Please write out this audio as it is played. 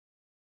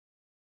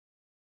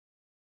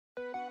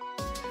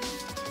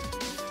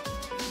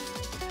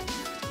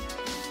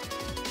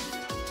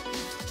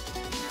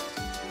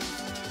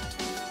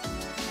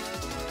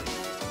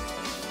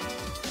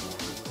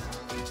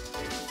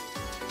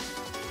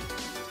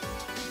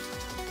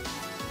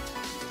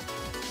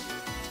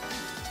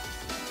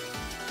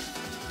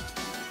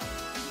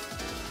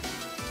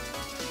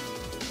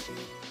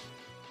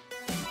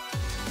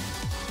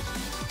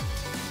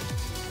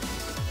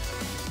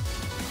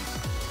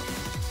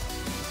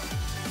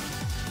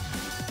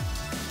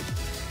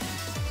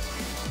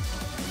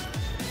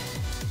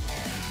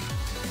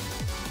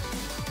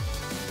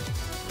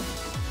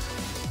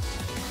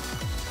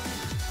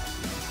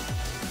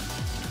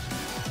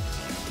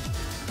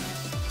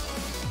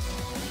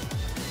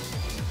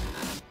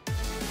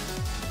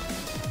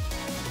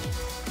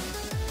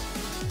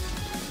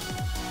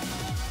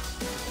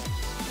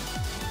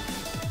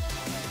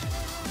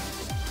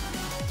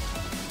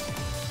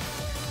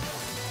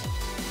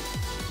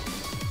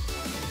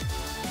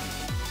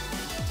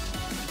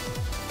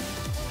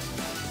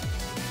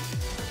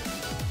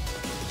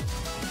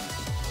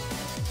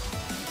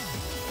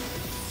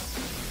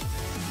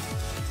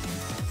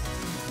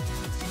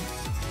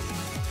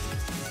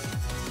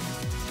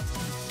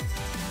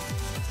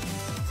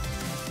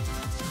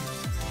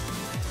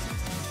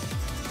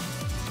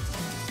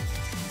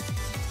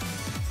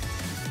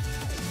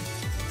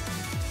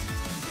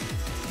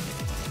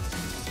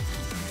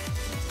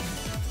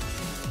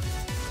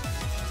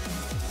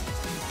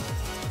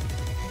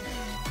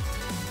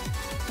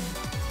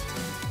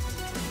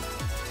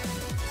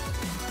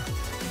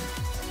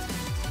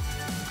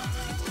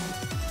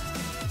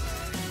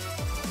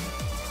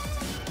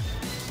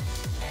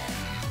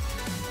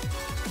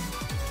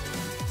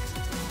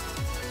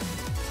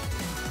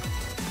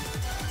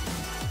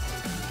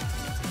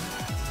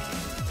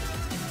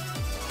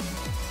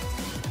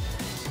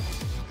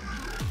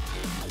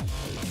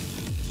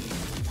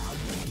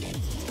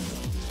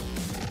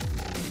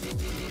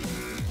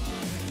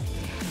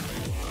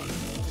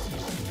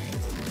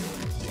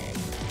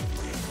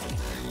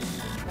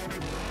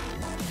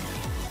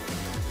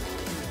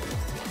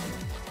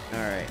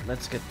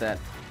let's get that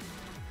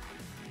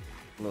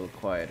a little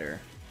quieter.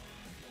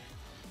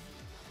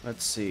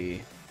 Let's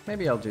see.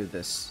 Maybe I'll do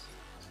this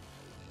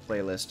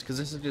playlist, because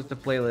this is just a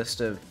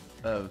playlist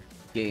of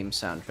game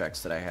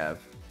soundtracks that I have.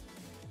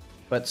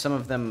 But some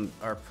of them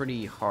are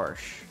pretty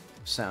harsh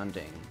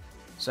sounding,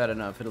 so I don't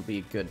know if it'll be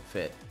a good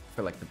fit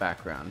for like the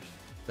background.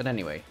 But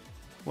anyway,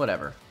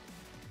 whatever.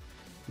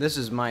 This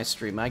is my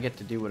stream, I get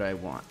to do what I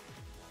want.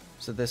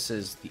 So this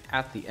is the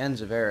At the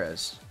Ends of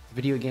Eras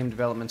video game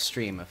development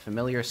stream, a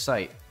familiar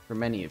sight for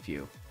many of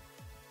you.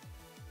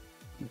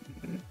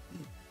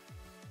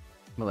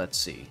 Well, let's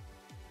see.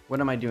 What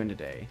am I doing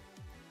today?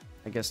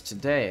 I guess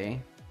today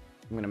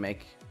I'm gonna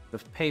make the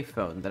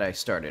payphone that I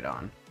started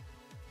on.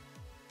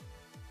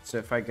 So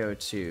if I go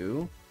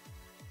to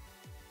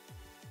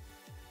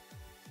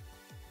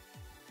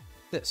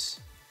this.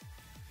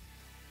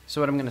 So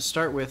what I'm gonna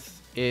start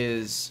with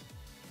is,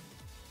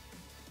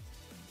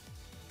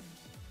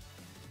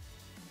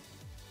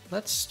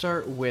 let's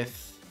start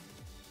with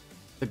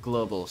the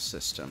global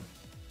system.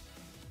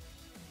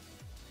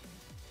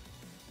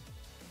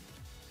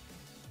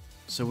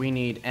 So we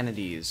need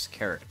entities,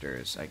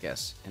 characters, I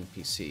guess,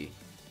 NPC.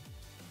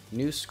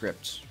 New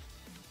script.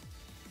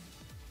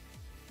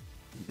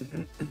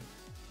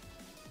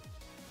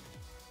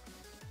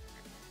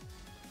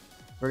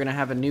 We're gonna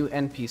have a new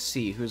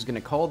NPC who's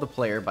gonna call the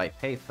player by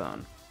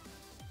payphone,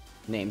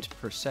 named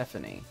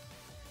Persephone.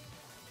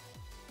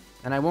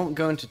 And I won't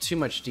go into too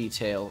much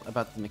detail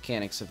about the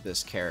mechanics of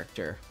this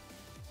character,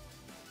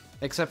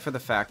 except for the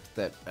fact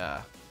that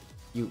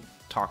you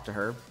talk to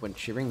her when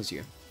she rings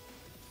you.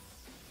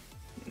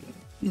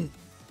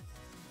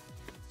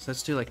 So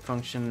let's do like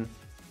function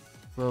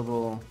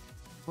global.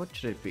 What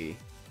should it be?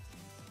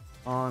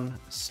 On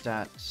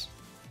stats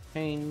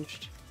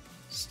changed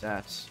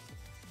stats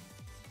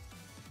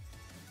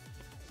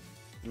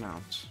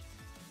mount.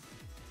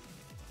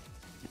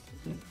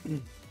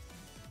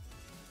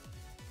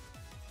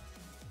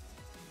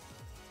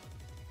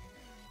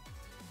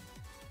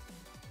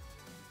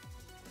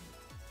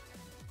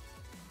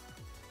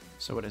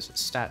 So what is it?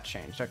 Stat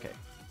changed. Okay.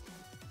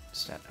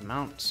 Stat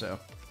amount. So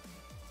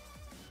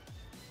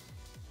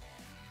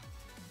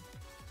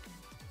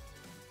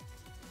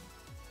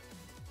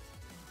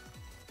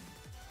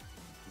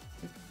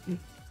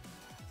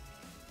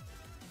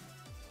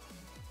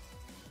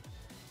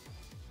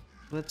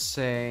let's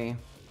say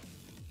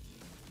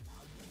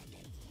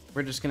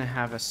we're just gonna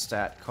have a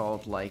stat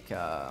called like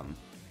I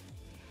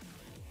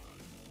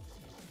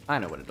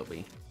know what it'll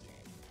be.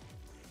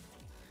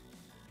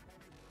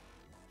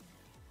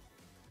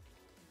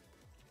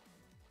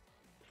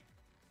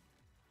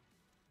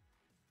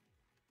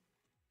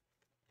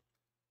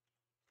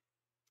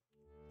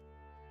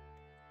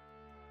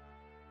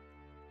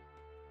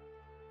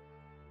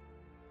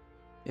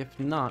 If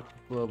not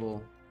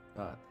global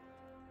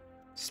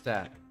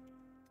stat.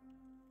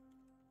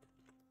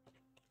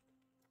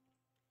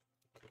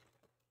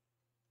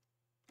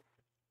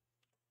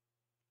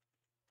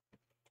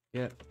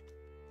 Yep.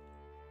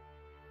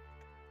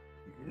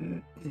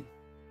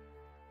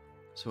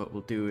 So what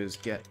we'll do is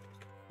get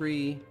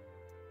free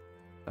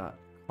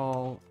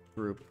call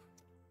group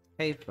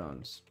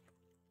payphones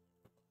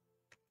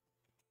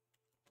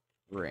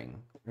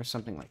ring or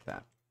something like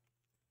that.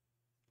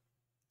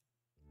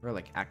 Or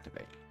like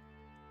activate.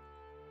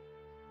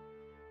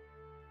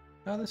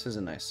 Oh, this is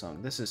a nice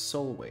song. This is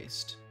Soul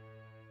Waste.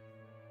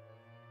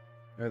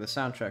 Or the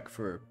soundtrack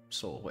for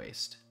Soul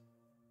Waste.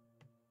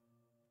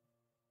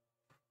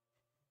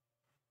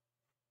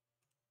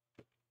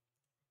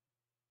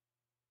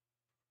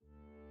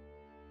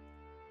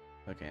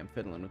 Okay, I'm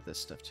fiddling with this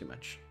stuff too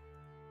much.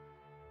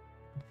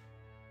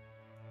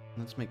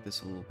 Let's make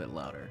this a little bit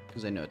louder,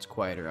 because I know it's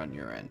quieter on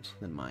your end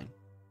than mine.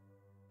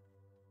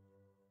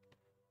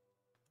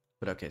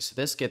 But okay, so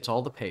this gets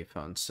all the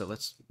payphones, so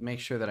let's make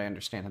sure that I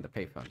understand how the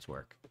payphones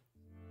work.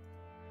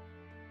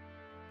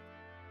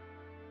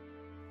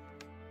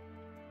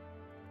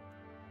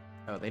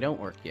 Oh, they don't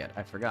work yet.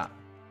 I forgot.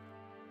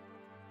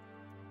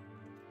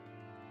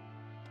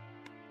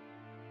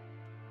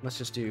 Let's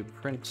just do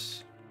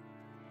print.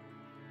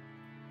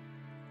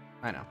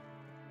 I know.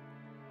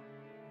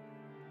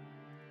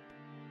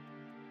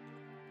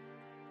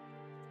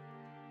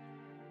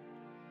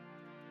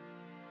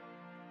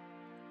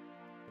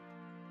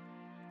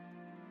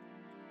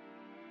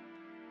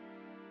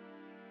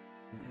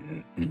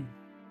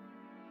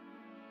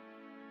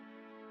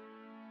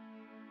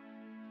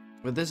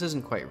 But this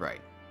isn't quite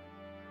right.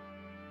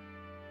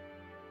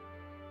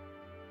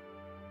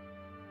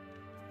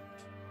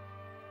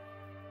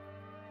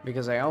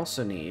 Because I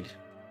also need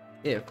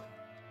if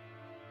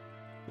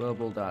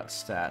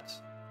global.stat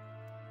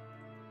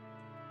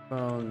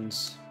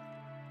phones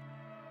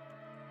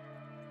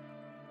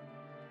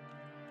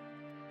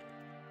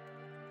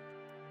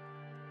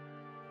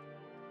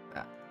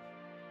that.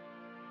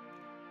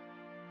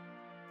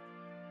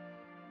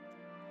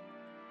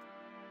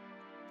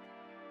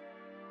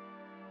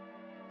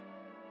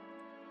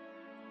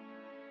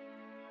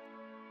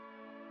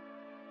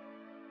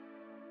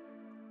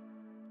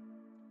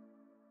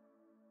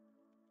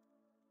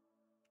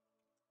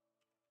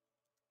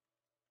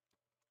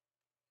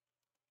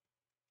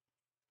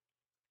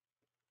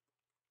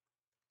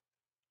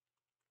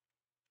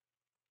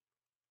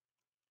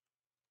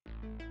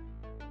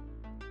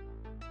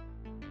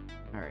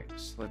 Alright,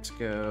 so let's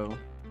go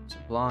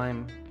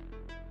Sublime.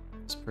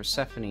 Is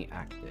Persephone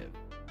active?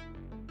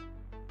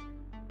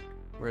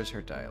 Where's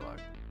her dialogue?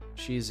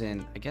 She's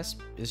in, I guess,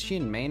 is she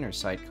in main or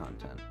side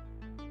content?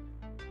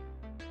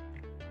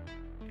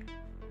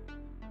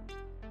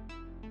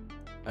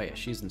 Oh yeah,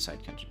 she's in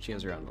side content. She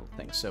has her own little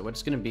thing. So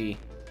what's gonna be...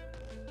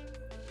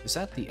 Is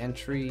that the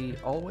entry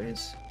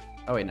always?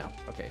 Oh wait, no.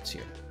 Okay, it's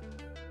here.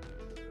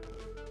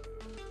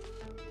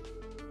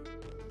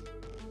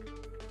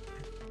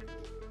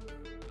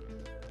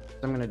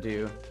 So I'm gonna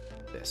do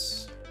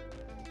this.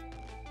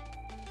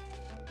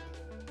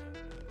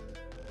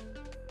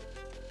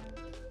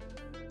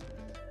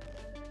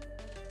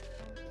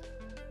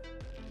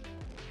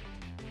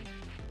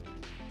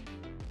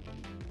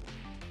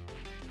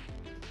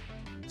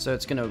 So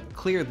it's gonna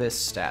clear this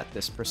stat,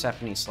 this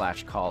Persephone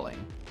 /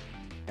 calling.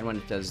 And when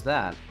it does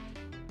that,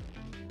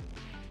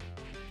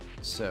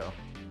 so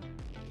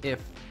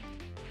if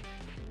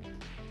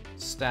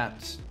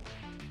stat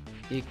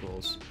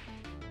equals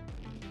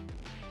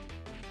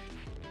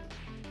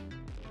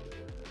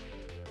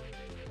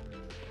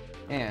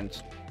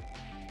and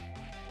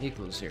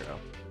equals 0.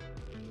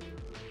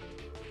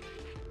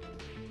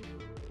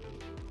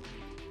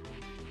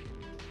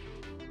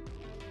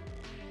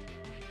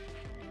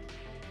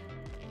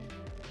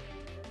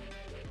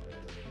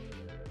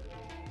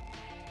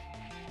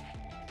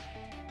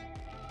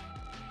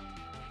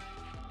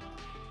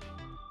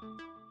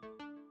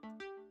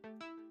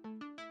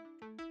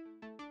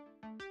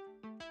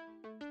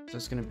 So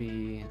it's going to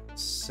be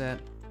set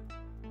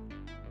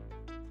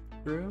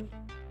true,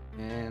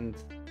 and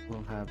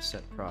we'll have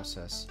set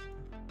process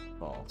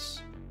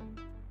false.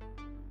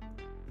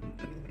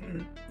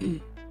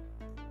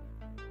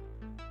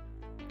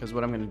 Because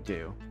what I'm going to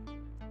do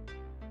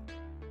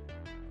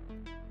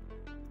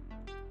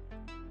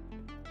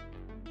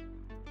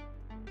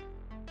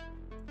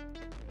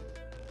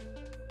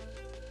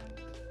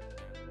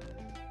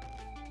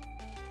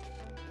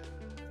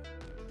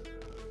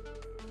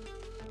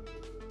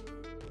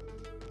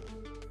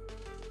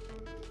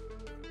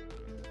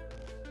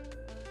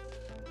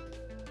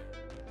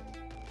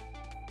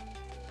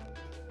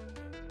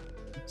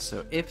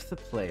so if the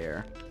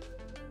player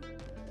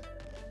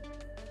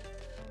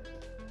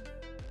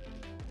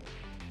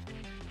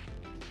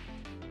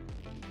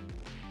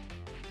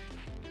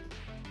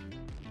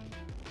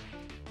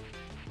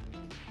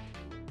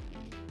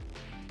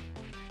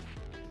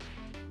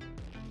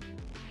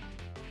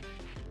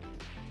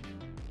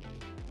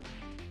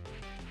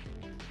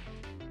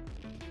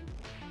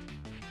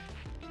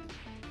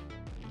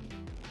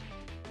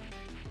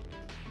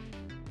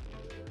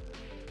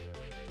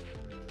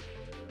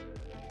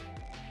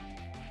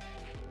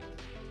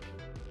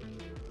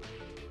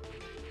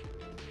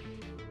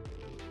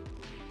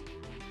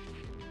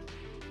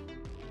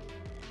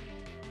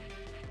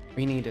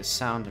we need a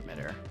sound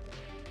emitter.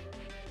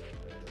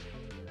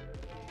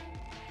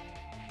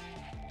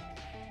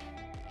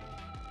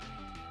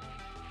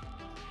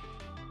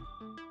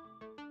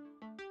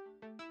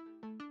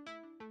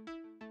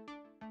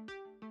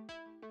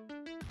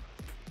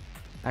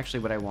 Actually,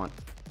 what I want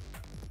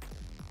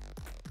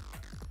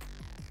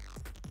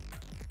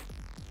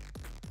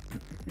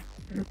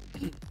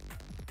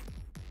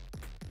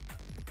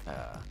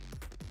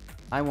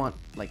I want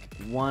like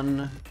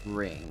one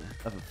ring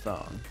of a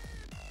phone.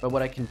 But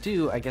what I can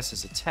do, I guess,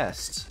 as a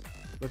test,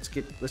 let's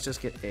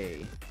just get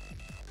a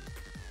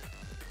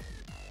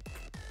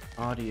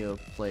audio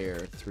player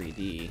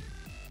 3D.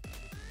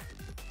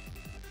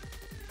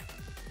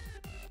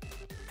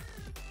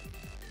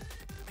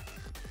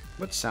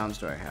 What sounds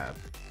do I have?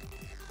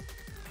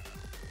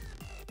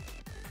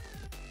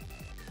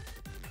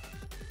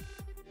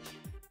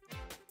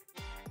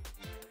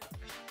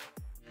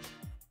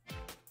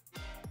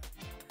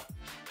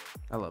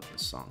 I love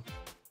this song.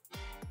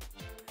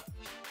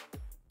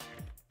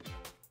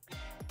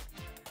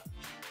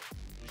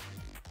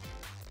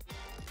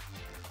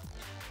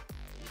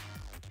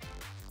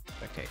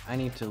 Okay, I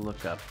need to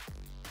look up.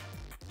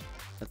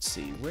 Let's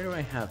see, where do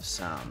I have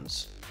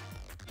sounds?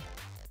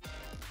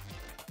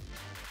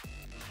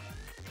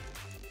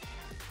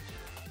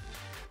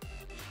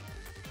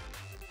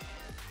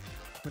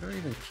 Where do I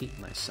even keep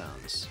my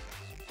sounds?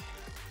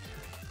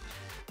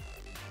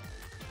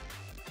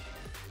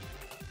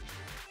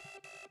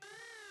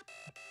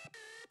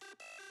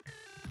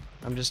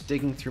 I'm just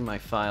digging through my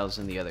files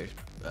in the other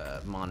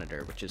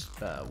monitor, which is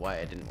why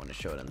I didn't want to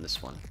show it on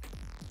this one.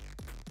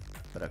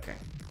 But okay.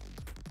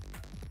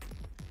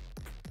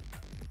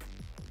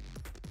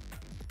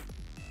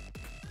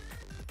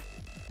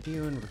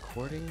 Video and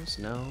recordings?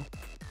 No.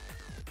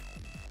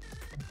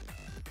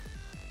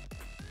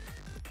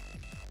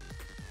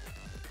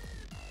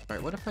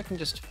 Alright, what if I can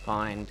just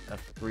find a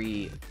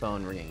free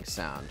phone ringing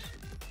sound?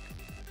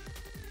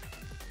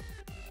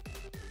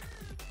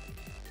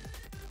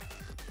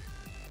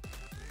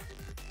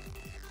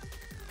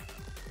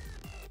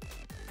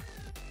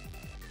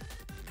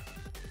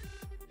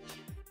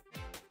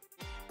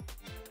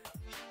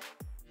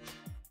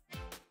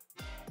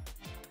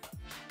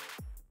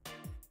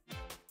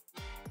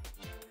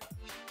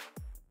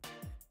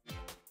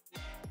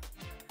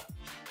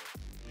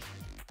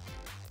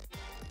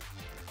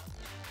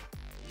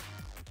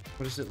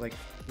 What is it, like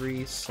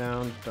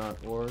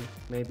freesound.org,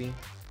 maybe?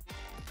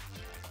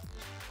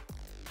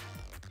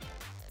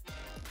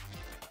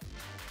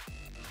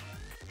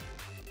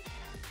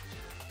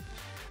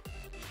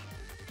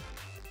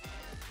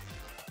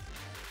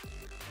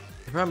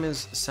 The problem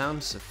is,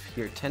 sounds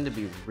here tend to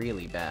be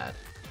really bad.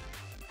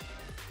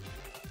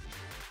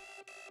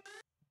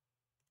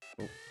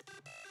 Oh.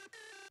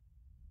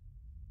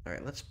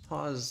 Alright, let's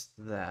pause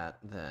that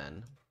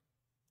then.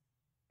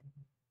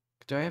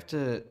 Do I have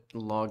to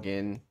log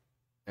in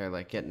or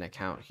like get an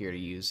account here to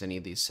use any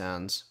of these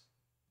sounds?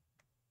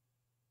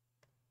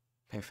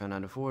 Okay, found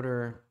out of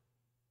order.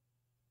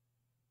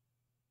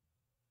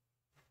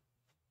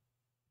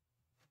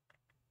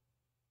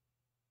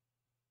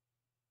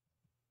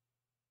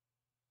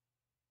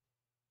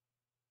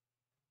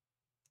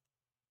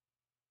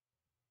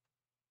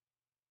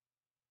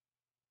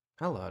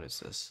 How loud is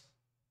this?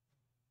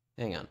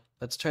 Hang on.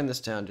 Let's turn this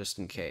down just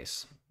in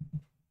case.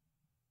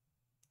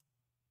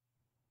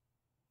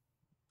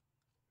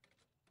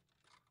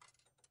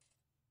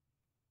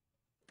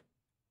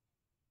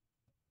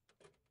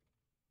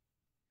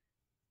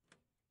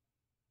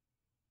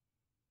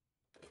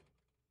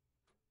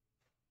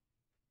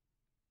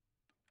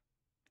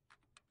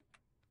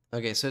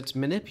 Okay, so it's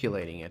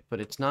manipulating it,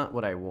 but it's not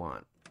what I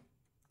want.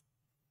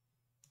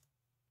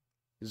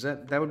 Is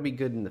that would be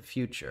good in the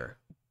future.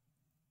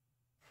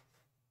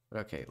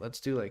 Okay, let's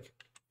do like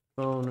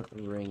phone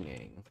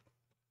ringing.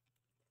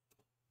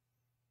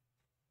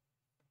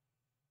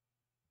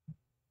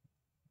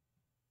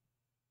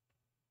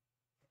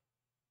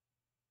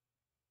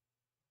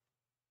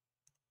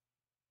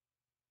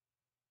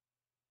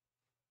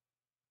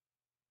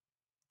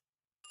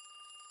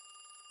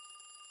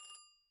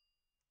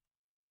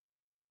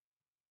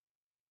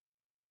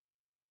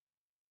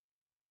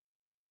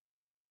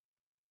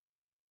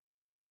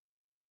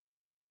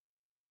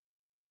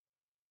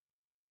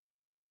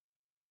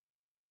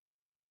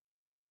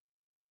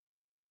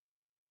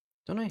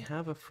 Don't I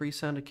have a free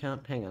sound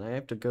account? Hang on, I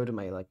have to go to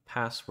my like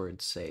password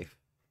safe.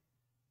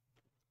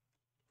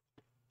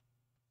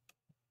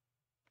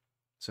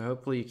 So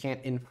hopefully you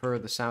can't infer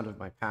the sound of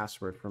my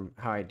password from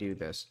how I do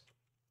this.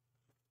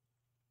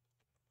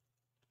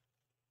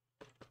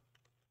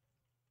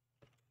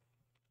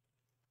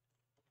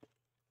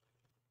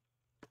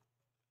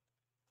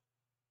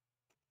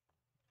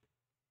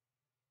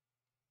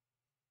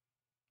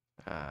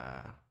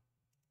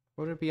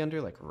 What would it be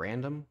under, like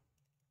random?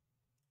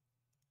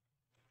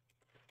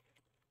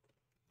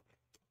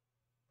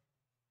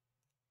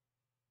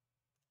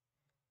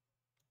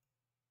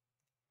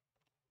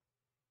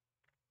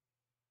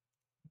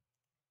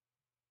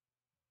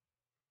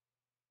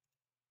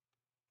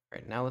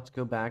 Alright, now let's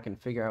go back and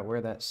figure out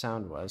where that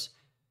sound was.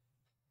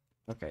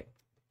 Okay.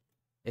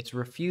 It's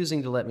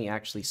refusing to let me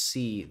actually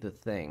see the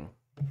thing.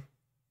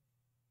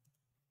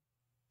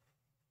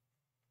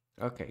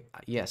 Okay,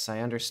 yes, I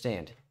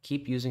understand.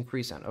 Keep using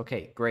free sound.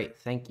 Okay, great,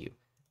 thank you.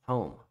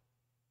 Home.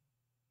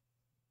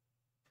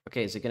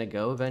 Okay, is it gonna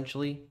go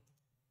eventually?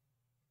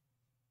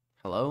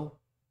 Hello?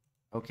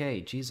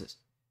 Okay, Jesus.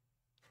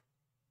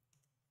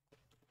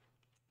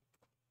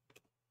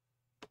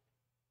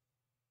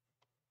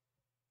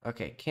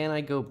 Okay, can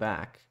I go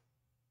back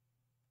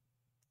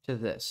to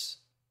this?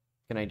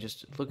 Can I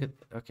just look at...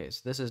 Okay,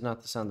 so this is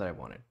not the sound that I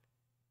wanted.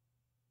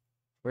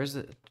 Where's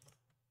the...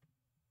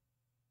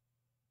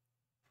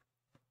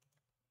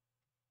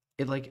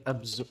 It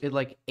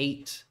like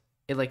ate...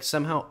 It like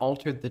somehow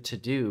altered the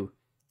to-do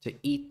to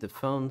eat the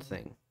phone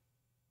thing.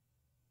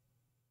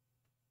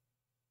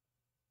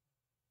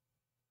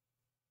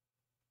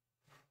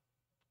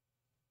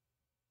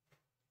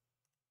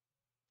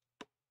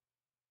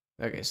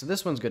 Okay, so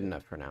this one's good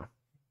enough for now.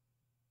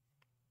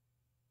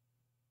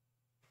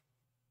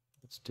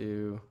 Let's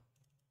do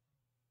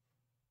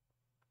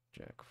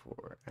Jack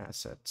for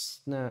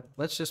assets. Nah,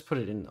 let's just put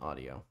it in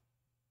audio.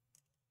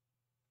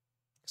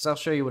 Because I'll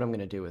show you what I'm going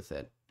to do with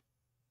it.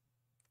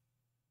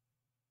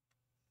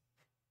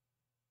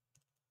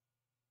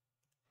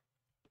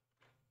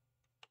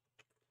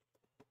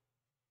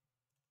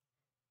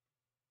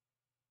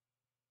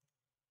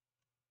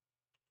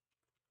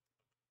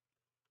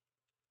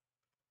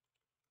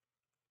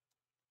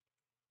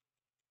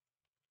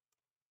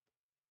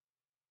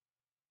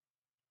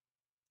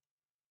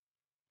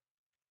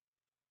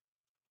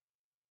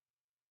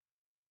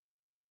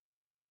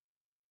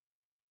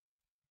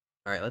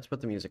 All right, let's put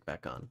the music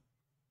back on.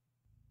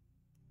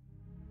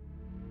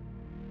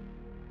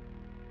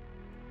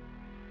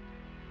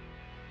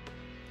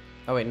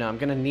 Oh wait, no, I'm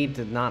gonna need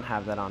to not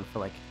have that on for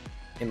like,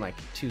 in like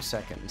 2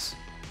 seconds.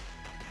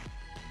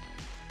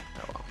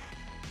 Oh well.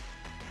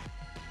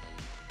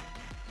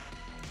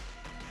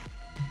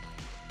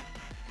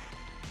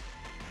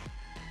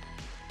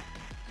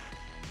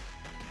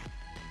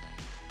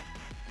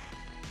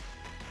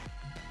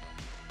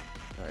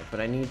 Alright, but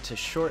I need to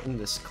shorten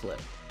this clip.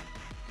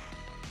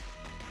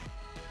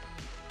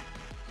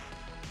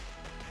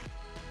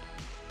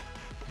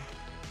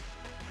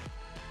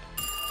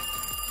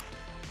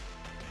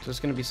 So it's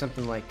going to be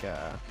something like,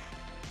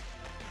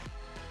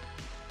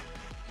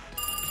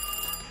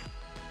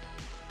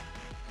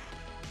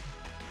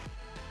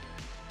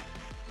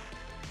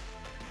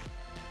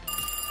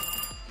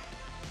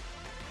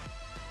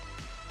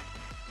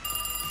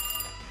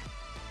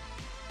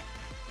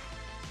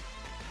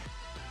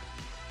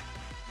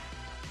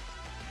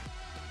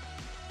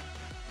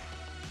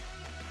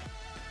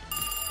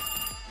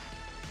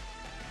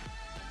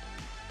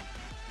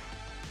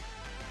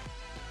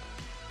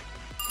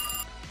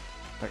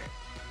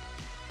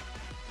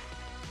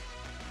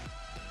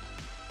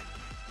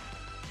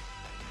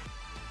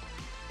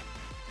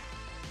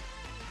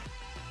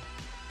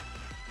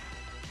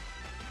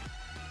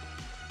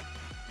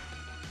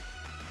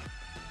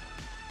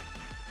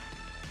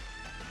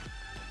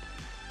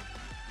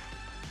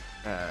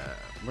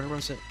 Where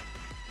was it?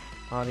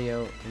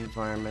 Audio,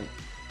 environment,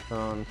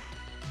 phone.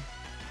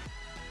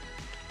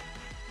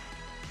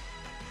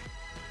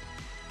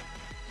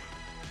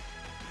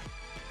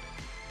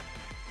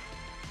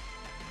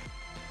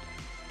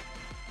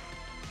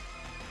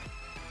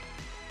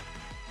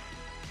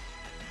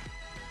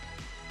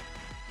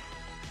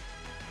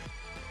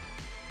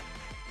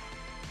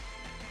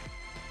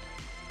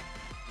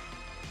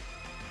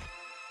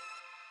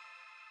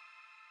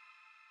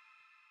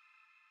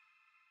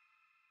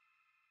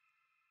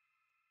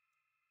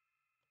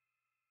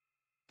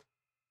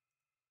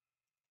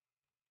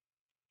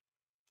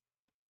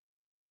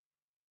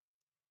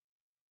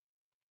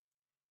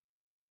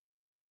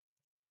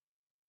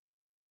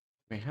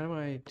 Wait, how do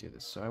I do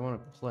this? So I want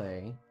to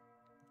play.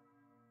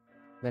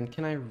 Then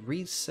can I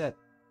reset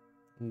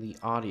the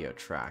audio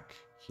track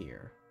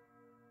here?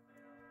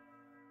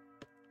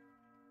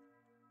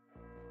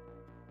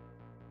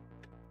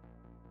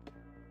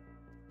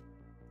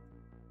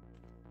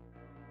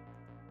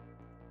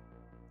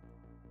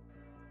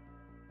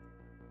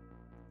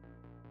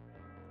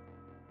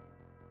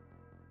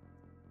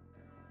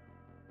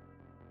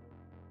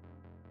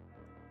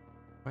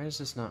 Why does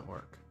this not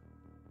work?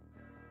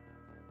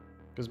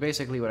 Because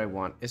basically what I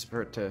want is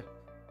for it to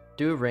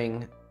do a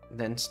ring,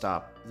 then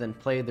stop, then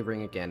play the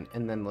ring again,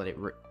 and then let it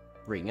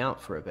ring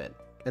out for a bit.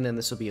 And then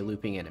this will be a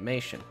looping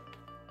animation.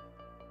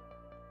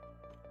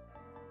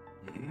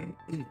 And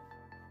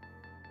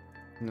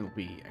it'll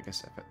be, I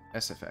guess,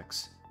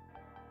 SFX.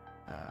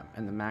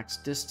 And the max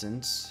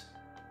distance...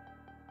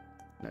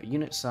 No,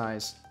 unit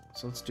size.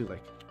 So let's do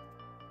like...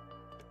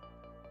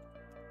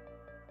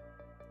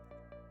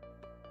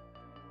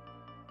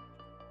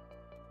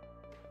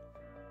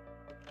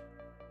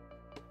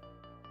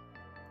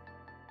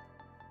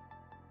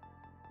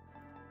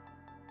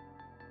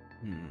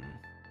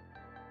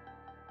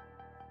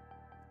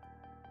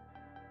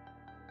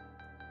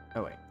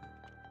 Oh, wait.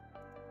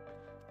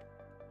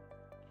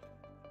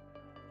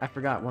 I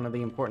forgot one of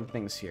the important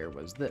things here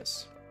was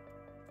this.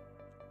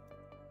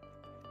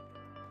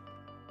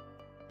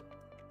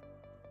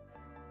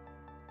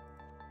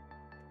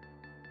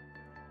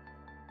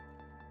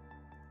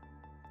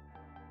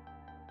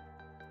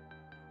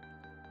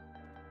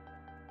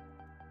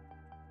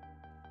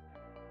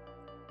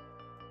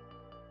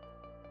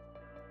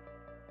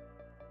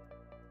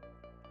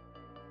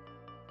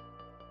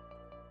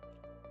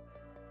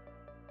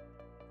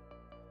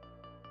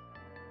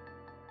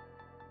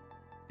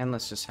 And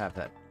let's just have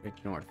that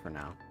ignored for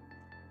now.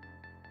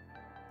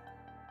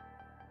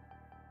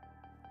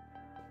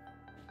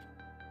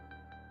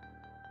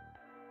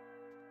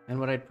 And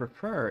what I'd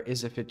prefer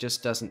is if it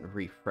just doesn't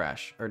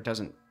refresh, or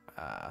doesn't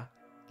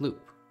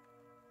loop.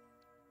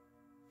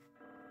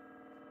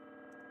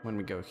 When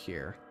we go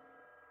here.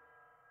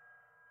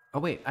 Oh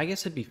wait, I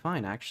guess it'd be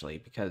fine actually,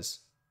 because...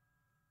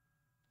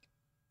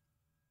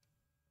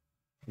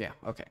 Yeah,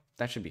 okay,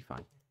 that should be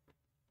fine.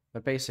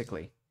 But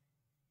basically...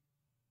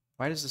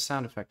 Why does the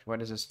sound effect, why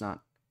does this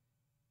not...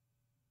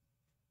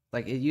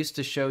 Like, it used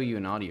to show you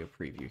an audio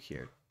preview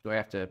here. Do I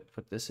have to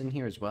put this in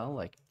here as well?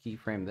 Like,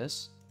 keyframe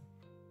this?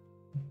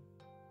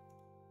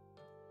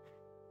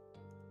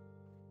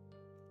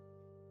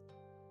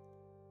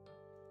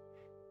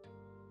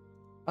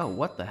 Oh,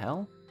 what the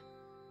hell?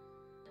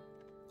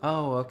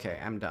 Oh, okay,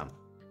 I'm dumb.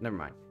 Never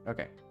mind.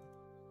 Okay.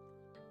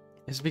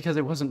 It's because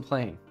it wasn't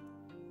playing.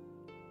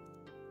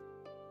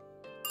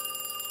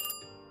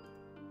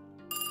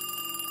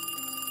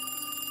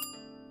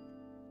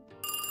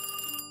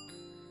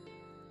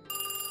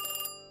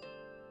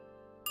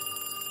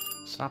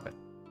 Stop it.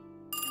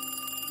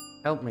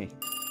 Help me.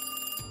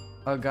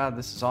 Oh god,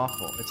 this is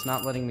awful. It's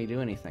not letting me do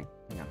anything.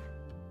 Hang on.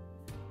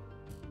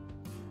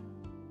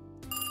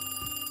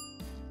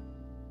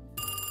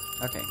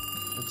 Okay.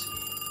 Let's...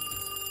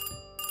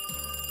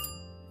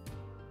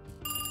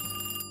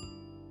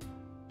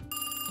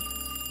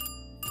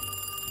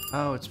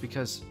 Oh, it's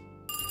because...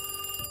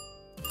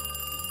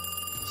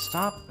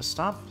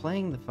 Stop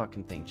playing the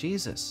fucking thing.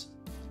 Jesus.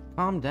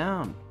 Calm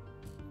down.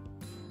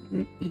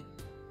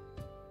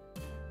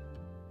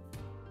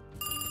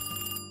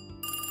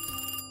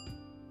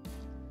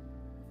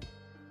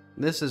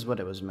 This is what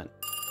it was meant.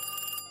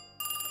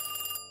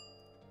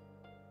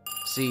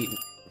 See...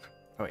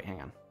 Oh wait,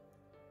 hang on.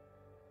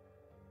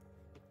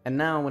 And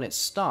now when it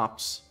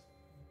stops,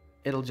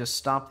 it'll just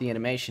stop the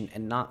animation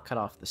and not cut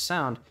off the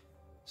sound.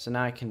 So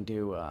now I can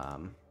do,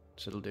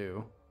 so it'll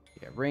do,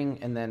 yeah, ring,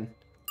 and then...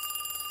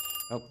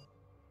 Oh.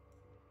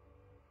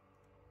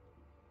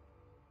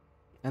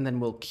 And then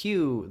we'll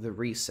cue the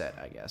reset,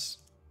 I guess.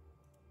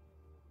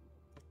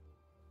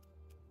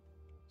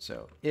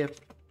 So, if...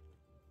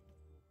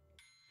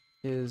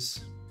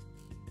 is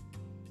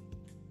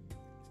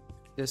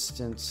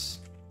distance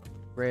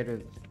greater,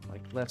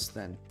 like less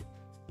than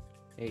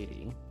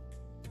 80.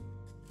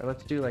 Or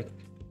let's do like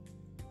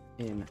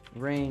in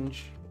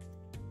range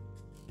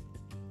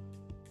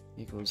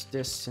equals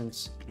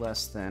distance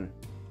less than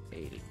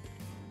 80.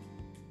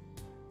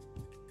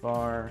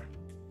 Bar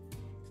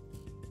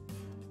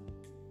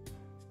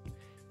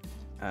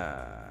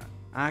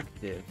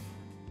active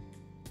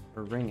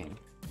or ringing.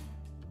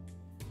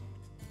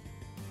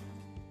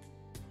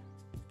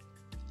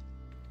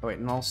 Oh wait,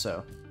 and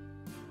also,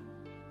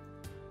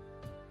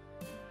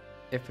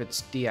 if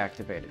it's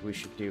deactivated, we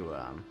should do,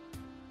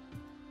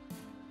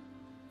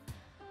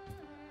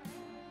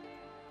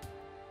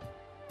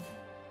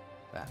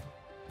 that.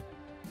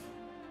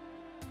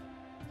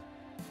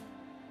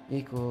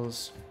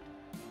 Equals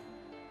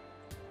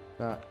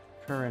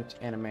current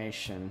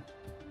animation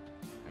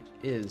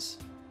is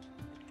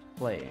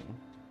playing.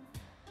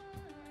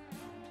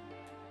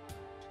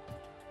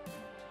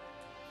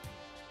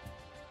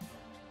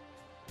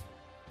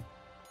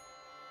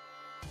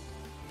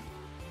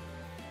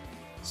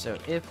 So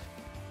if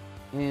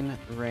in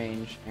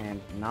range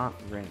and not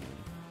ringing.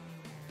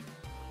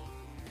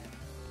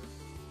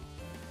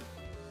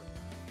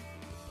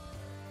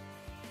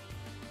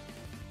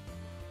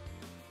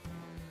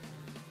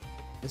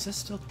 Is this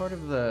still part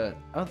of the...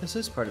 Oh, this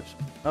is part of...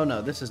 Oh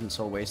no, this isn't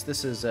Soul Waste.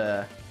 This is,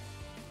 the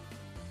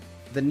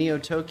Neo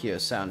Tokyo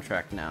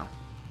soundtrack now.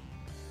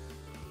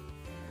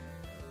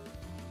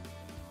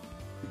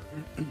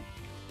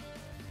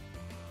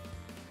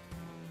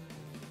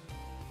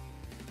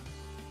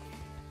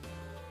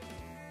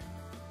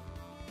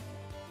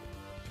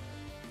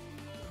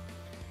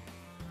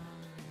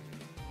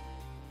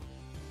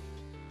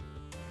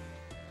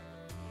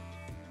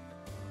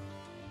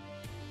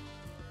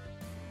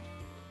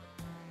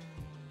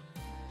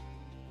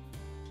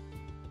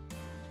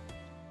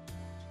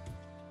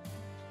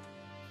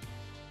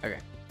 Okay.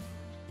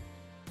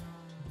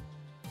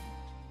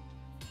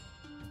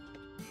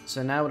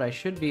 So now what I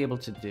should be able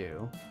to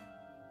do...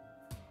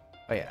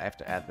 Oh yeah, I have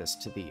to add this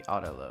to the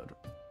auto load.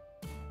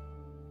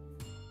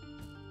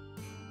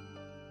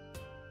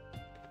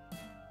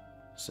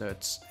 So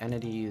it's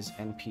entities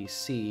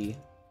NPC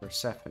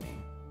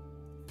Persephone.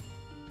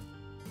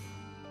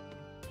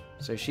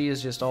 So she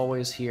is just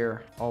always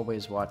here,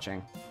 always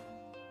watching.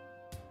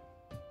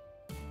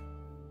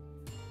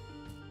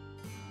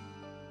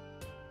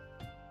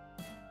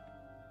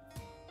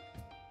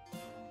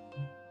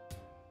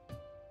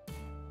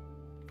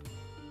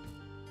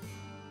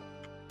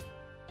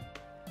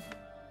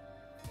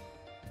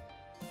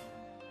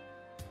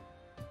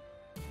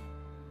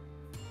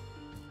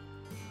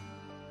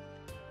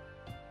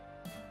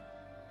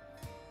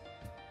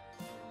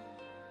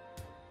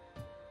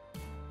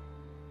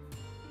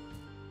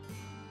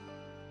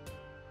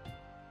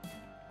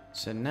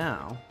 So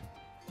now,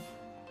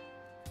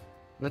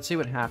 let's see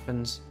what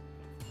happens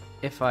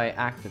if I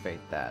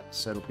activate that.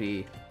 So it'll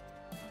be...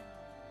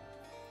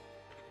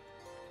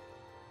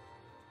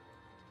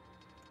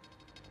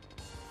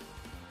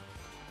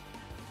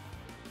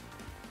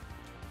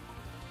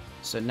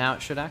 So now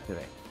it should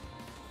activate.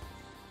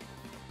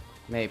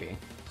 Maybe.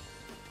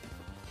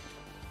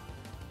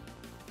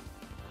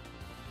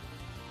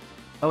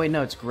 Oh wait,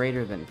 no, it's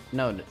greater than...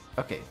 No,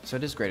 okay, so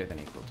it is greater than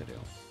equal to do.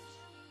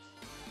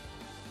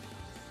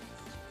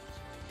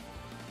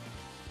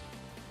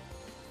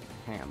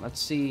 Hang on, let's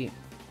see.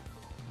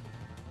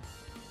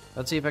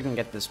 Let's see if I can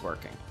get this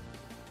working.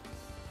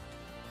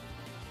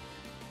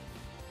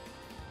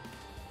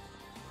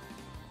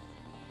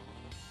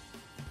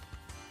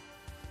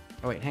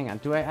 Oh wait, hang on.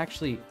 Do I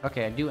actually...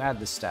 Okay, I do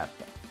add the stat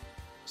though.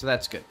 So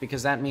that's good,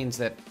 because that means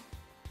that...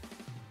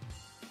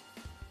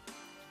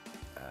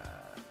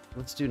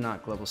 let's do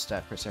not global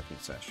stat Persephone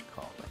slash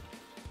call it.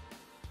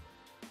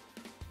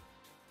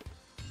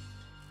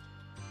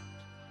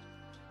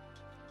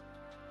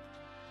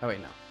 Oh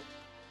wait, no.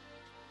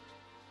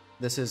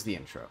 This is the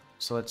intro.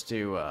 So let's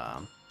do,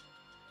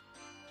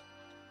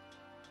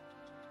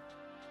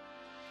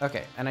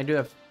 okay, and I do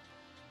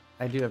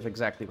have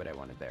exactly what I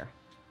wanted there.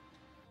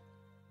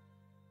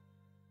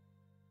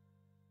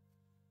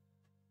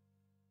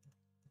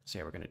 So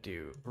yeah, we're gonna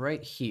do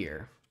right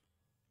here.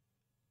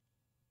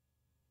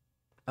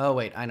 Oh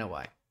wait, I know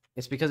why.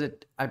 It's because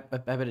I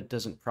bet it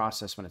doesn't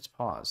process when it's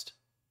paused.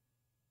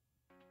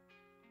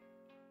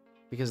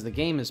 Because the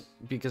game is,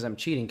 because I'm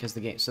cheating, because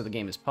the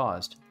game is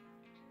paused.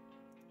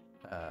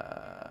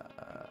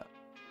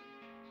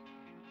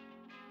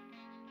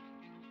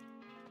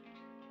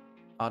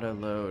 Auto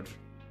load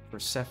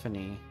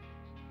Persephone.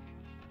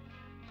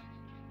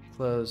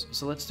 Close.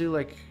 So let's do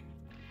like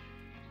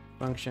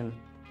function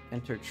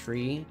enter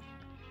tree.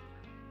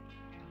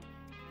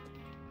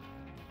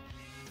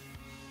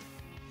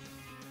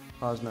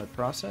 Pause mode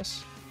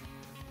process.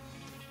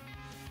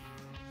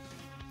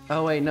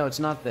 Oh wait, no, it's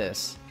not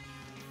this.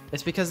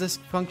 It's because this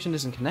function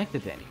isn't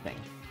connected to anything.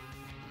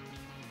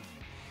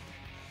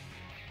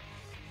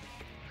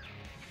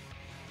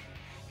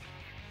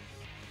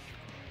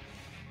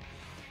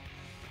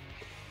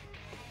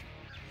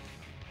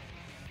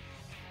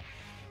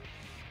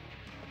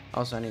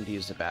 Also, I need to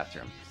use the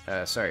bathroom.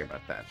 Sorry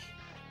about that.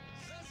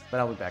 But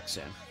I'll be back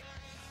soon.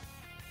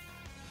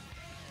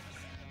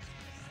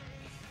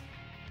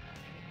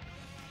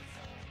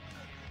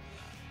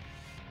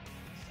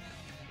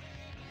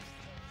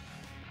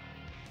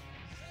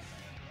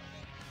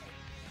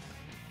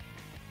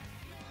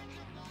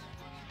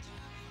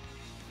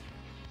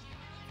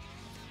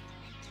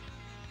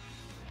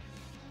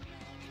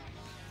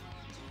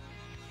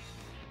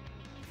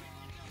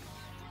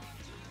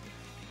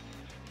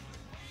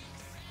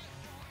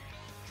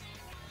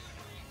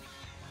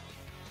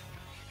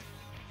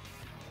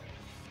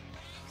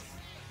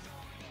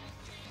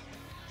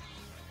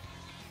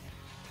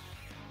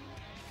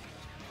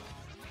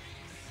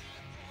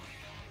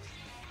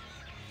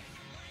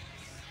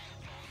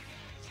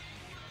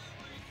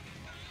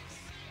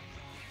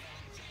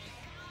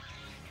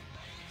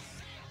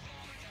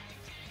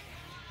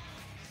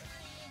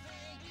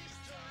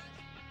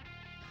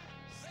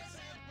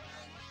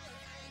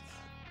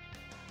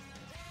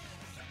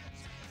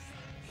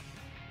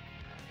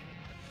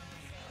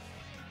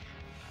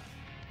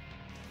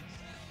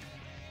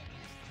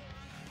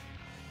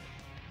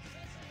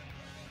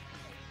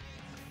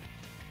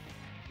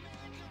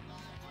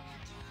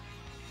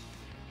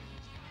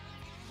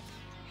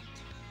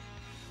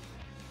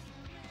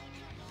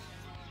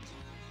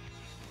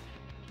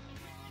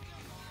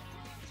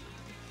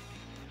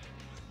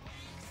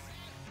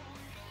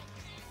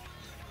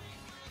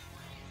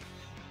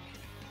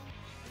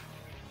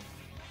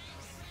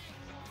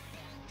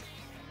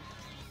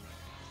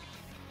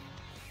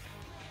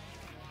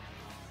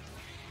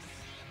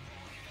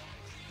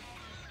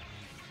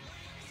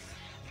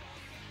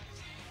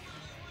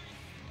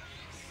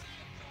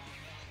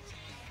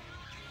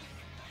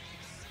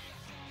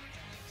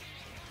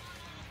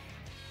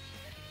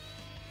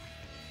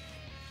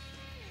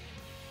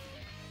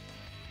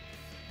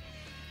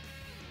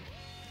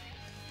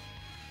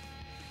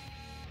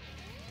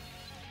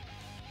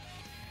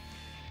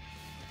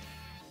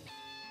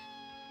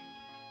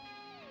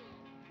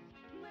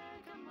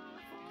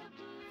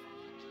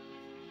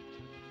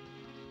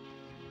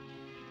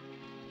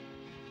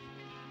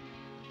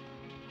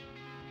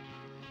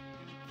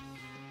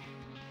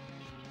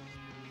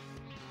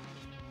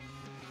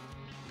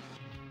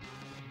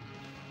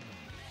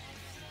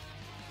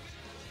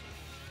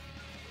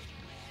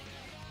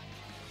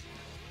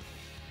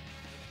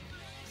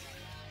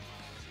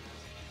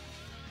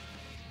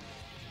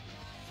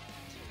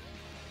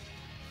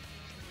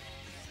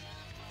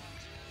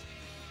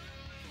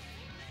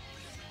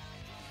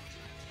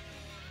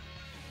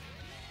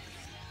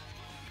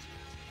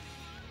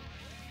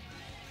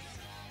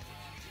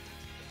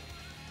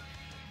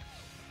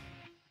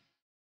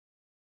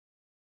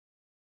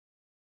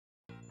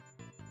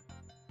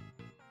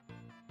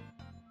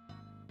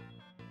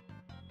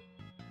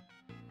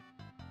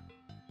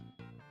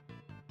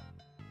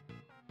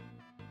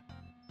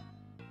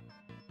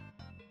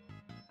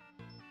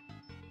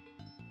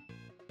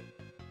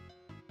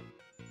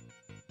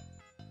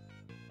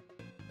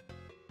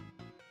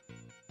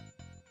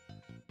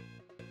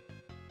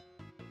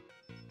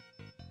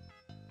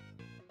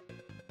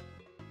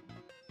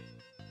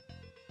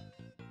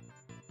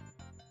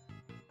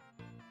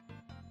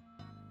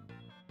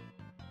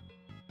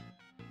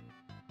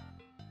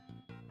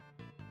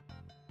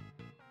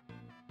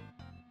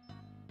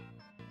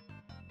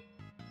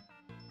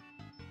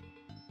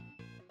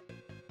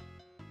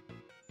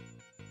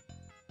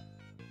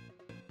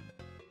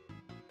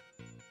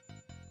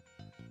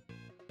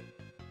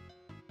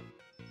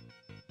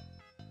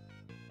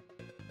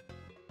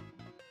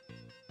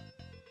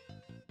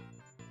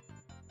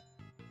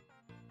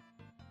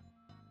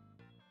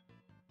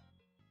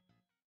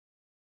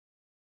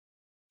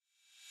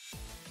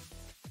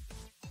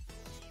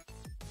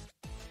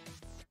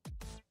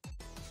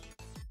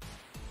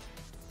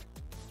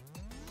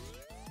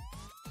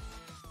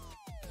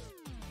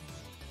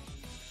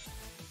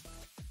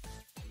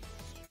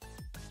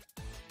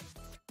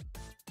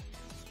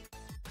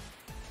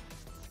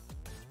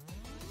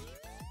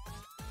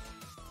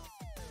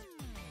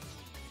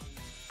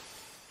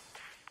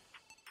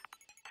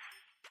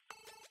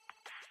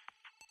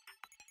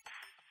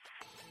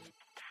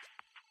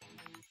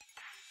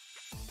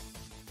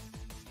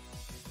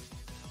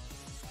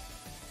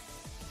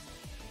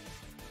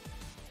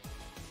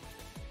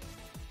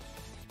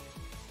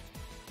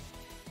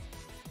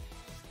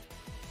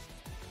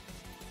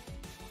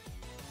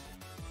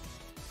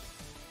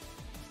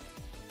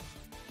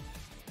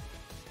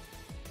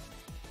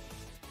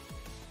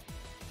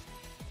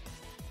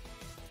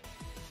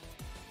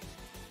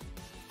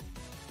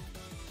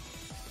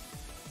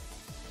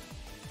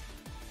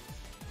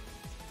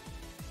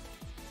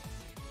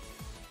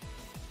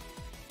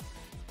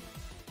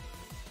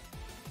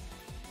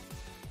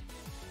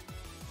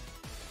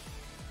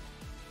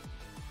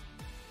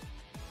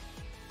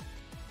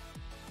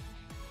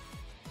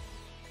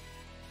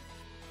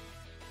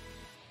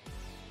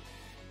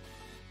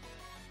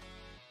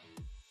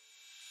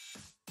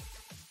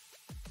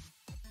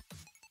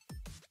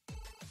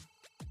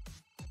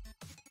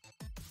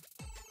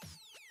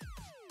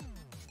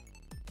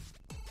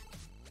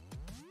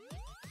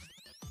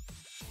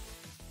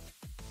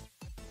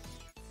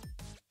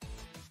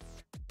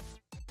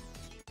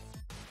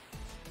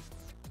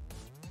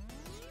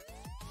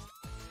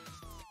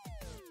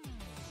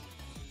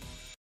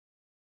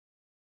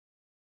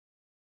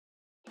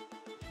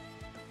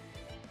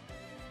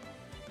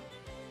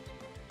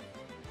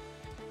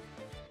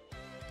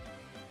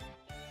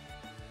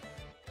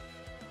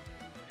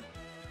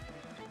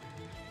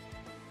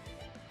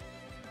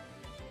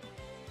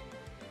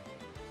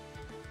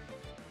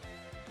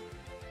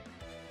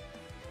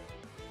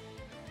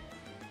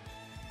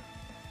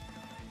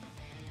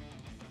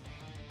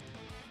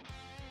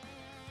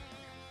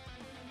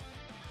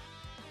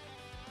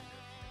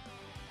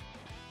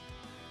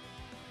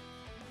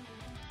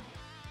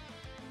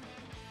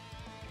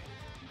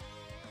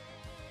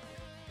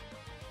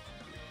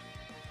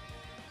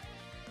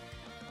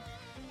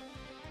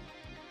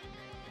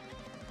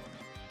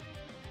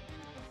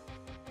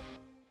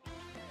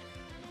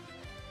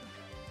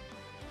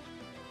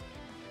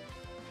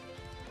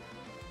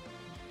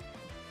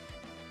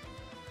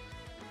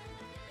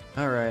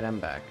 Alright, I'm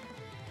back.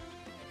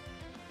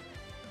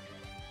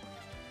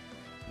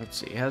 Let's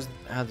see, how's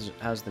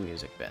the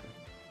music been?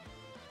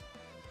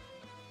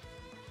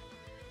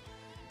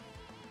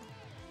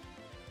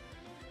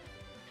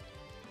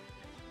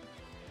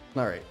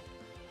 Alright.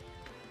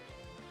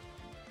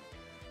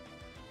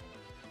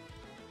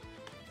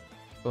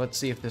 Let's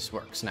see if this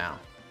works now.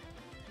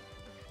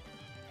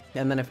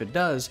 And then if it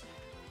does,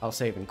 I'll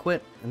save and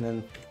quit, and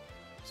then,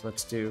 so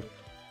let's do,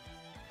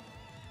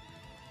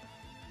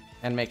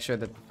 and make sure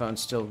that the phone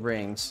still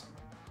rings.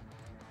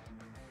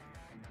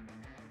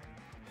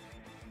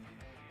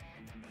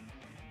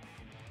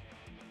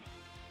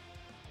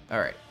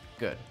 Alright,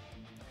 good.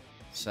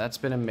 So that's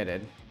been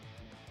omitted.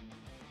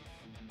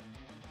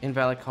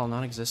 Invalid call,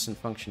 non-existent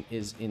function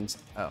is in,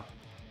 oh.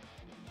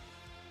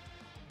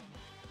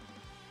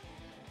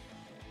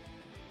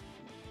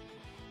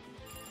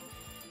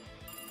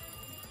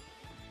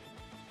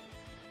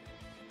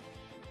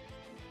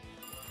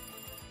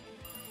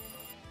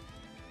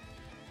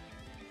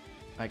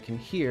 I can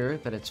hear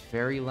that it's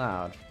very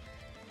loud.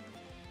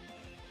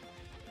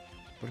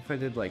 What if I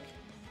did like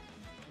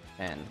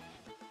 10?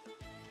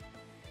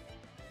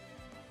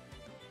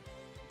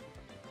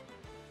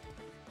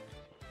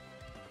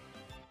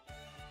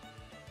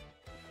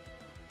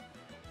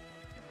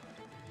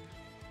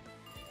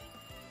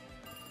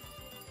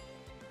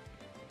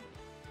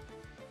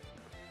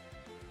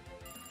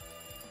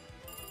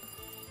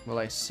 Well,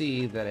 I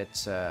see that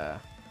it's Alright.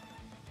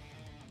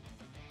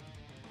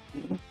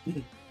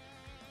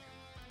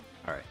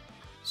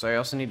 So I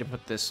also need to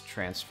put this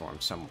transform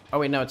some... Oh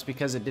wait, no, it's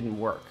because it didn't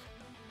work.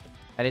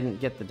 I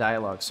didn't get the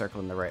dialog circle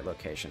in the right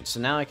location. So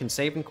now I can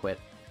save and quit,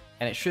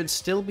 and it should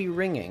still be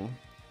ringing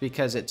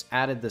because it's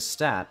added the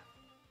stat.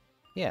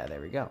 Yeah,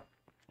 there we go.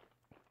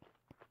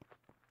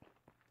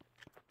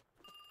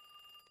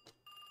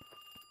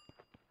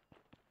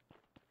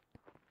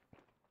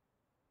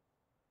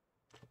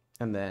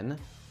 And then...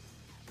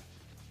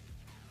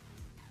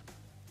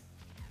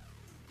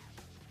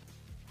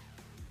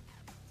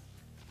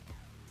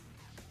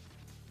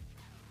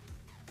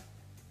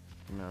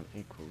 amount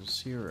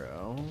equals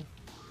 0.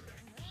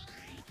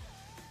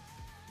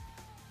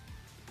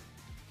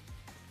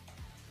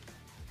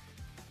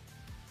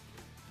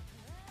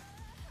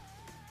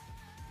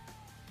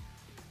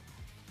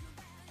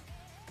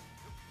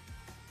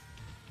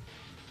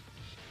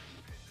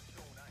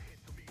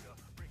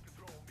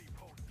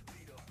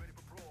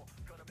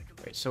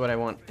 Wait, so what I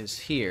want is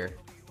here.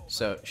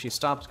 So she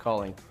stops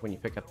calling when you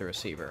pick up the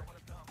receiver.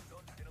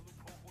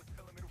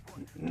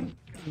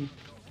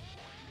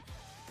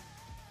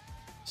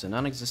 So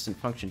non-existent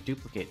function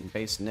duplicate in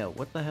base nil.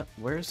 What the hell?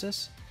 Where is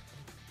this?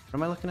 What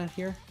am I looking at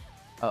here?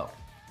 Oh.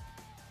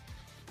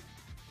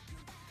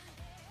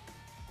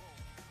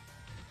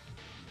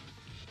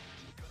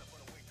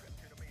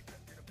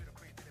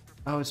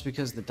 Oh, it's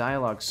because the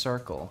dialog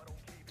circle.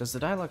 Does the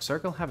dialog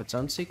circle have its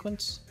own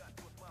sequence?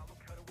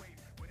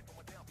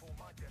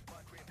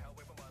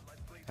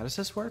 How does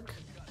this work?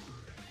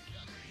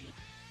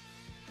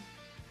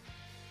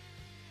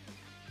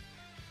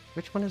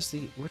 Which one is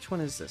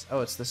this?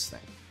 Oh, it's this thing.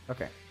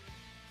 Okay.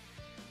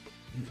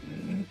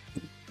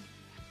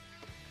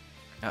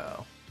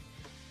 Uh-oh.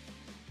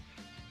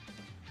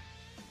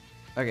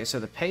 Okay, so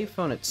the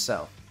payphone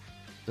itself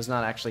does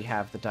not actually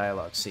have the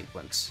dialogue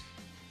sequence.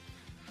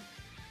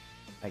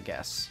 I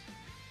guess.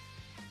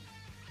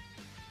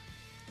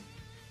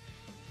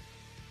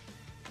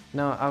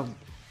 No, I'll...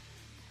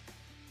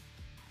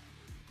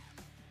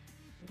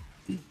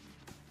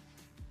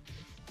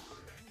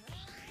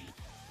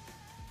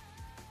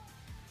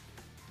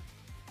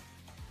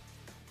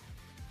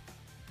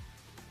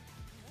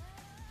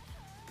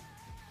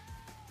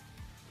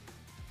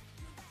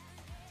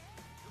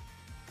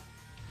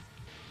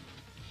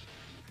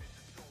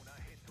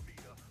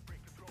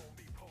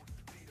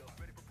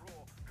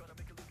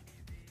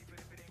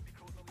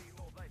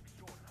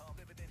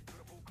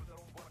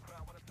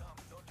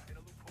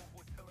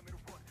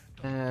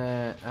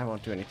 I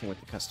won't do anything with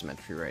the custom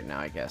entry right now,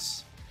 I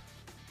guess.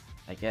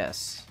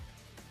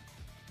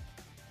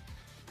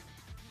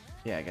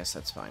 Yeah, I guess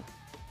that's fine.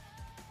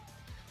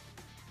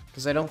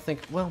 Because I don't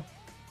think... well...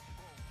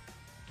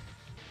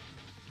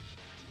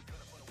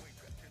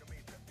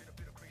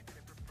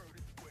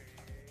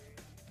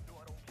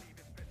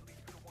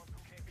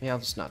 yeah, I'll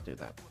just not do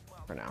that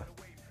for now.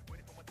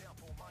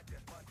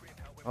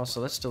 Also,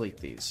 let's delete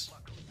these.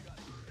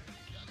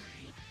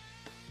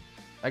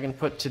 I can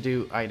put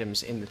to-do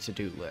items in the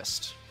to-do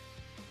list.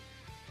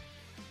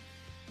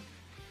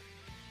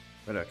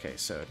 But okay,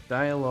 so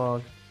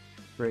dialog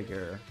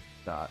trigger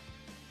dot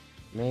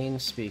main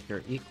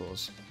speaker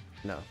equals...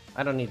 no,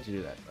 I don't need to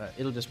do that.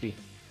 It'll just be...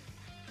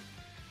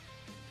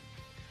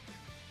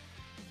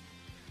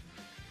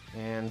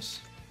 and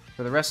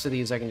for the rest of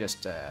these, I can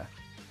just... the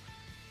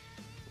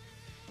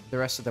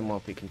rest of them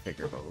won't be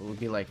configurable. It will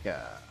be like...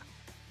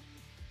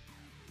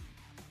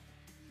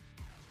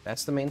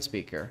 that's the main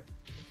speaker.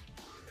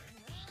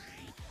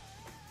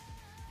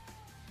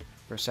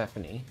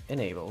 Persephone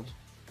enabled.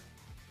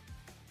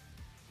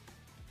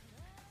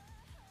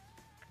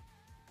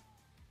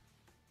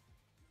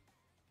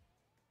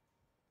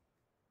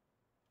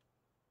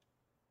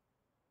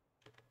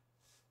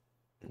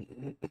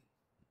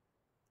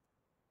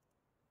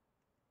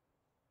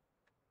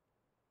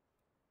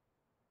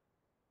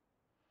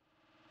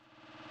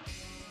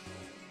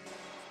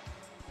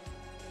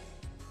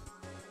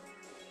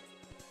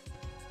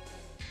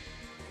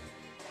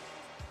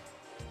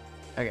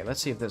 Okay,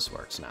 let's see if this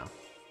works now.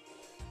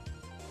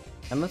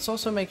 And let's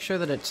also make sure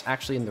that it's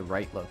actually in the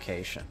right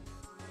location.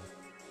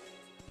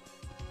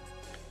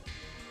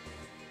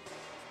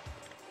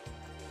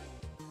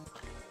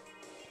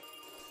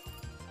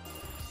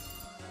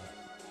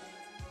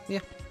 Yeah.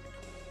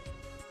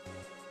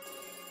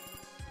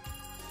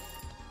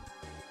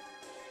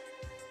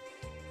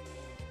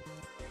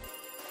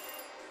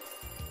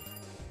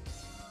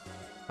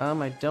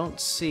 I don't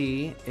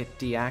see it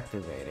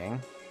deactivating.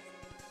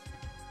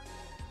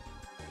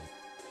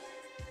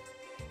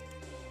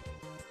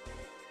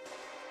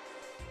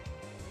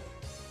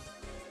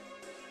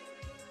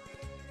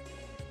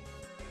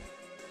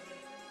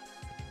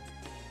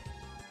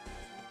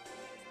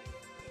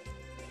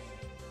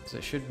 So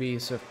it should be,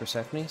 so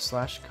Persephone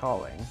 /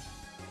 calling,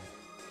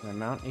 the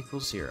amount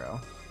equals 0.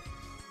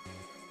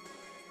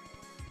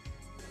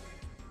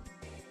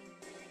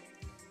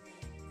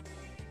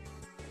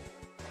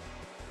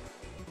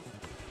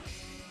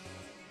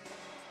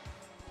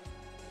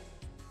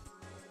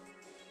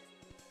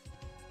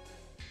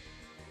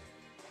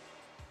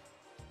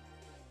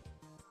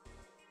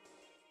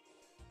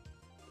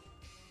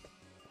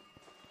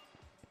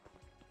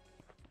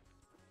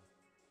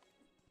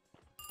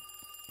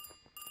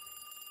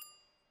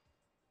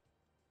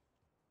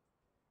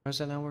 Why is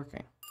that not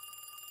working?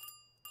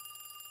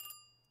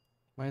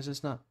 Why is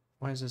this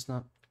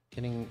not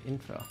getting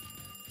info?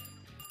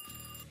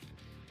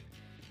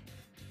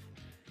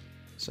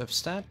 So if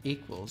stat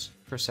equals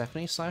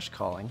Persephone /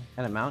 calling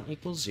and amount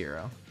equals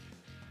 0,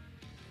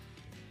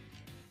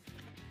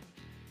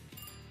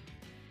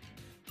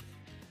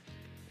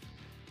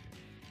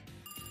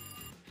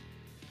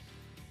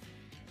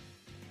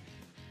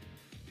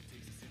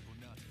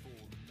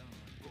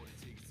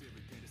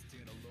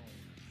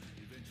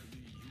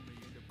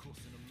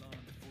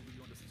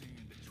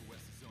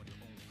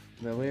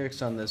 the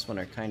lyrics on this one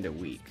are kind of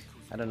weak.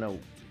 I don't know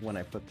when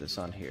I put this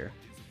on here.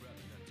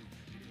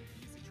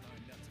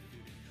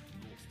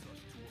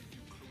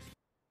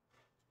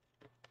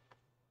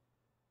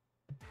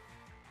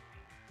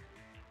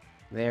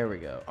 There we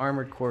go.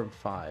 Armored Core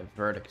 5,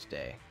 Verdict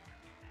Day.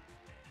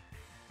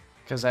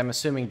 Because I'm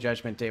assuming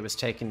Judgment Day was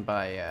taken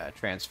by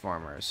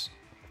Transformers.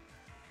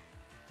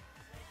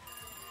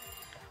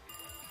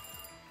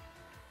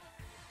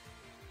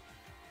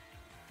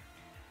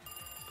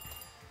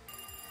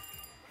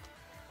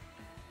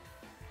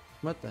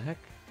 What the heck?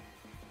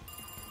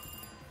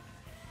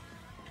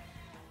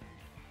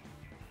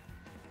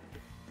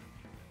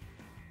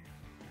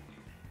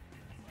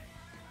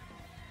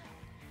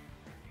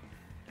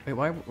 Wait,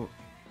 why?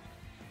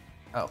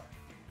 Oh.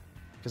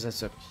 Because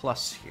it's a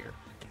plus here.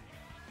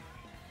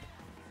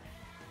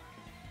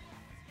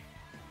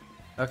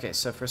 Okay,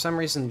 so for some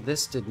reason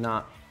this did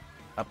not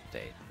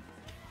update.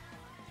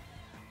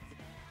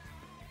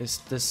 Is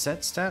the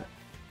set stat?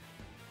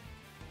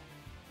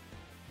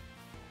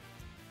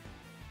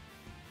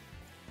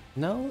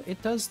 No, it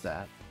does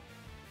that.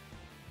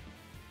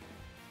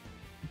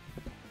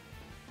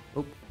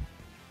 Oh.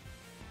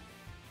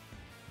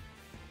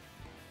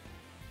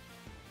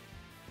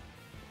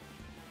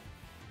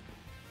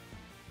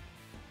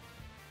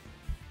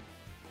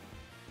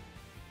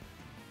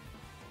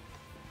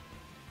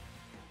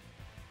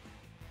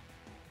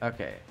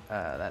 Okay,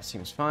 that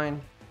seems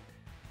fine.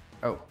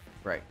 Oh,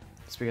 right.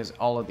 It's because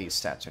all of these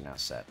stats are now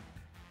set.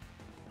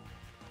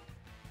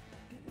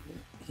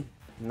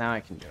 Now I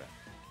can do it.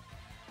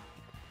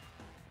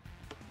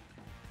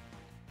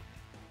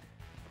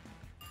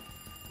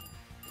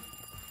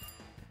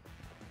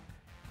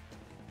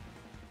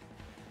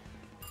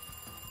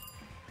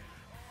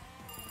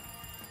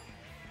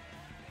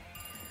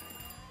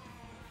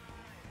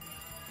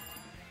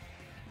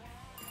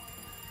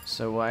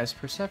 So why is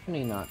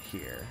Persephone not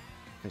here?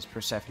 Because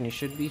Persephone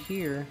should be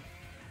here.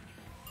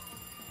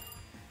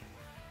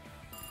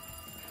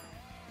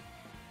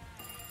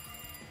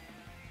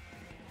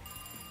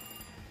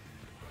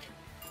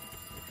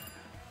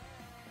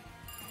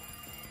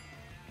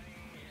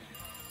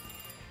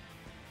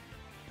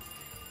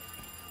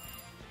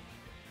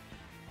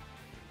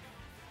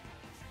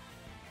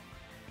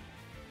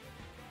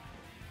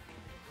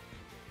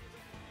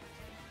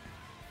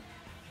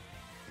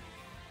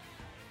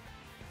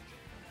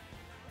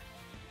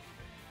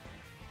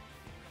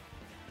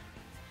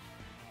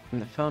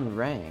 And the phone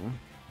rang.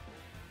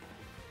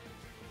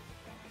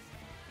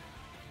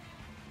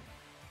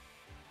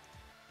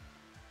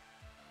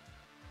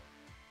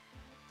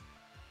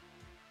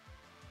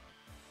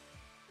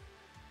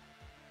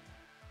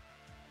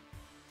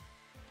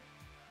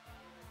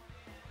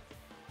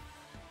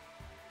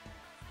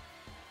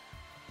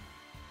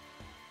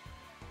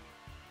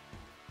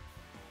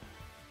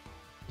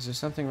 Is there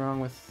something wrong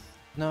with...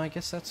 No, I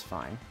guess that's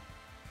fine.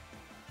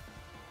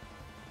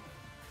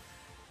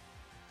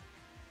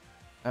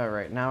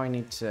 Alright, now I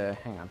need to...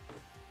 hang on.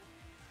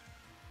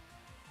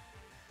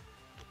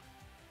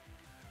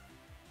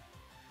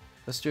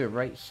 Let's do it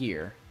right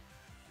here.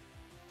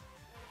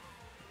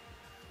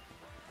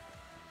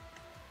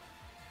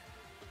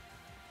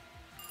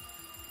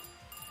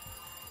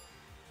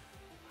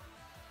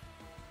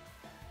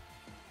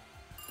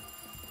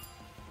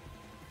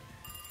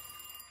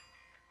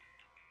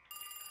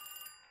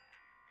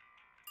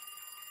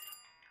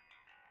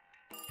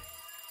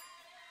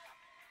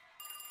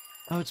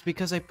 Oh, it's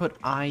because I put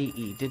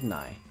IE, didn't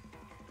I?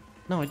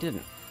 No, I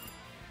didn't.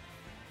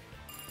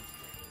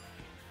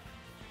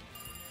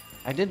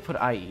 I did put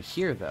IE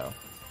here, though,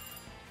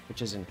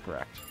 which is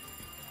incorrect.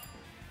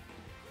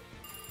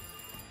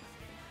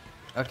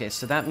 Okay,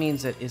 so that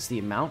means that is the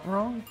amount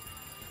wrong?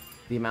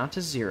 The amount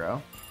is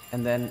 0,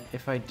 and then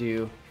if I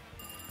do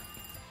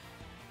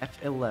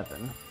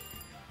F11,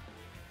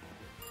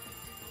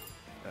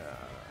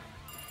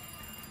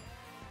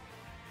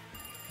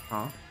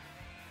 huh?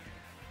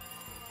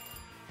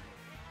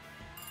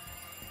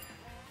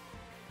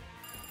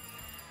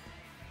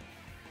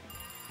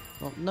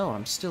 Well, no,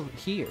 I'm still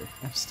here.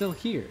 I'm still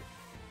here.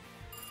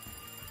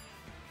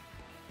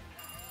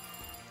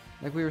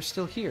 Like, we were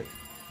still here.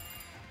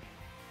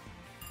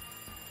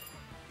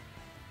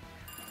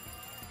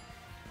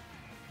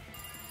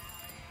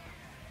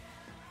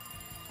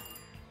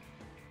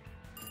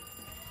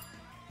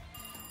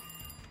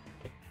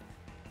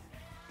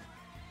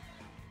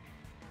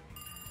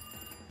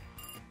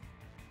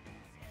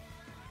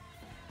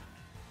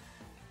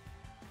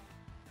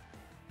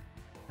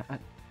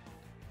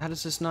 How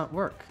does this not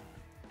work?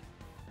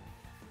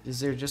 Is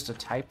there just a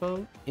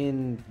typo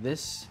in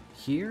this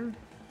here?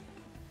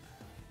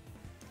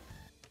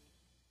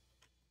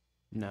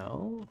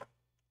 No.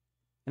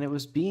 And it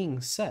was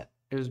being set.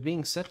 It was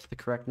being set to the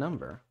correct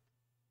number.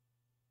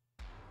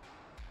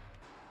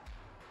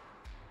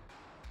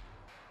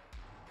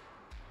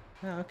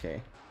 Oh,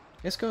 okay.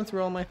 It's going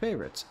through all my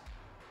favorites.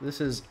 This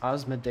is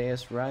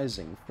Asmodeus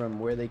Rising from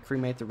Where They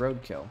Cremate the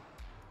Roadkill.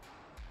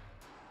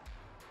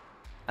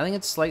 I think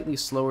it's slightly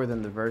slower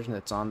than the version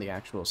that's on the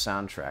actual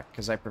soundtrack,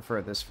 because I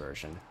prefer this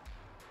version.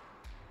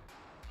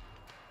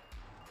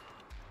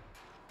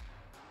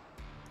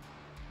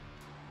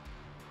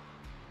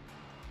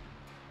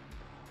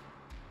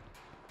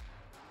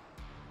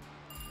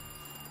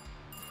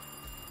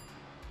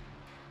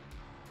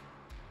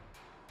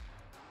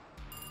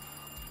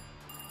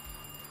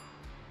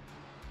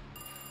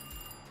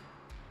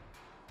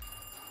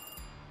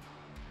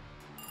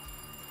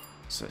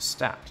 So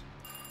stat.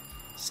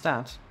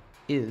 Stat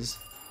is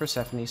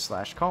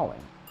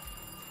Persephone/calling.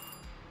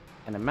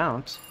 An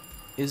amount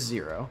is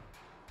 0,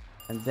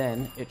 and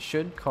then it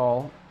should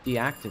call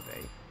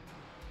deactivate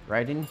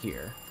right in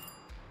here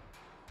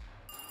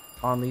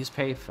on these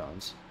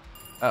payphones.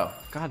 Oh,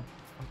 god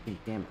fucking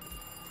damn it.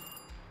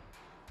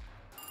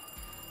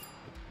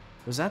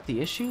 Was that the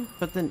issue?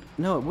 But then,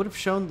 no, it would have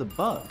shown the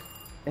bug.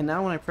 And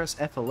now when I press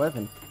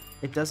F11,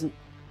 it doesn't...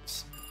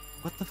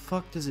 What the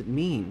fuck does it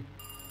mean?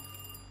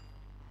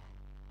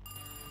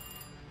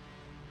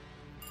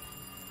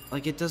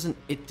 Like, it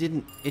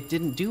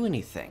didn't do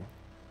anything.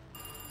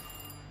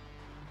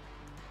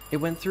 It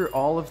went through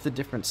all of the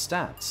different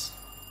stats.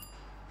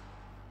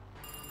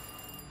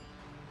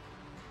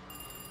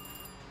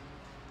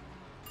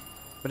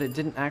 But it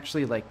didn't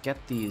actually, like,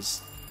 get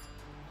these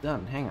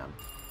done. Hang on.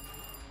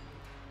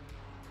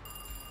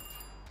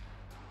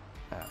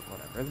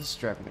 Whatever. This is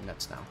driving me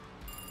nuts now.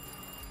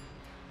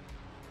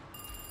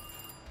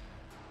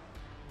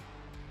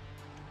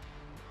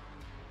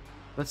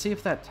 Let's see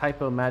if that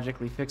typo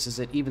magically fixes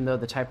it, even though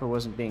the typo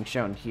wasn't being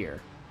shown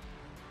here.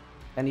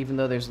 And even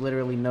though there's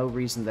literally no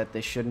reason that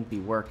this shouldn't be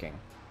working.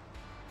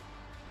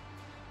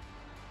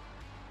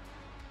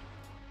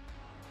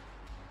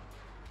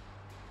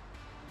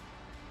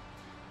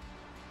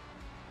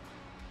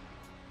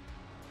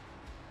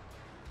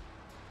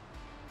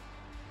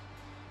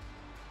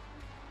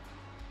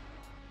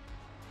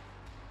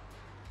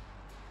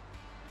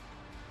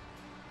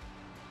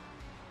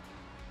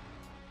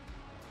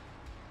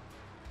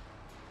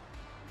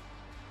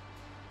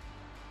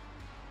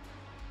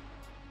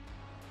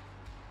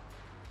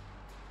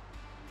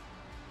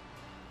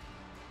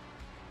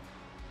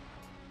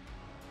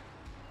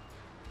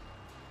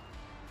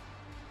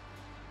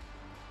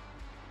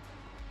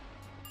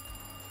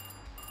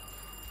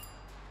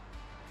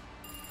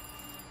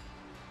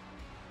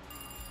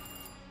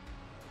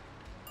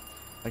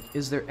 Like,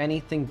 is there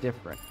anything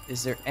different?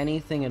 Is there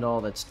anything at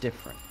all that's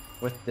different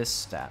with this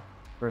stat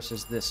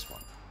versus this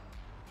one?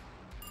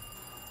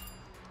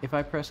 If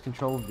I press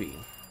Ctrl V,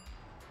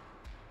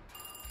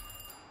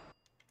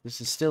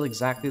 this is still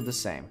exactly the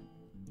same.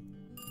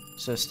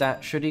 So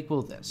stat should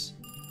equal this,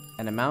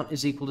 and amount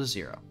is equal to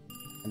 0.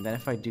 And then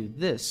if I do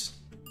this,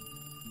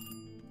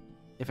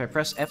 if I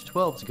press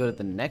F12 to go to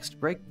the next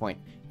breakpoint,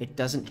 it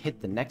doesn't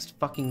hit the next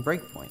fucking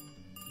breakpoint.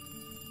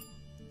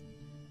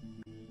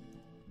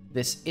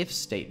 This if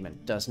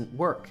statement doesn't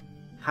work.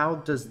 How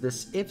does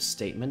this if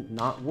statement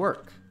not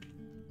work?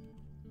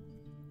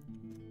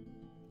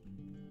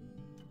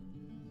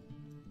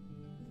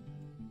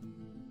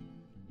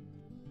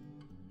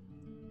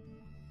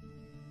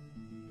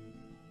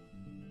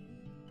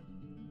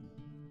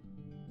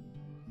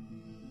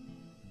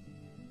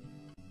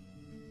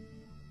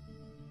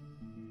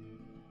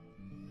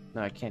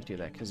 No, I can't do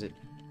that because it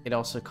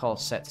also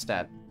calls set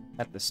stat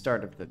at the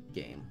start of the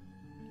game.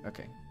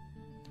 Okay.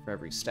 For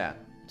every stat.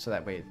 So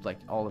that way, like,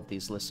 all of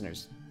these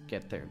listeners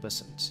get their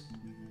listens.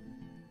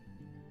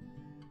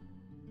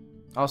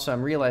 Also,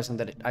 I'm realizing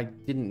that I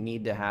didn't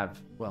need to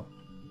have... Well,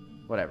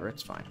 whatever,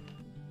 it's fine.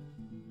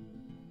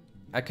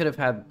 I could have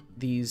had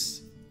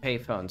these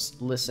payphones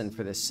listen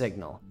for this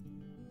signal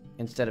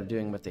instead of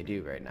doing what they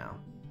do right now.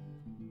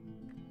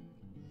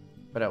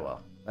 But oh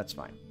well, that's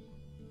fine.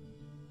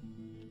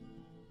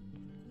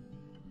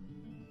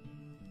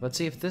 Let's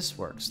see if this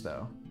works,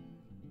 though.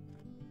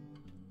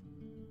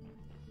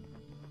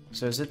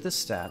 So is it the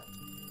stat?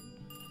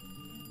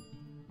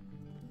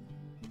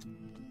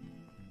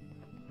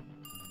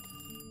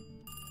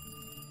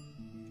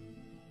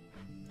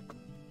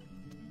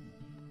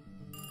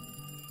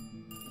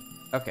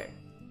 Okay.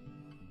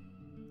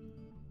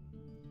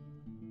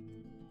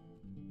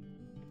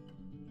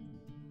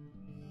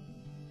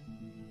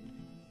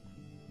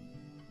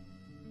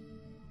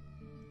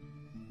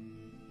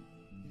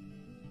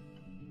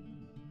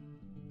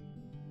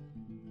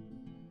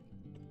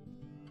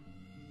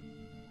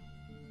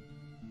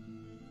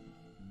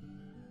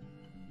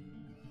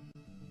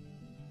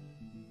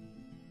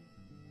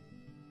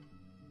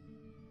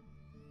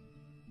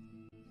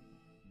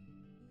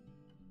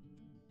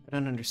 I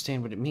don't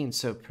understand what it means.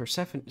 So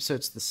Persephone, so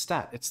it's the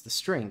stat, it's the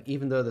string,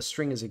 even though the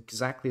string is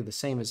exactly the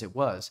same as it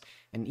was,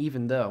 and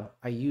even though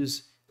I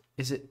use,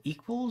 is it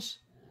equals?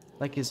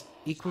 Like is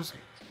equals?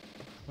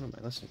 What am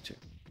I listening to?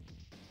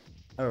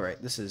 Oh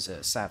right, this is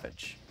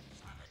Savage.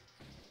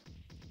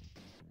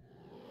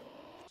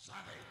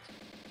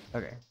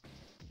 Okay.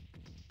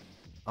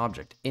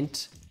 Object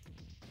int.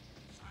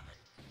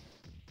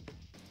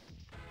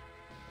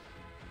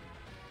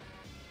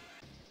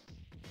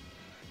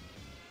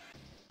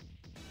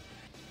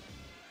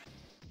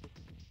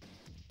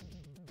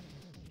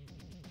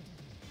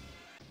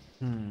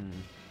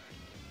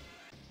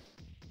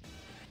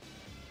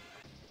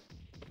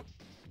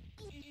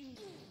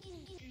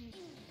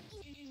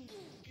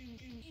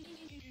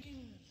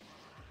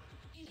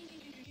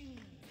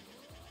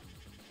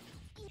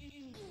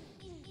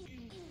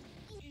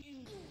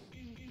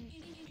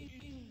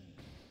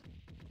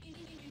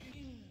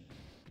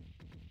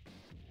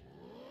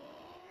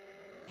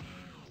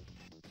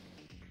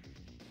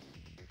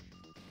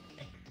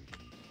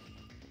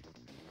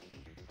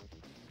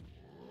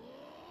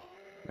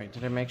 Wait,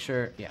 did I make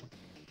sure? Yeah.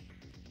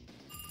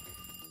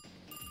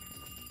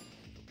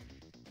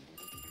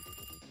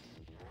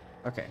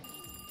 Okay.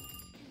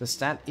 The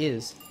stat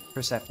is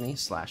Persephone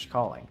 /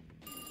 calling.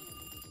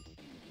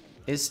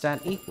 Is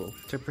stat equal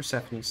to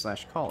Persephone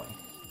 / calling?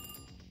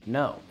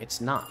 No, it's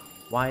not.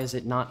 Why is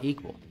it not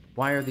equal?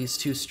 Why are these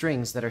two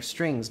strings that are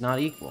strings not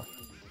equal?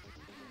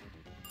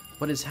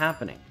 What is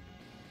happening?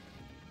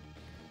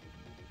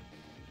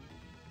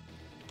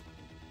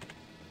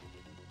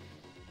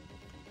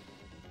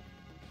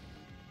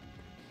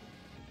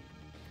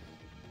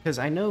 Because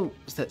I know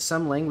that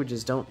some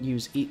languages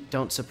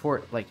don't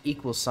support like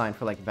equal sign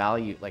for like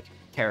value, like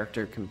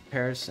character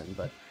comparison,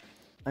 but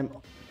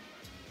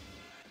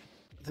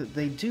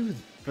they do,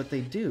 but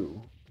they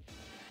do.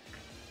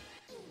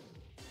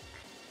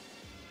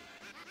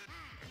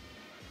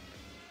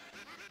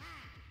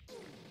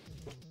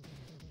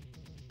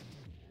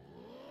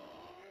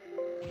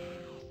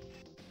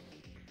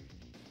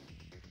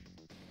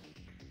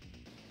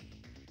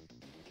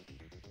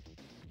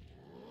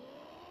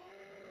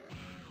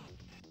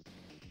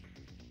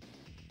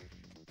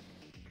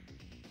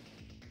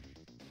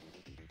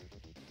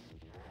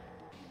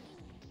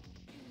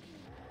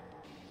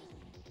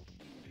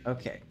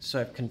 Okay, so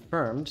I've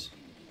confirmed.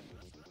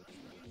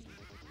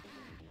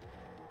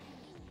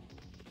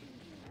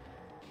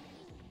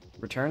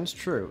 Returns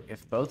true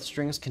if both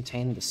strings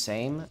contain the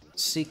same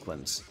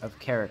sequence of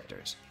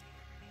characters.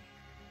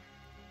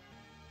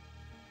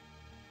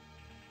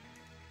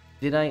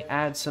 Did I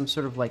add some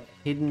sort of like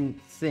hidden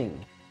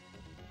thing?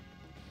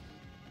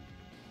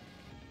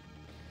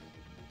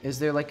 Is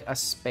there like a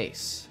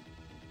space?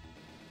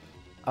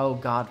 Oh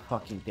god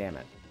fucking damn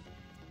it.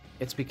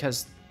 It's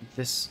because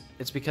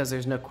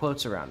there's no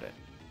quotes around it.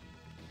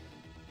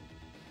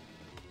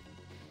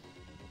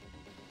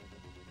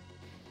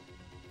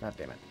 God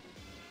damn it.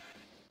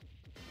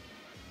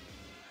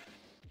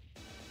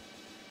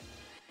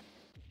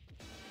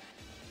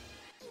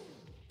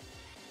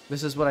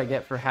 This is what I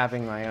get for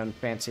having my own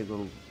fancy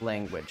little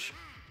language.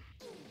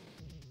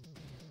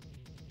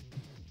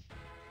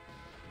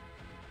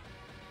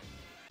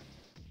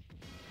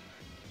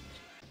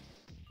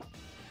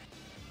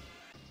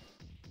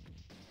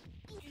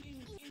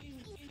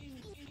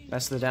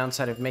 That's the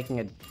downside of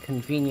making a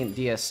convenient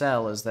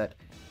DSL, is that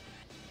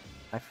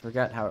I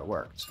forgot how it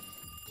worked.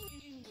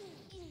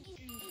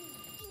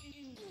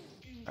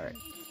 Alright.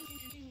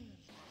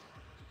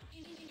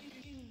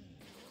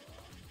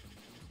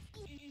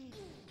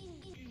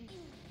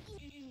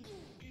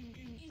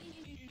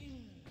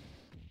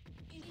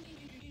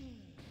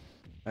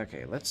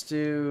 Okay, let's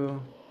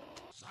do...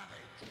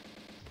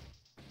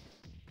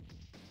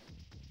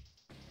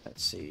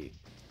 Let's see.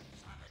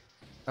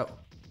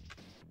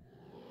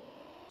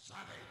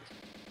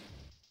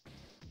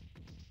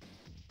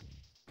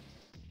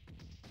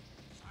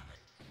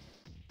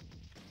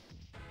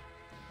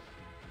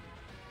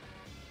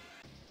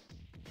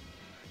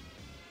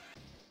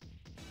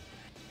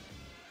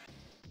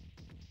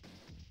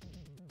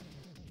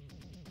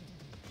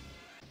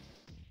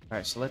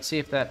 Alright, so let's see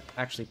if that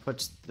actually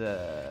puts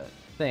the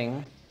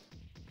thing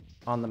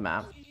on the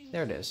map.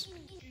 There it is.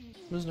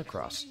 Moving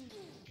across.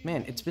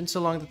 Man, it's been so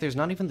long that there's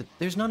not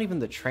even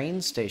the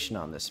train station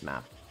on this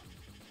map.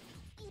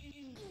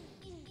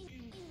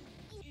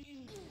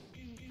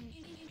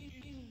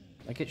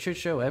 Like, it should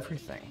show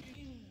everything.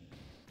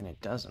 And it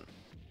doesn't.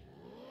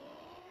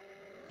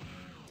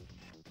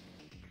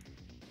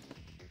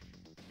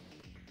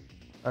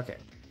 Okay.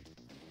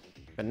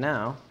 But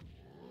now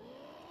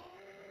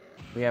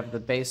we have the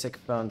basic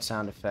phone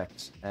sound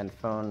effects and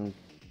phone...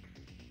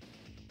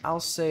 I'll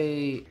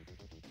say...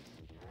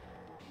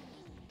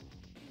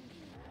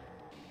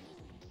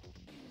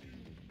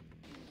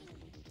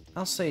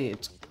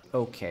 it's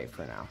okay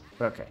for now.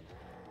 Okay.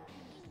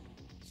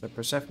 So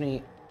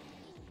Persephone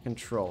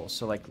control.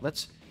 So like,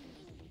 let's...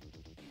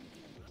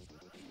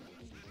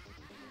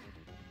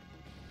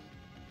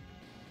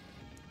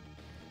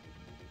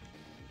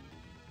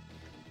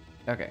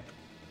 Okay.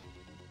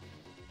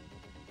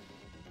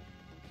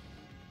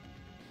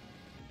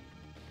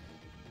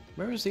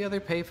 Where was the other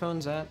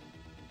payphones at?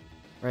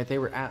 Right, they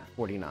were at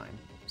 49.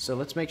 So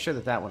let's make sure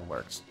that that one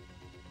works.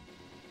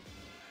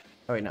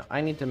 Oh wait, no,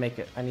 I need to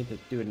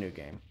do a new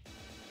game.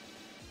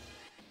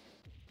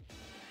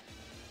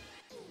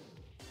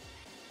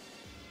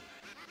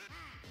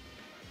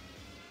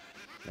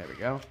 There we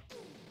go.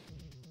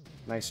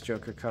 Nice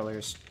Joker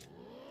colors.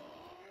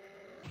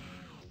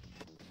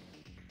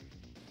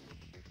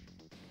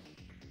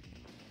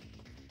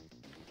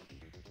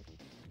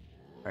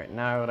 Alright,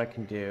 now what I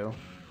can do...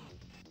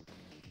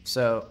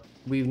 So,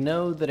 we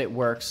know that it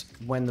works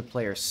when the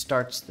player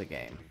starts the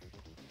game.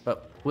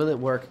 But will it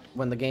work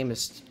when the game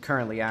is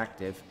currently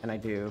active, and I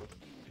do...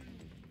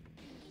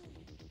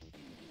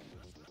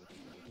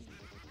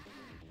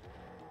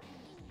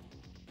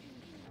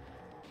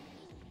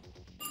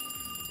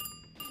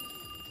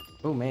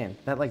 Oh man,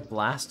 that like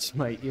blasts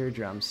my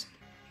eardrums.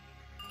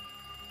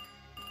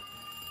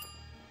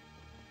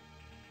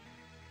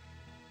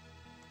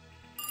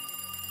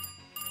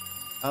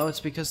 Oh, it's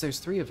because there's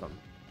 3 of them.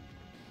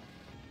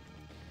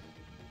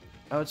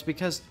 Oh, it's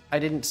because I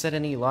didn't set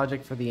any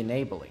logic for the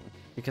enabling.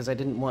 Because I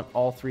didn't want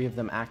all 3 of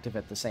them active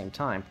at the same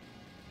time.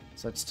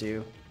 So let's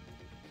do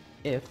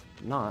if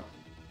not.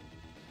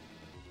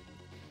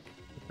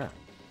 Okay.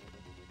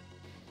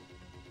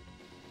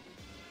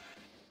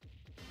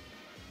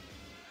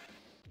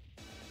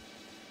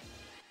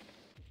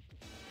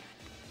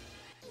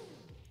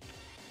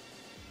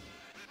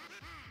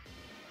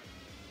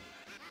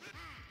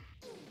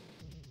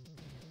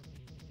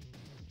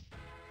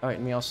 Alright,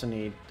 and we also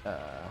need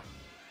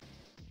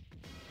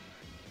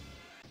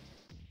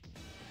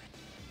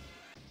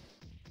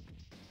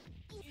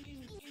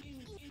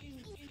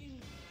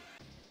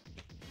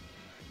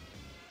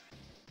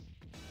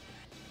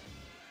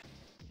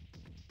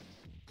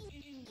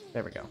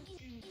there we go.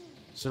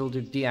 So it'll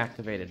do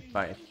deactivated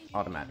by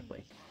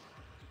automatically.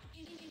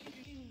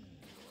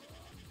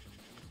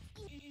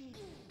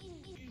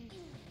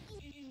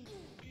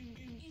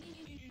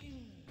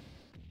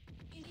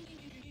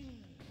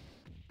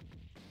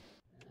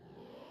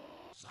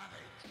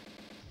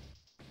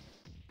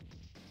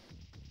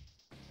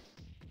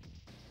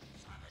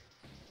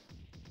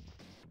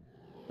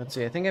 Let's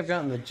see, I think I've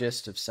gotten the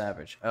gist of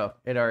Savage. Oh,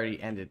 it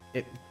already ended.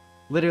 It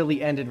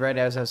literally ended right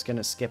as I was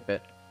gonna skip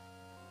it.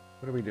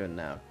 What are we doing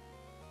now?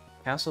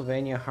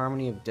 Castlevania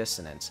Harmony of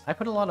Dissonance. I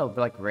put a lot of,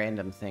 like,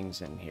 random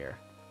things in here.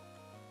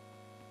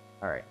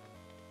 Alright.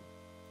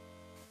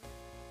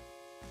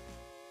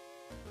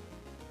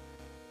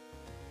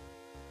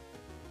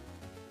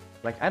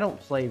 Like, I don't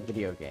play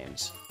video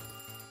games.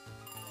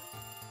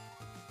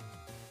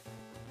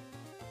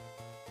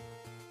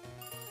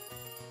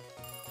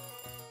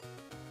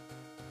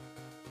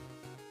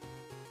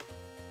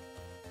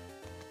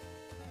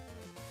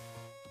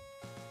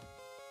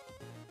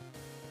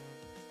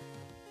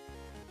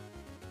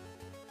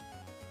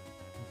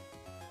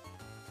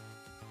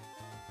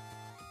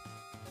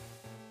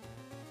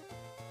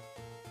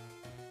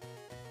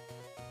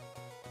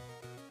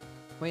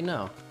 Wait,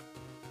 no.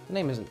 The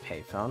name isn't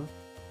Payphone.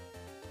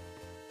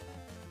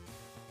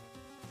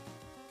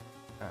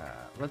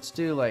 Let's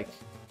do, like...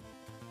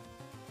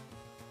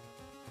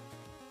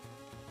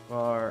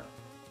 Or...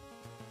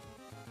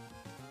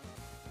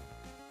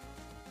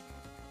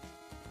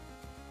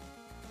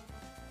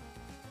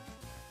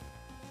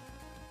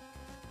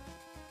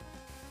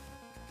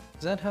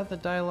 Is that how the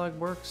dialogue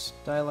works?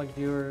 Dialogue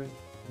viewer,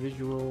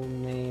 visual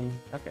name...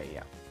 Okay,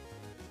 yeah.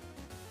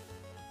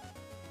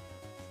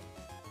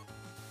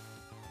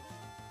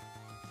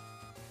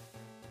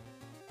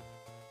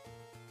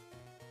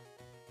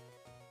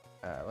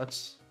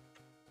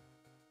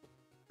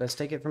 Let's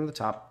take it from the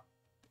top.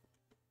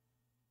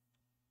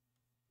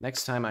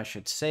 Next time I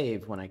should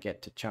save when I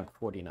get to chunk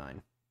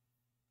 49.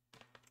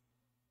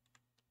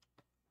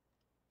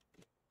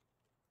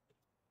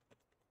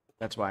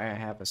 That's why I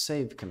have a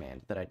save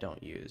command that I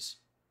don't use.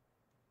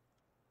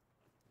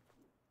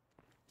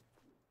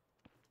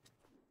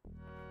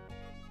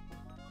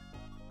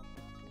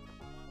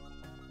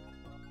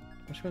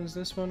 Which one's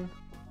this one?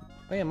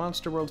 Oh yeah,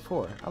 Monster World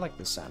 4. I like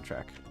this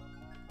soundtrack.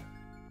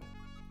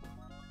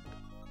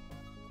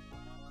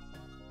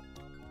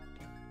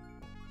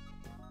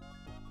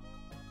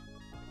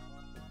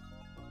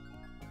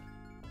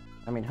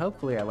 I mean,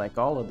 hopefully I like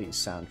all of these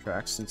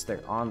soundtracks since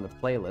they're on the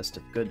playlist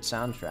of good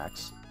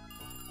soundtracks.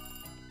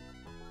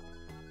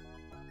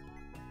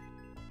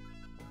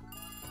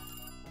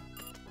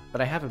 But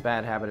I have a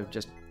bad habit of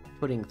just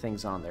putting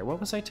things on there. What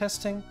was I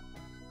testing?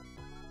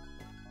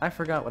 I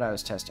forgot what I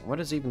was testing. What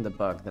is even the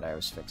bug that I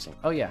was fixing?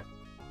 Oh yeah,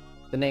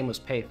 the name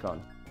was Payphone,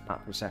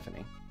 not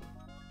Persephone.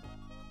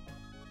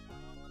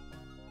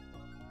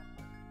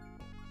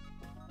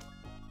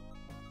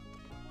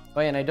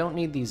 Oh yeah, and I don't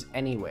need these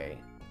anyway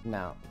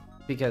now,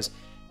 because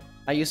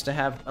I used to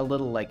have a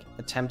little, like,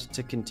 attempt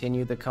to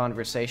continue the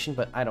conversation,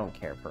 but I don't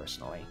care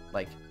personally.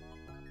 Like,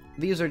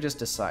 these are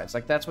just asides.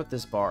 Like, that's what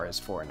this bar is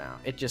for now.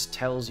 It just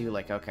tells you,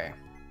 like, okay,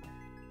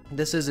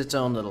 this is its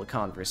own little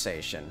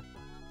conversation.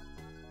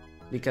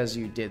 Because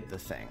you did the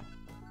thing.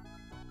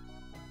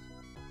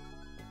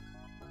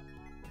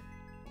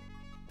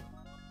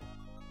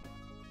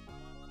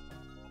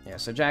 Yeah,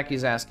 so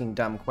Jackie's asking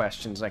dumb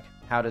questions like,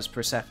 how does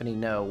Persephone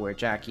know where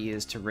Jackie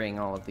is to ring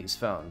all of these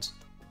phones?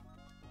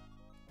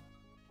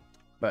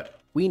 But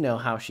we know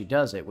how she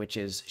does it, which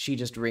is she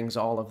just rings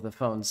all of the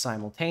phones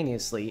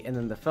simultaneously, and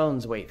then the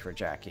phones wait for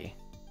Jackie.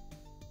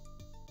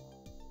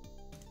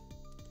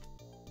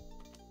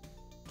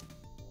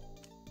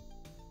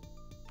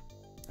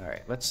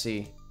 Alright, let's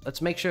see.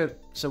 Let's make sure...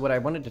 So what I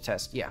wanted to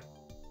test... Yeah.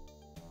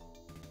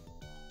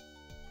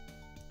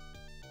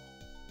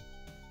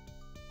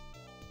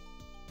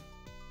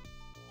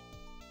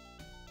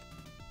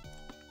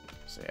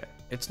 So yeah,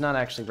 it's not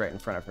actually right in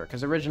front of her,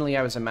 because originally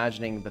I was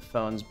imagining the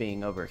phones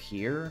being over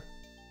here.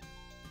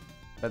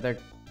 But they're...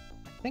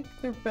 I think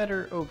they're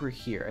better over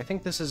here. I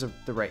think this is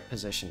the right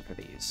position for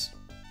these.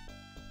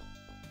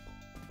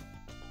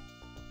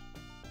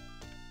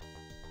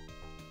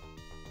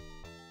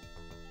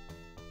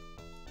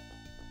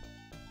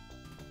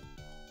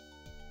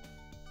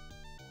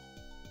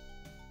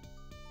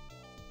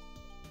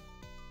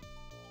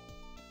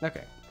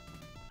 Okay.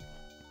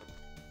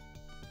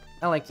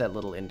 I like that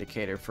little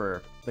indicator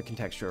for the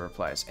contextual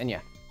replies. And yeah,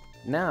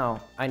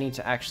 now I need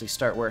to actually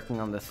start working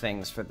on the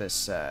things for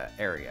this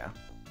area.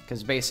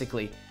 Because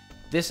basically,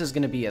 this is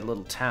going to be a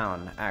little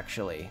town,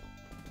 actually.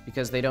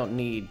 Because they don't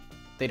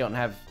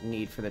have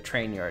need for the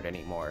train yard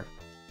anymore.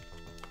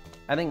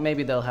 I think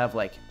maybe they'll have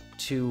like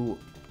 2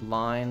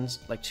 lines,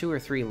 like 2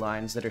 or 3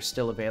 lines that are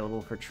still available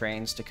for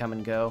trains to come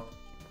and go.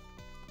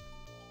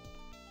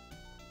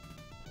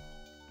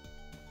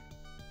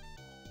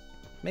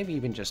 Maybe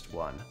even just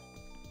 1.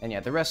 And yeah,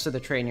 the rest of the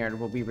train yard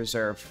will be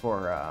reserved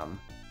for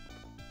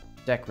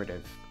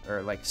decorative,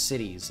 or like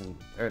cities,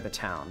 or the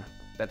town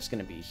that's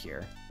going to be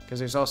here. Because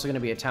there's also going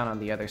to be a town on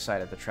the other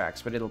side of the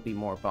tracks, but it'll be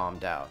more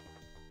bombed out.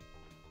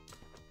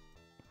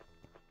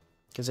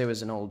 Because it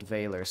was an old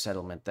Valor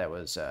settlement that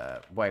was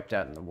wiped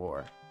out in the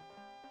war.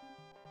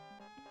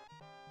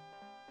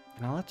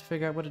 And I'll have to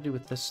figure out what to do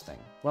with this thing.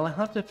 Well, I'll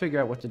have to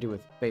figure out what to do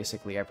with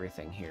basically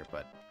everything here,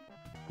 but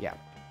yeah.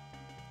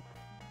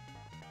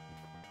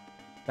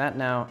 That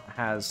now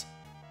has...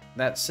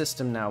 That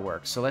system now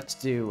works. So let's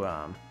do...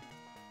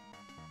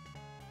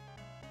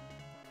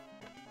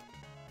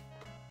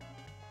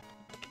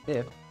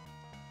 if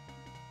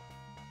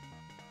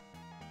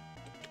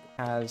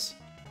has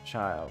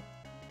child.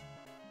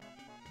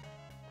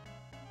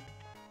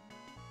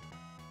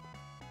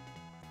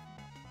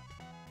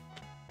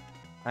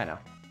 I know.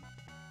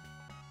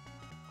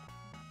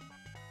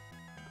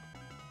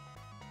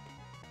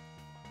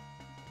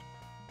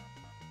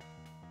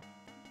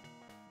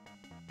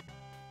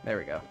 There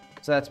we go.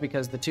 So that's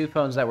because the 2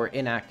 phones that were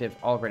inactive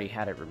already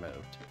had it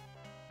removed.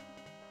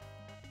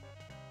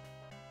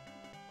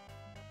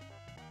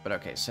 But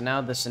okay, so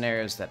now the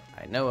scenarios that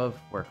I know of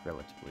work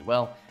relatively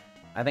well.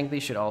 I think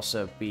these should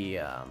also be,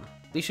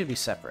 these should be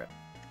separate.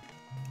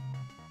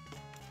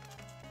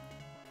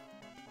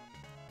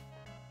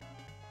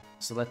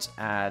 So let's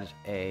add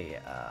a,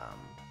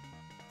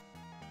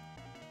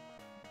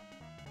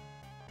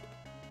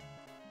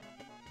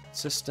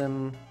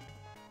 system.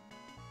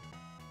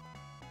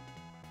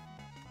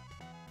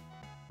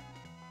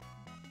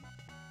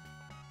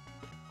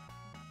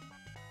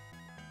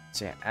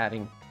 So yeah,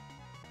 adding.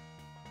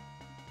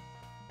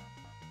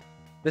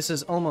 This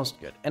is almost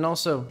good. And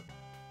also,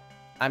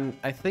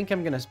 I think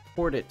I'm gonna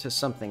port it to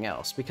something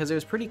else because it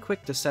was pretty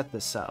quick to set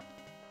this up,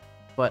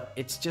 but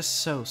it's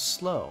just so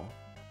slow.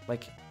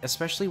 Like,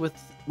 especially with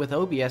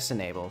OBS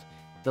enabled,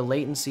 the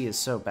latency is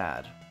so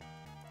bad.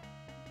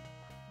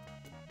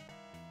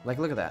 Like,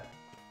 look at that.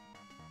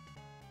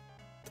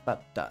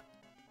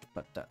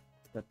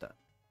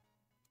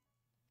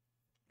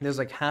 There's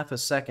like half a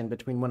second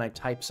between when I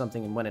type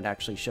something and when it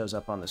actually shows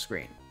up on the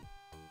screen.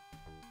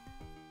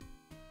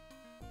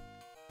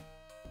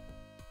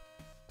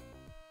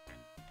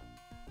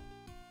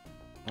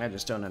 I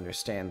just don't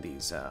understand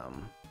these,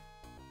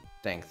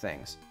 dang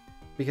things.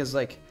 Because,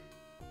 like,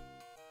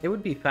 it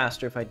would be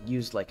faster if I'd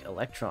used, like,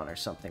 Electron or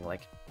something.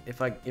 Like,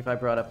 if I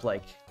brought up,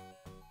 like...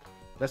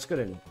 Let's go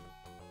to...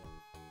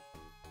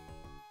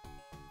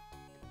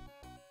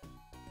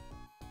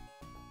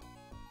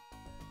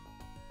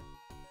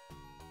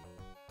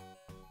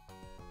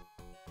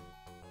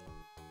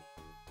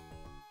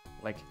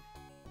 Like,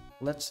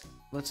 let's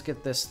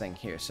get this thing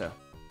here, so...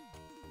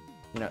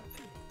 You know,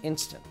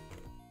 instant.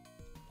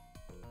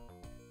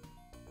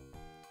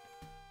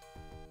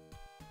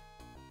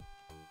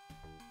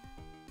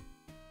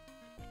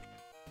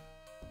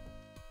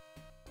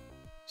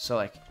 So,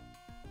 like,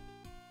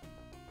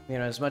 you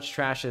know, as much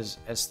trash as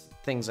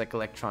things like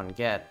Electron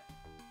get,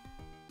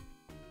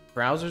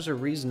 browsers are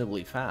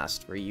reasonably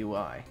fast for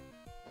UI.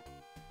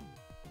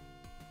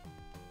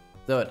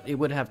 Though it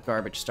would have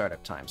garbage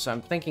startup time. So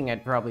I'm thinking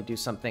I'd probably do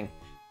something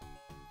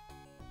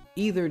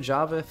either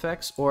Java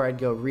effects, or I'd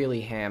go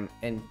really ham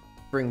and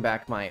bring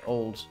back my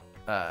old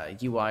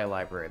UI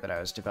library that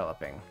I was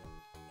developing.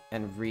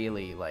 And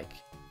really, like...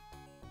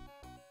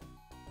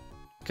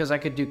 Because I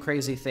could do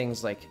crazy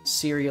things like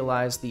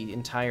serialize the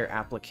entire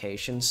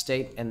application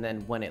state, and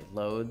then when it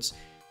loads,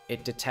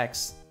 it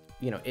detects,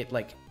 you know, it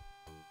like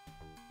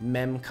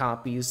mem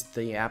copies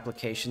the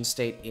application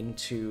state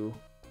into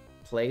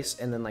place,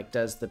 and then like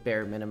does the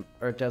bare minimum,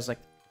 or does like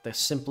the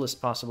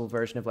simplest possible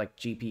version of like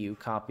GPU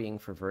copying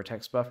for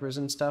vertex buffers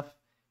and stuff.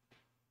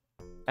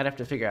 I'd have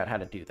to figure out how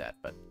to do that,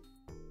 but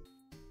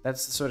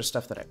that's the sort of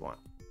stuff that I'd want.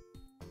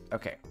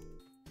 Okay,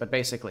 but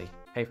basically,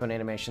 payphone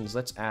animations,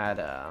 let's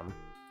add,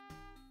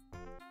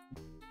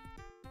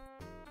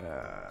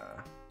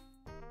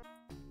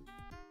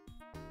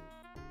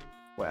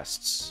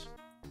 quests.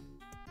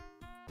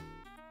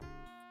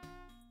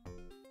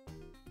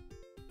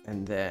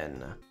 And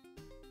then,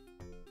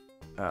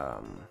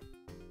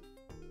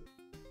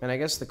 and I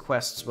guess the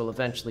quests will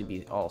eventually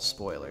be all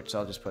spoilered, so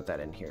I'll just put that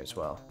in here as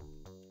well.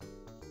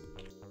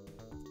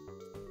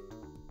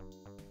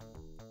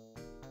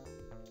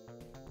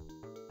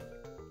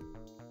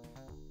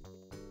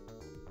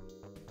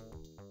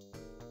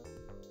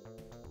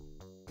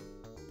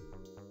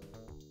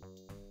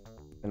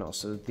 And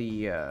also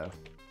the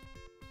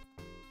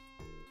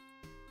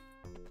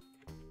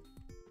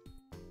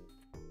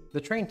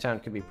train town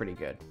could be pretty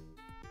good.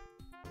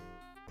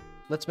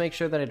 Let's make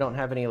sure that I don't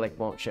have any, like,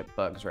 won't ship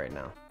bugs right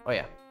now. Oh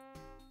yeah,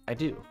 I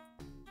do.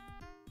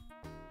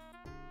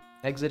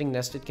 Exiting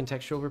nested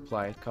contextual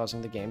reply,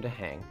 causing the game to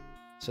hang.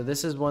 So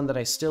this is one that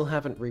I still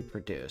haven't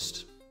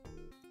reproduced.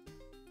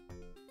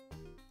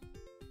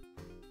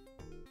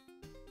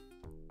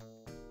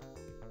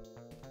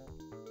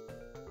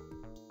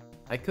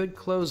 I could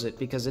close it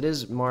because it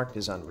is marked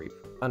as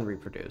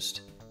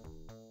unreproduced.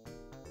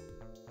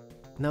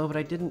 No, but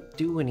I didn't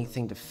do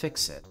anything to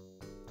fix it.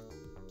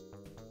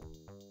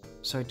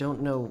 So I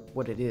don't know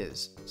what it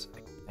is. So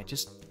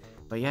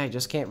but yeah, I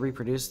just can't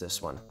reproduce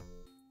this one.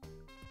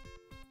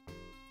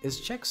 Is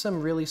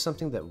checksum really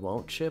something that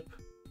won't ship?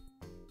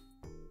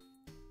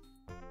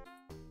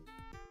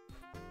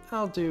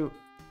 I'll do...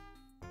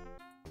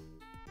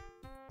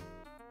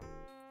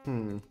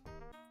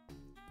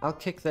 I'll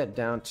kick that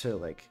down to,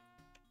 like,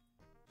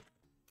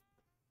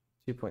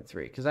 2.3,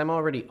 because I'm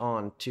already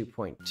on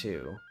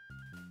 2.2.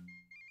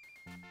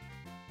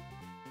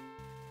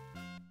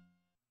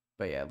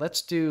 But yeah,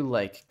 let's do,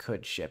 like,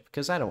 could ship,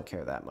 because I don't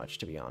care that much,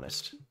 to be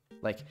honest.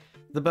 Like,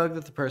 the bug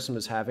that the person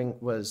was having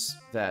was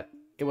that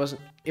it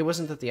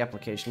wasn't that the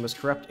application was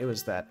corrupt, it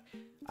was that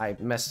I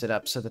messed it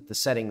up so that the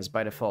settings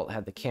by default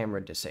had the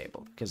camera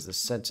disabled, because the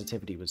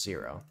sensitivity was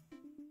 0.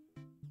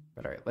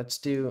 But alright, let's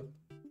do...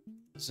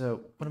 So,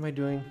 what am I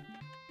doing?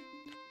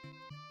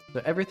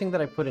 So everything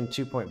that I put in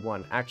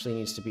 2.1 actually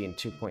needs to be in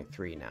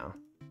 2.3 now.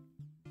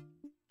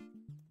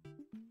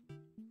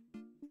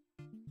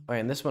 Oh,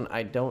 and this one,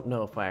 I don't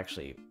know if I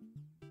actually...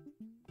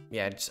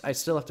 Yeah, I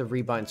still have to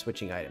rebind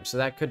switching items, so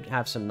that could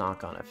have some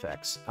knock-on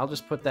effects. I'll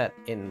just put that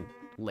in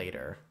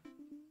later.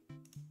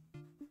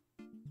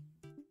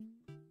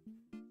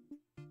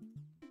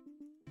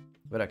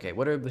 But okay,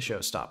 what are the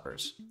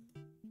showstoppers?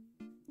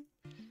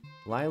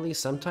 Laili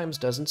sometimes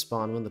doesn't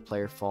spawn when the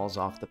player falls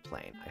off the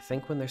plane. I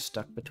think when they're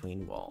stuck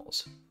between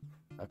walls.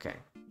 Okay.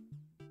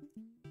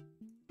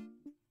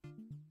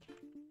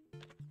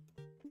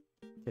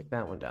 Kick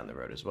that one down the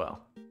road as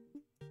well.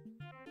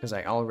 Because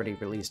I already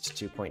released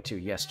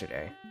 2.2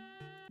 yesterday.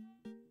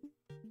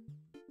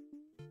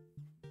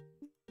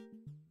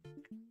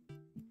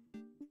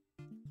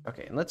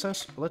 Okay, and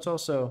let's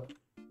also...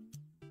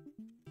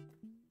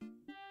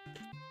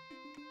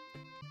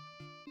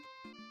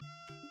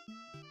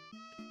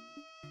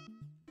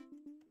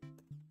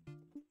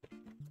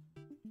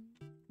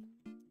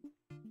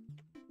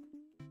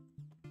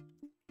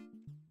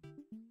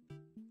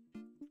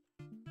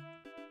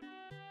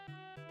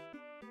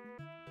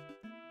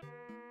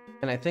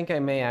 And I think I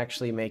may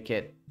actually make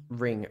it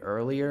ring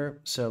earlier,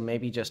 so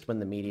maybe just when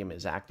the medium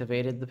is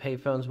activated, the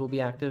payphones will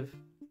be active.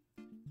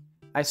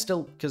 I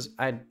still, because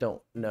I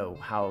don't know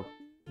how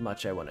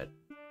much I want to...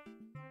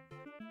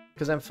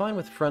 Because I'm fine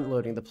with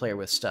front-loading the player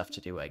with stuff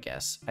to do, I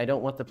guess. I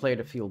don't want the player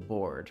to feel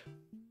bored.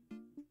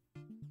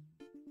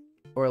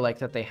 Or like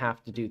that they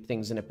have to do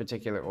things in a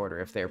particular order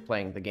if they're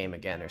playing the game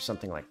again or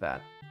something like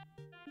that.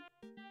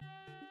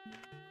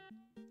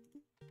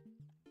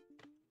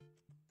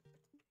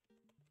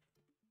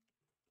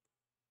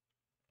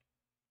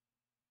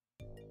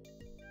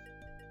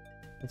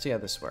 Let's see how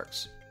this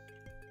works.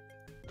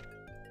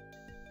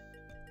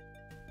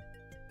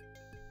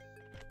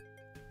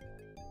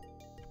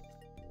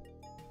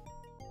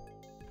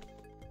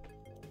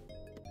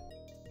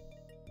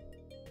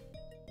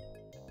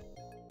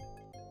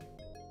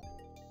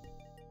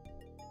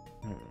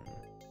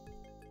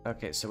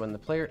 Okay, so when the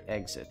player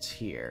exits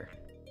here...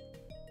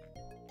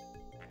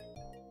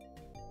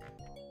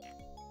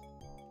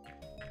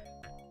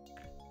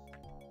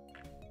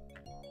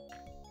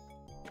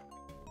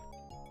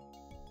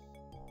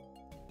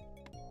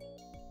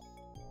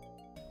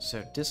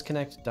 So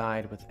disconnect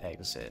died with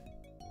exit.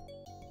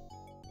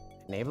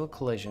 Enable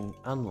collision,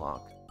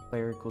 unlock,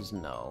 player equals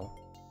null.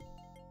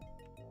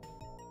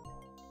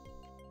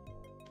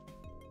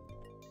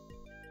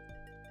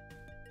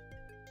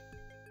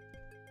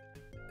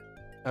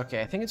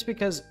 Okay, I think it's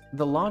because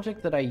the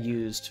logic that I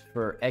used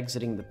for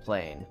exiting the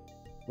plane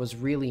was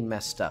really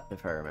messed up,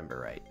 if I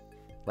remember right.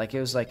 Like, it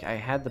was like I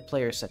had the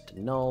player set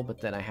to null, but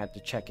then I had to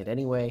check it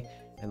anyway,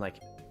 and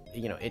like,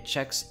 you know, it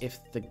checks if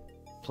the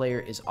player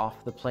is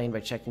off the plane by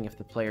checking if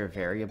the player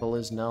variable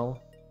is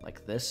null,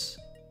 like this.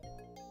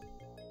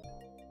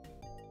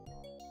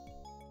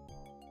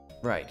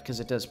 Right,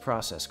 because it does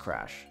process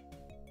crash.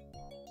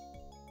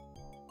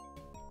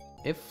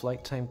 If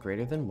flight time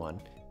greater than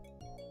 1,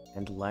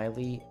 and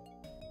Laili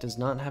does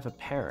not have a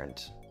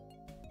parent,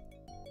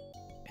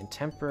 and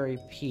temporary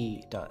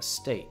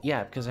p.state.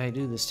 Yeah, because I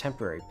do this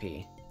temporary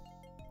p.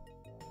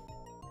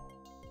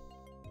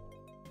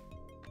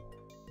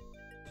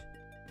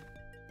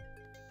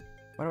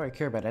 Why do I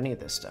care about any of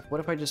this stuff?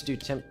 What if I just do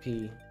temp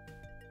p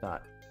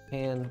dot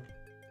can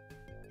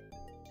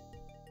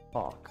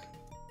talk?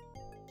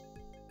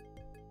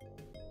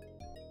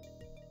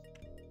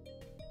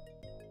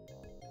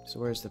 So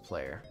where's the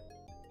player?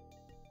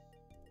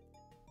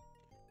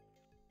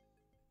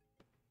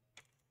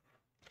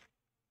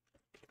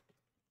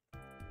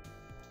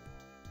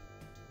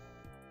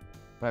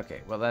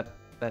 Okay, well that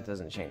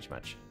doesn't change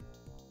much.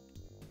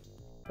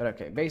 But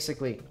okay,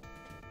 basically,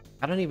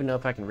 I don't even know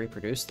if I can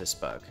reproduce this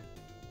bug.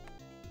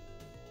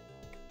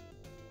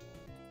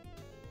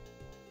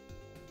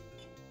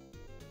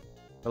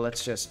 But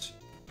let's just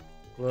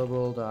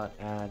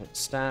global.add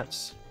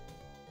stats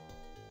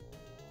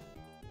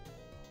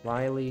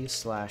Laili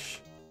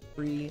 /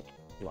 free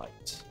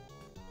light.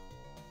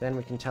 Then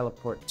we can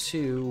teleport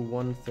to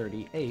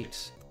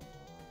 138.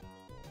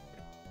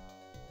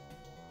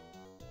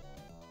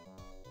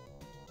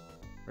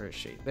 Where is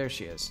she? There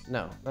she is.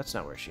 No, that's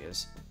not where she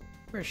is.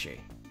 Where is she?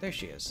 There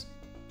she is.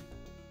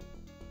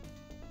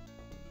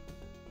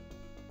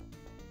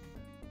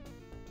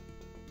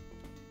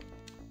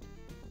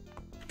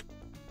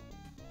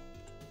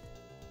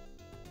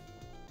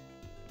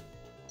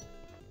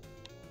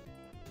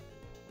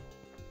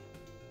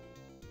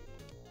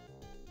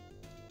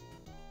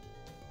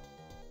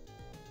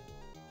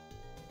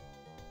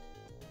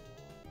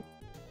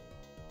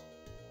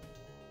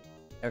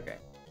 Okay.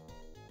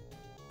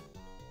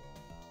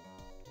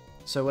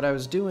 So what I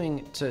was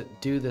doing to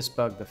do this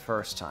bug the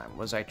first time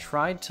was I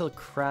tried to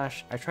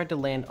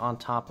land on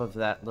top of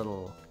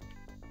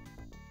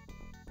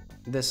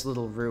this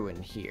little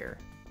ruin here.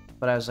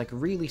 But I was like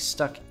really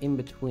stuck in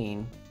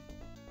between.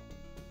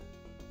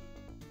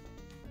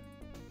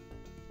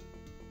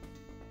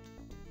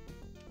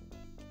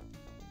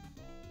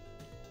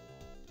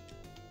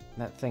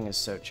 That thing is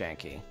so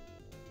janky.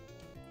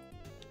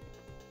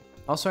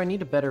 Also, I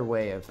need a better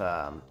way of,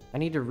 I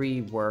need to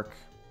rework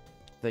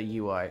the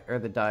UI, or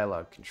the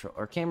dialog control,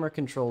 or camera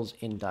controls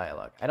in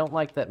dialog. I don't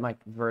like that my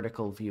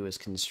vertical view is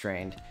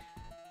constrained.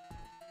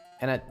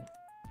 And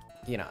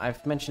you know,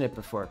 I've mentioned it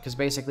before, because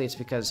basically it's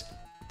because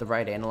the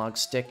right analog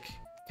stick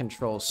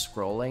controls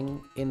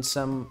scrolling in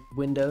some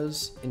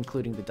windows,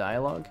 including the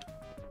dialog.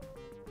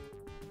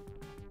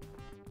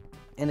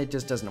 And it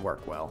just doesn't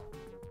work well.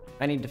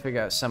 I need to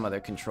figure out some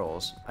other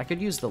controls. I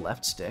could use the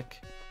left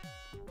stick.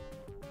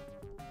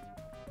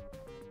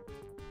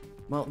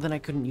 Well, then I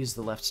couldn't use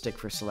the left stick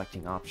for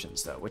selecting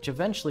options, though, which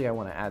eventually I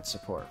want to add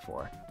support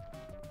for.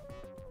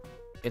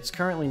 It's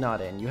currently not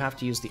in. You have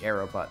to use the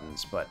arrow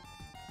buttons, but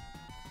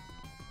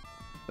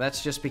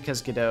that's just because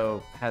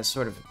Godot has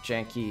sort of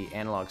janky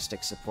analog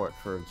stick support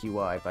for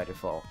UI by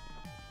default.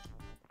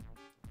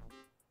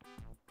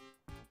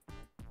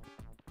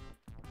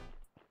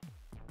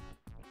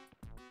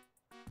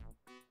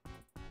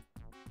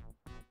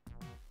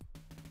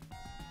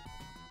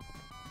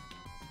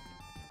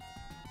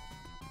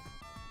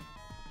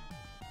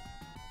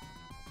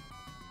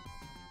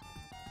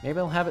 Maybe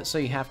I'll have it so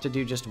you have to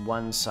do just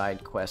one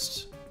side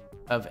quest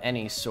of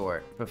any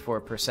sort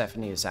before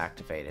Persephone is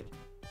activated.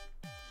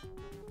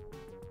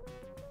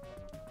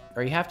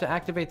 Or you have to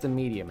activate the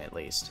medium at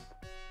least.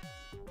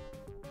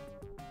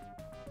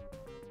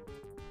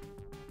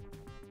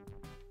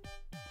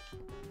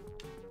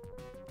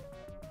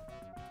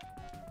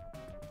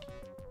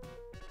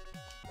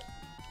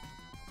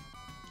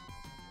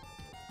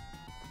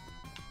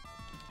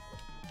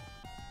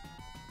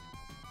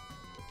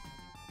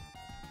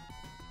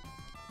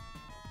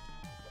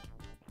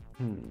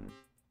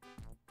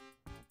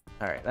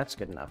 Alright, that's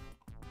good enough.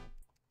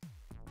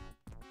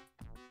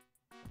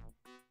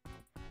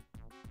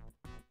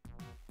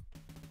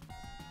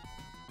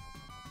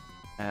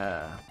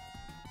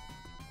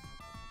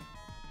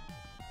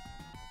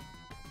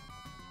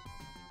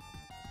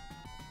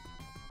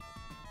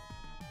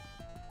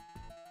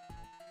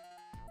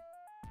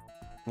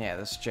 Yeah,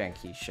 this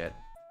janky shit.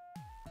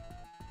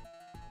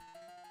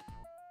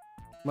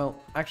 Well,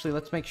 actually,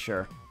 let's make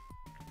sure.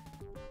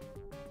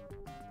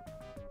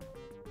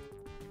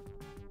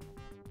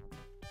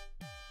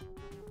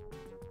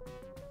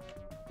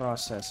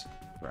 Process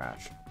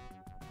crash.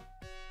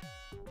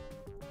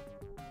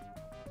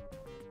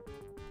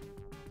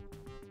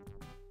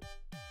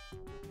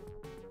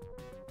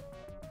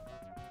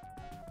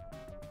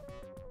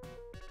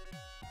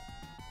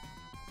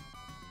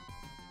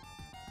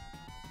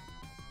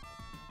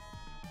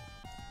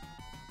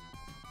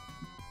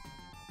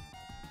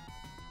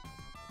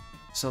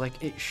 So,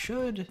 like, it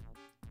should...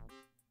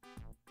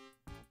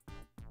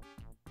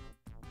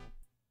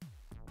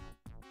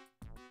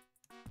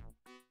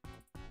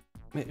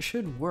 It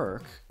should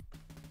work.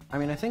 I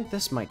mean, I think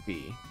this might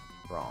be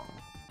wrong.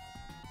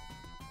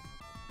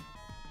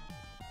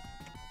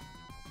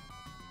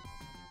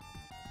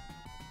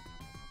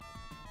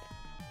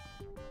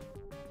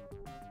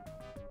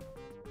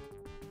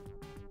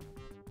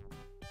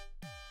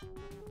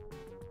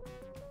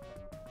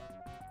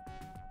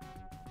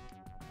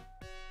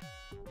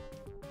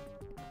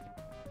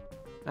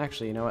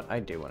 Actually, you know what? I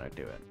do want to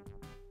do it.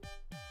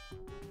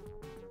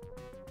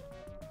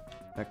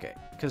 Okay,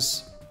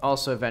 because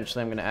also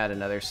eventually I'm going to add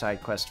another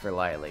side quest for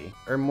Laili,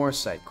 or more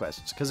side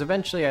quests, because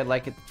eventually I'd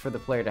like it for the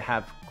player to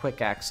have quick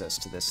access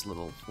to this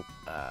little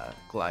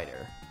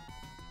glider.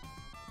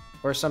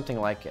 Or something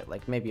like it,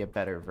 like maybe a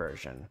better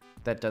version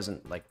that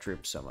doesn't like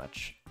droop so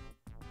much.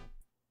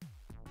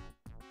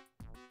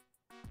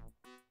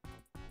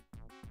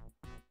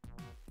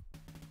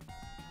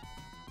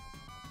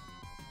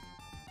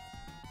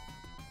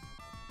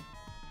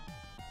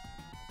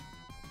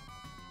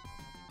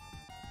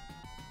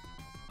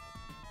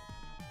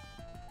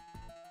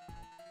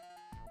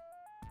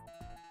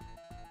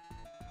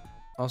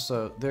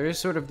 Also, there is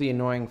sort of the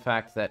annoying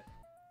fact that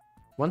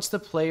once the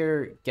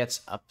player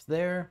gets up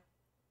there,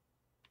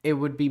 it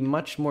would be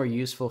much more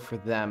useful for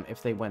them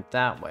if they went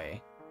that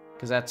way,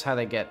 because that's how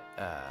they get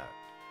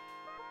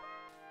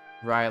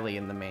Riley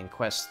in the main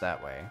quest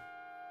that way.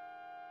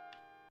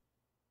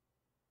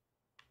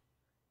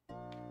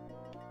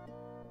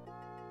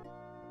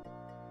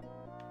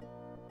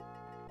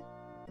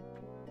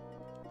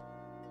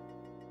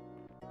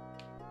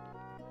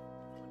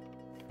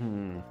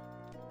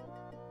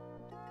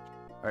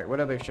 Alright,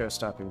 what other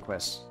show-stopping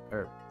quests?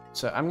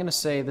 So I'm gonna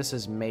say this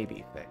is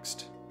maybe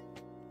fixed.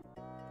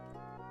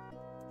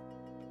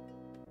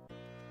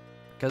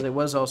 Because it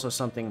was also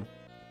something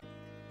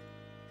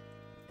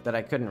that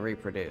I couldn't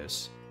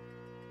reproduce.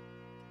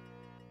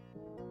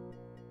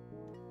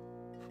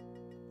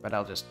 But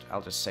I'll just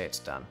say it's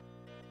done.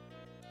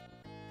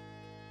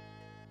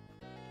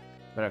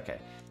 But okay.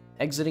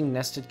 Exiting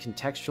nested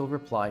contextual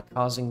reply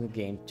causing the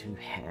game to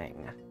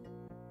hang.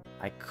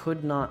 I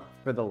could not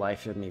for the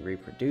life of me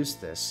reproduce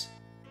this.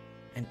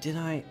 And did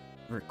I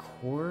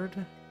record?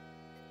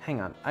 Hang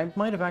on, I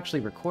might have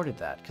actually recorded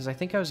that, because I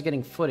think I was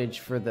getting footage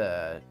for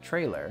the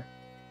trailer.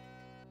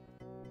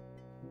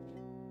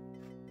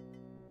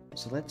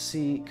 So let's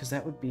see, because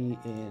that would be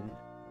in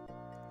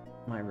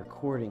my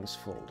recordings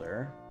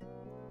folder.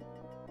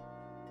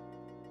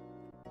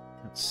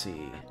 Let's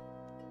see.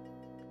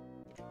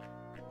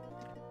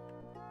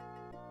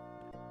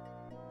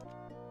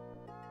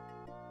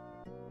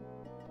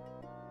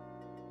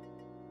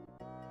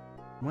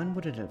 When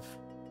would it have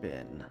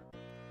been?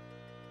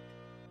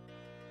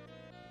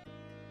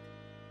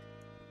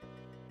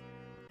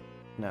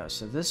 No,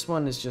 so this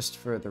one is just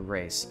for the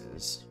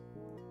races.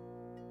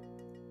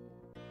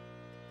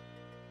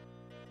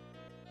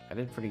 I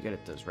did pretty good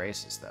at those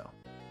races, though.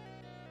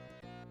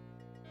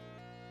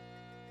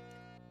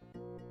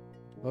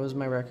 What was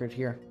my record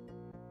here?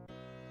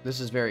 This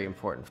is very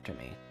important to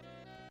me.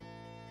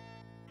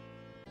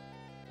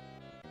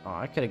 Oh,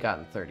 I could have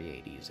gotten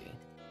 38 easy.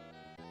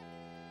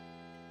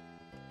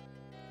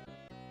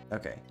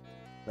 Okay,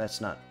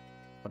 that's not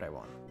what I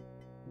want.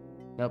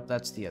 Nope,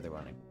 that's the other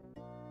one.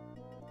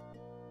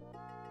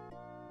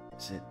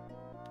 Is it...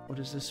 What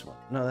is this one?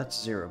 No, that's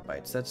 0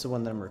 bytes. That's the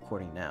one that I'm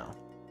recording now.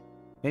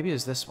 Maybe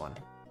it's this one.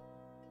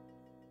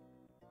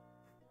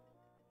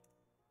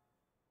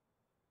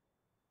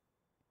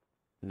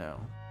 No.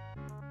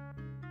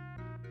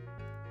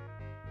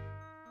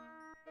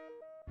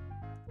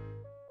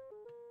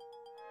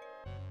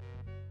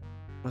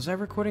 Was I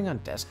recording on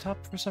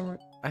desktop for some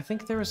reason? I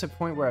think there was a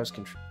point where I was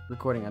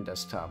recording on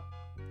desktop.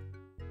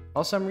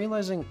 Also, I'm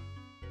realizing...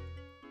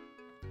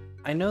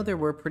 I know there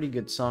were pretty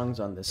good songs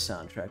on this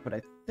soundtrack, but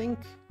I think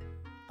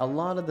a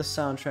lot of the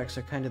soundtracks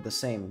are kind of the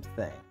same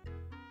thing.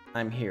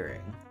 I'm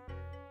hearing.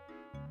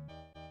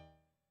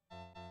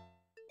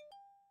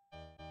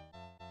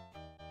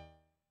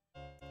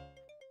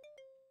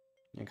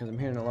 Because I'm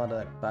hearing a lot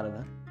of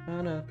that.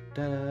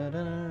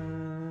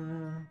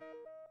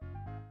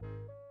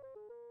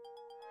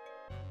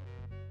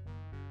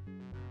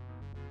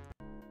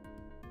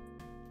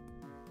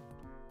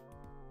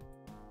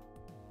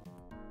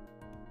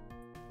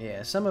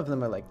 Yeah, some of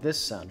them are like this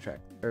soundtrack,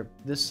 or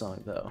this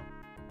song though.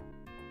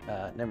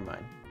 Never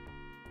mind.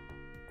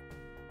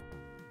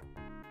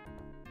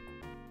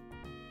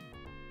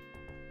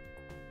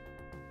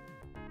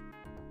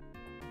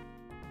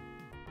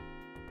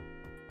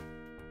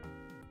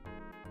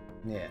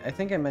 Yeah, I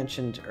think I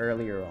mentioned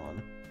earlier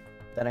on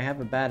that I have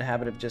a bad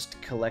habit of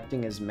just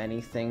collecting as many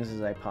things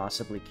as I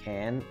possibly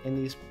can in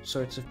these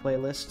sorts of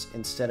playlists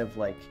instead of,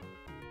 like,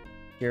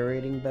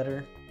 curating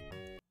better.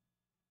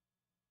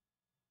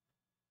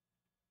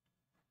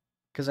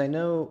 Because I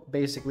know,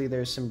 basically,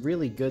 there's some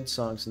really good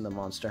songs in the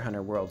Monster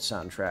Hunter World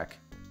soundtrack.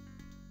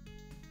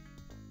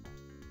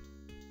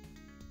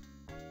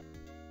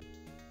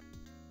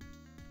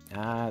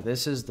 Ah,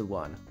 this is the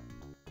one.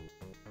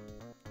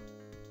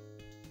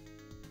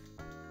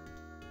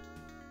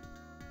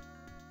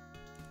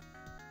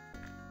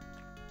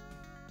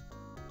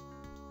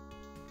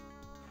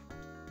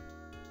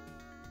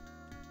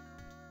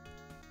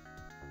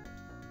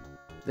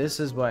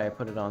 This is why I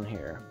put it on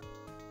here.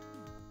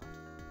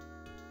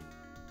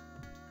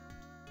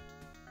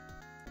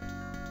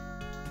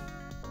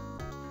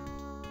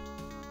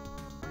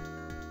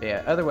 But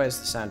yeah, otherwise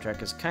the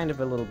soundtrack is kind of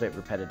a little bit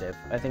repetitive.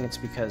 I think it's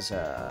because,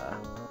 well,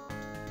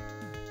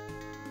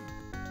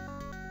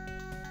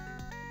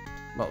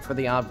 for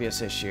the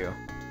obvious issue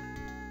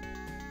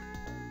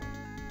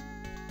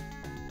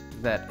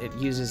that it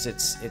uses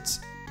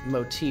its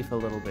motif a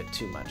little bit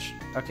too much.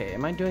 Okay,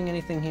 am I doing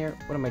anything here?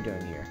 What am I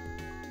doing here?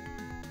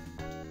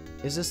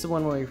 Is this the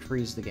one where we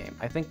freeze the game?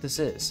 I think this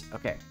is.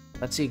 Okay,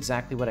 let's see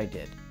exactly what I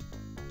did.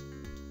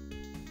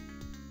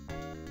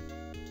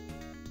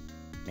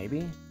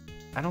 Maybe?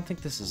 I don't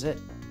think this is it.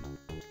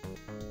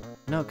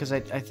 No, because I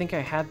think I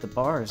had the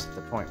bars at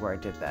the point where I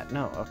did that.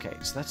 No, okay,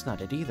 so that's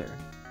not it either.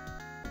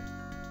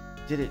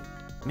 Did it...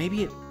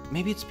 Maybe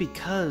it's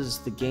because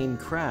the game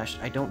crashed,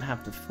 I don't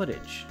have the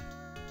footage.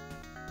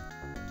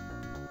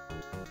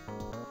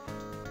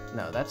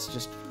 No, that's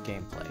just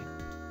gameplay.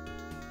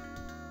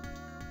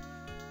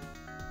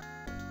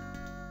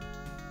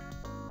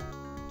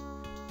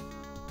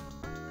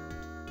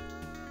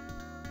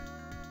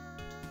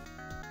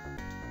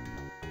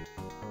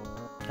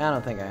 I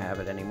don't think I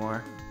have it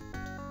anymore.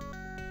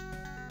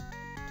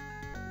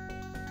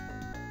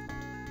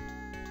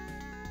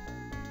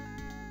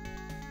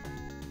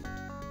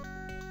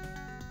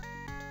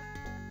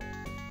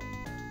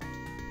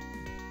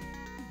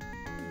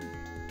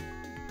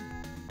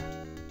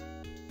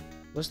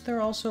 Was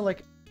there also,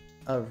 like,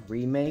 a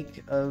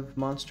remake of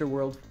Monster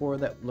World 4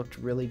 that looked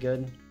really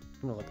good?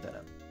 I'm gonna look that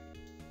up.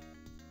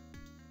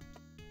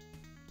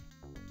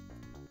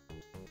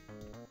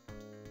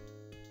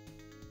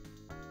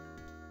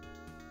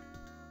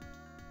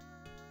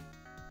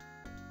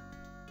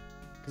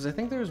 Because I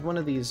think there was one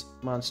of these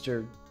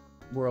Monster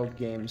World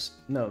games.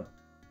 No.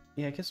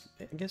 Yeah, I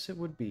guess it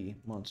would be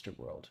Monster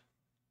World.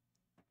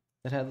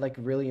 That had, like,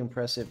 really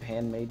impressive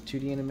handmade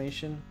 2D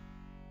animation.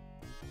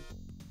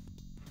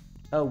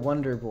 Oh,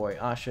 Wonder Boy,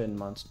 Asha and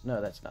Monster...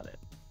 No, that's not it.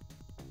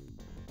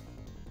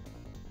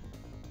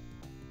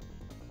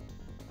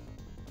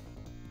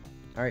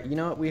 Alright, you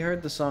know what? We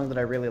heard the song that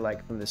I really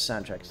like from this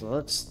soundtrack, so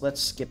let's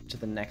skip to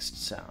the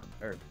next sound,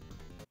 or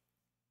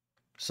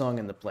song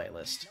in the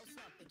playlist.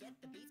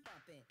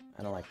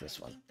 I don't like this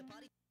one.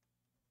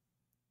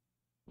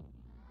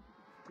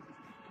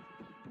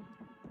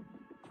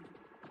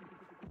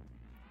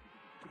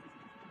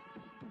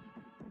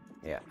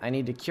 Yeah, I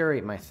need to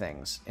curate my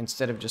things,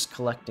 instead of just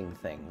collecting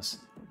things.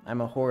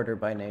 I'm a hoarder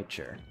by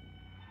nature.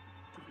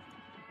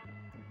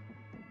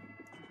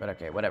 But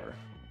okay, whatever.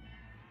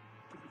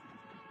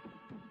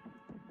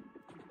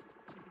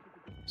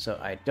 So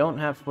I don't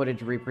have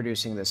footage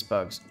reproducing this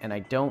bugs, and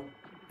I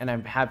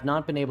have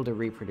not been able to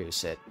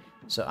reproduce it,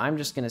 so I'm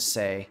just gonna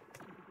say,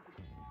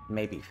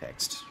 maybe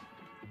fixed.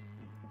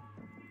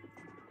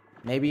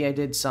 Maybe I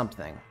did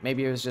something.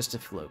 Maybe it was just a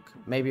fluke.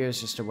 Maybe it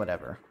was just a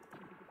whatever.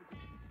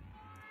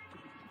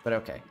 But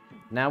okay,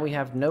 now we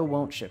have no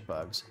won't ship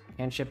bugs.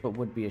 Can ship but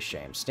would be a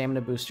shame.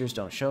 Stamina boosters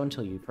don't show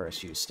until you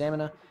first use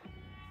stamina.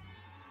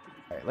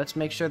 Alright, let's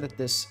make sure that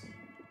this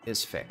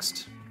is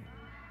fixed.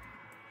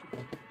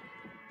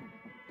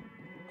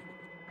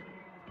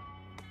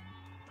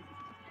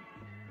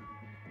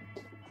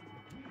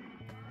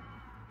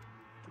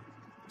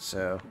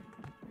 So...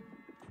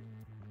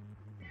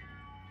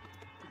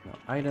 no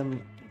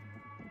item...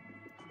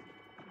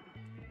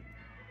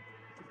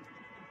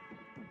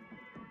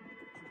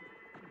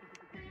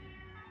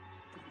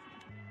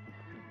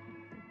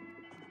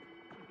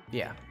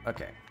 Yeah,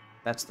 okay.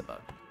 That's the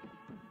bug.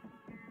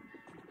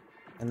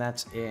 And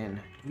that's in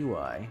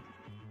UI.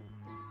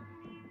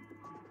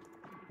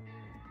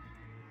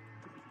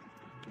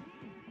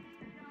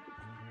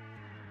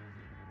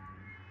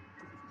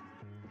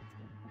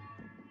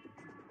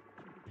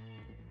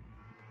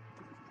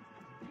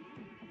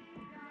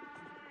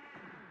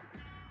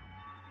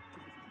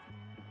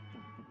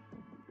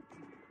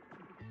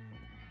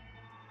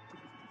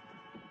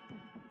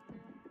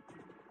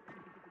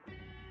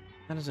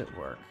 How does it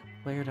work?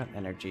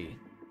 Player.energy.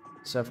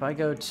 So if I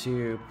go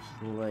to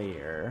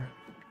player...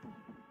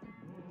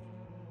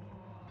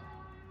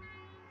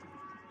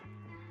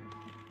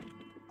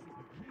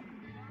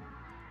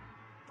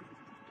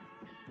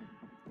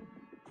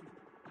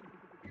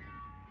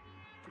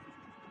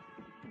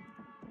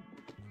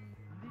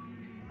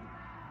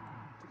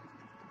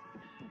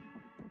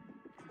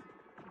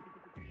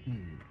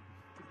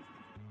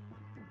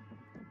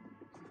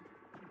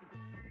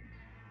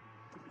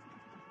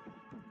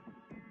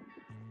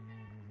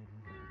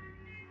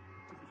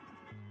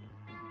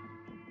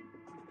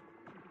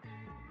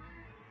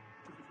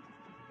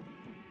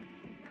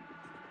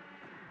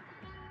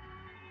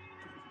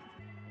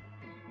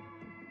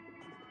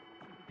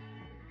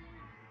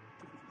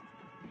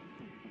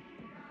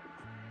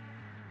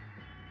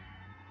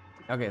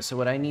 Okay, so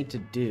what I need to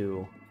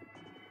do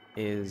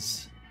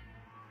is...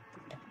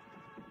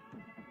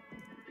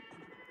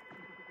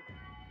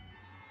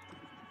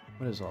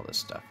 What is all this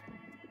stuff?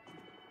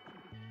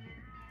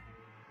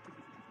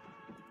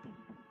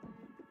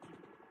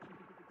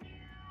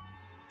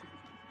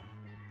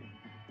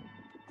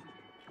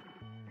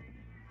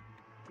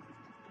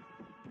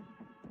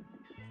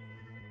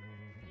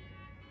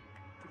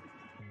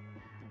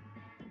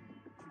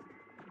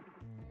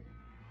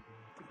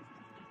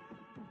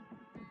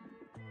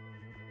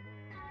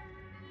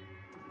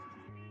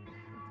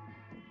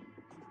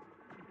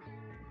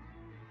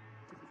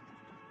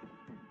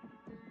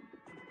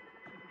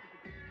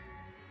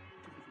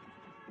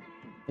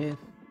 If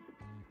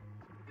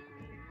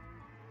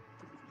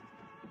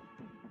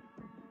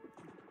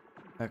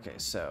okay,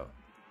 so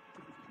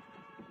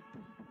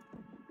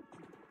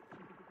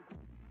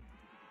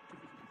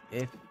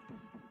if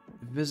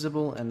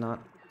visible and not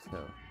so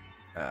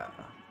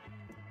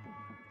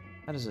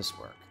how does this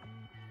work?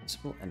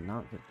 Visible and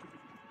not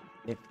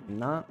if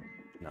not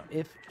no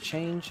if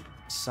change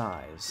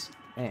size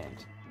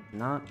and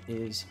not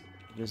is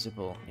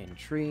visible in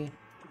tree,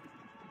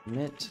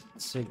 emit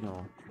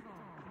signal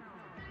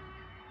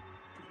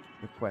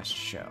request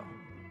show.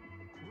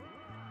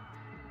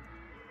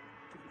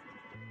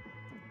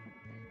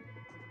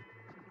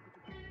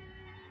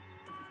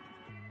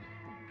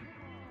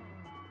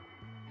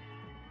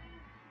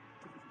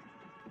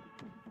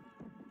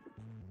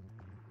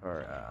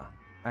 Or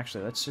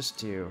actually let's just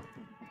do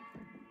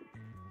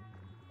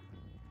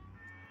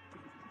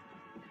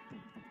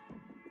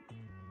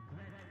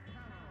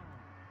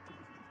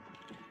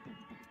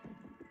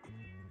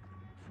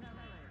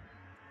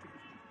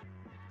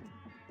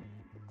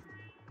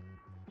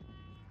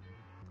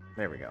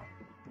there we go.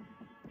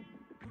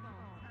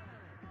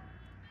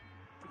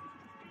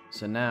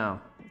 So now,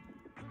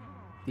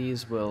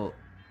 these will...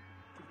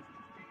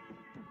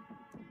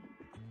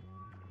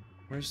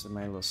 Where's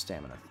my little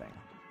stamina thing?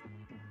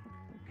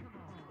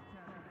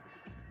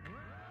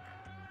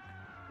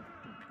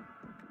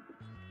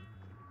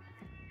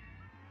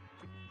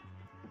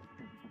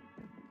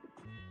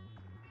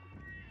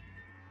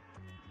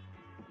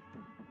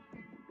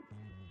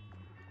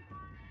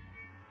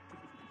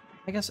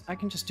 I guess I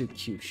can just do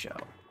Q show.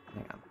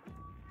 Hang on.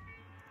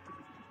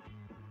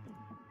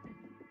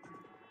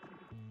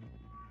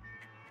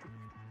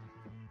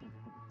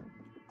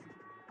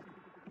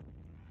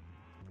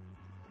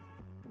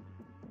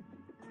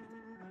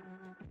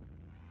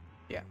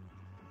 Yeah.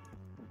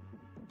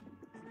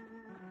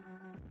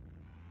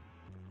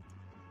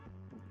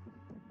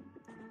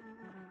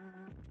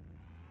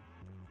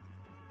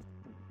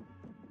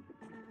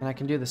 And I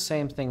can do the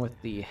same thing with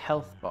the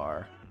health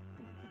bar.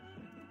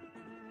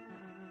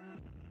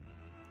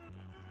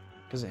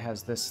 Because it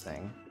has this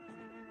thing.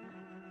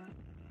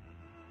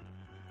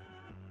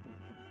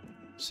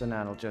 So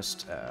now it'll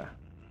just,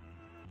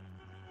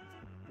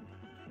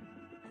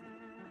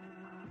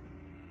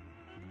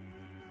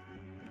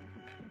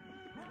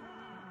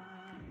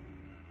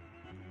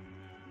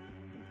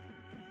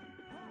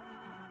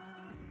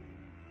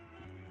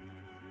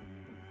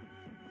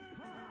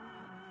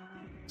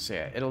 So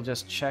yeah, it'll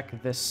just check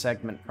this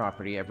segment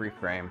property every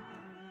frame.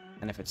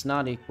 And if it's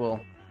not equal,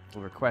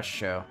 it'll request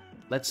show.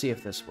 Let's see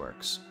if this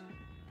works.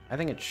 I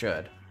think it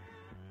should.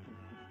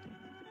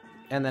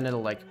 And then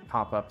it'll, like,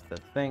 pop up the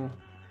thing.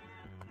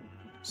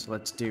 So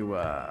let's do,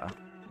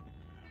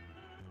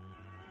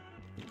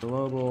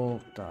 global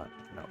dot,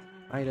 no,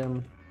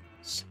 item,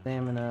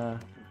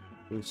 stamina,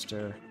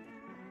 booster.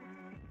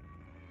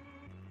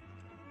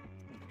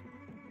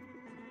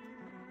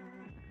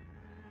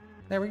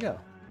 There we go.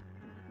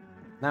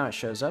 Now it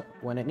shows up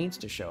when it needs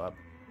to show up.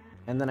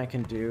 And then I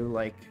can do,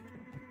 like,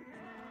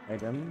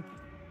 item,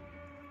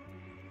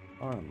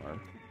 armor.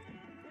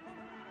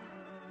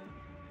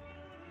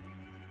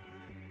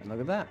 And look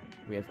at that.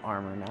 We have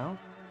armor now.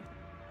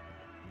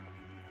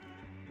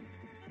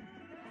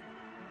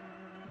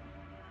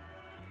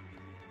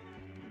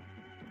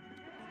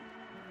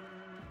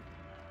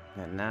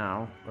 And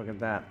now, look at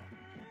that.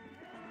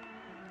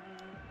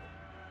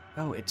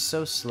 Oh, it's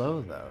so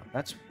slow, though.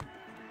 That's...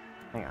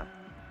 Hang on.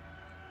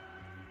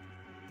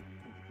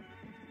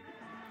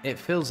 It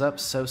fills up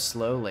so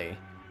slowly.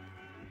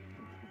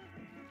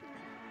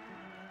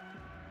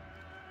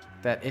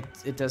 that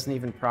it doesn't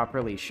even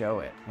properly show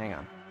it. Hang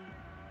on.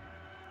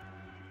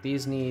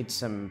 These need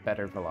some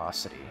better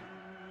velocity.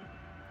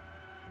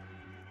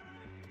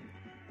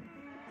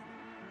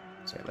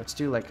 So let's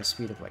do like a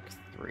speed of like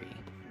 3.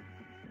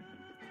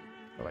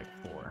 Or like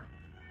 4.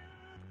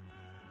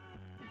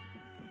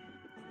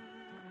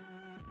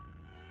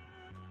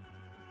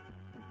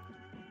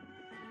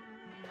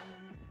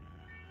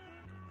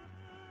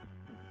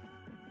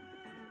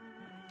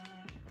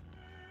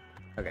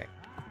 Okay.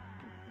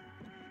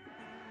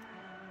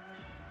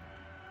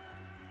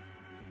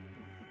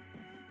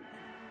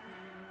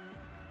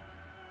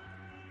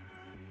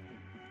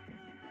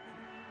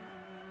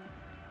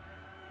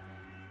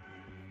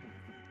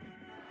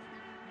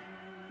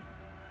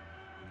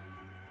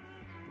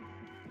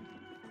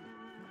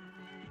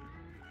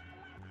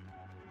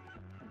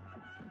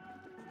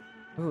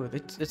 Ooh,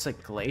 it's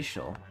like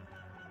glacial.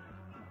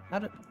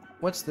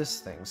 What's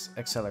this thing's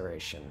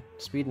acceleration?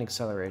 Speed and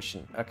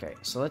acceleration. Okay,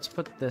 so let's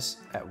put this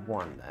at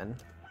 1 then.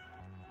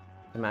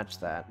 To match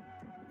that.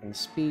 And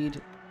speed,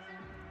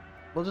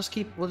 we'll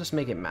just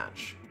make it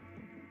match.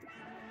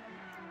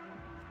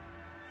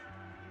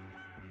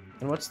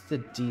 And what's the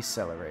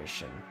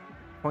deceleration?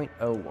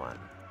 0.01.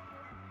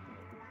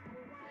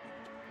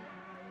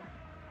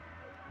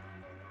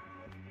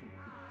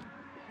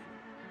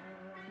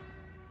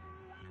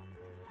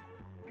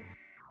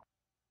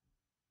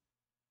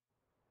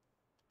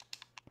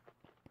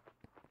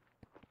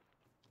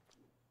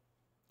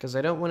 Because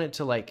I don't want it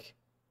to, like,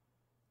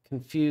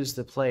 confuse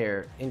the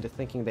player into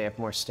thinking they have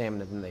more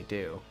stamina than they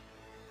do.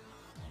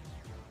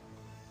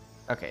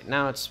 Okay,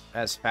 now it's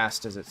as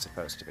fast as it's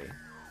supposed to be.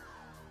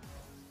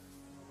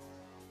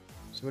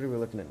 So what are we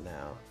looking at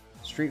now?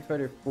 Street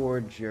Fighter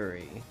 4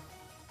 Jury.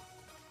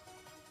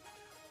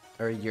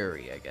 Or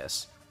Yuri, I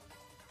guess.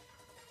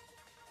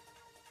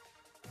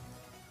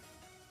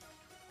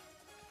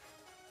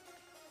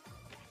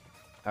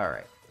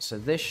 Alright, so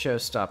this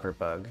showstopper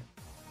bug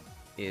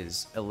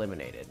is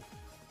eliminated.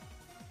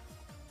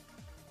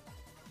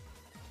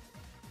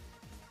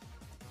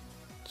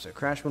 So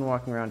crash when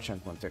walking around,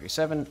 chunk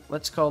 137.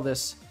 Let's call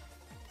this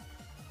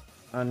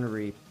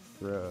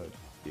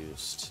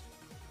unreproduced.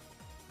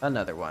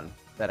 Another one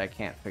that I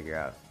can't figure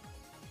out.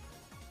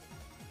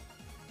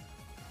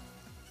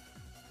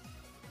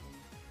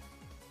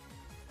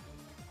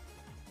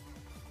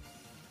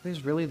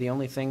 These really the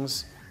only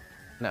things?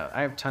 No,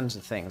 I have tons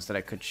of things that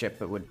I could ship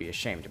but would be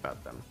ashamed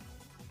about them.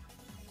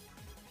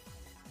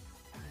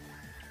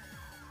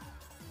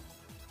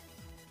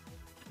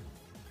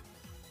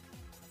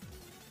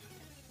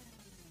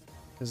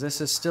 Because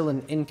this is still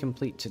an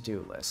incomplete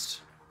to-do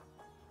list.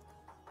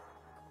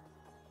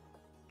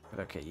 But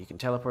okay, you can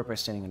teleport by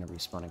standing on a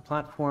respawning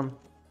platform.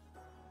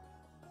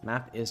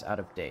 Map is out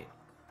of date.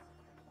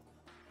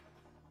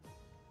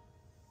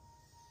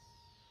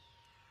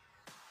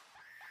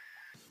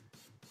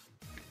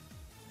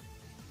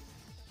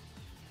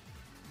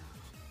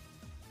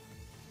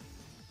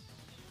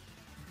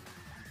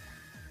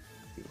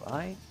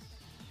 UI.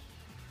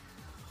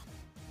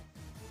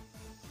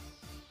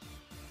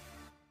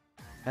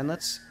 And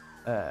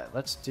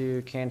let's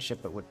do can ship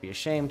but would be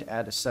ashamed.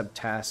 Add a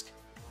subtask.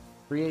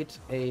 Create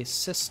a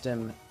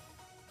system.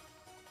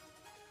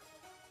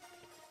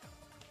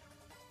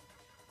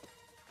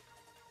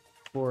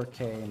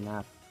 (4K)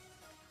 map.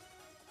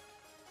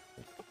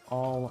 With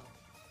all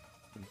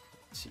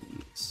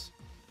NPCs.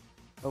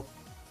 Oh.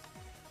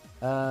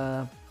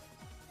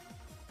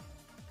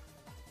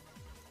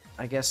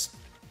 I guess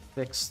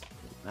fix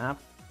the map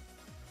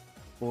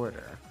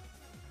border.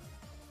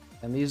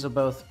 And these will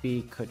both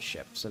be could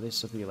ship. So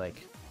this will be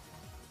like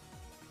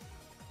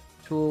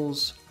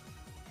tools,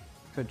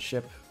 could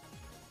ship,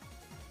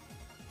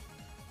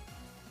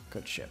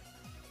 could ship.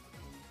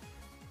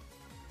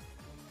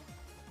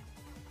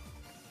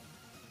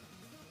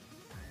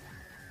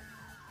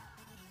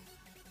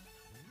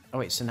 Oh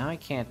wait, so now I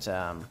can't,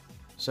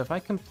 so if I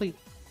complete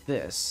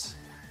this,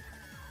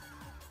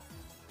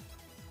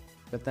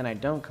 but then I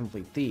don't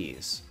complete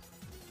these,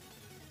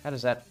 how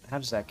does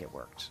that get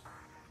worked?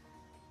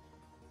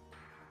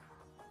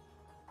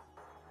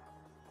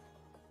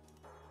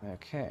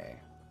 Okay.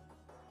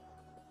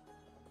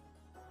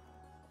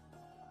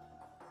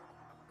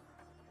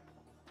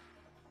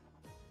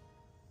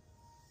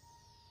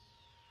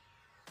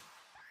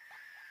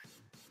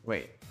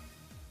 Wait.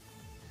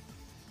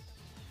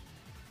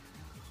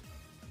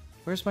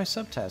 Where's my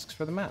subtasks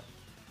for the map?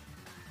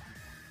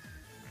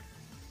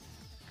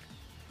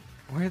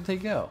 Where did they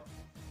go?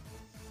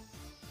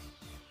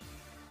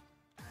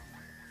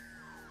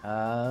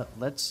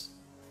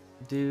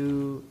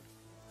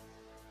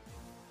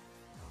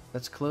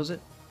 Let's close it.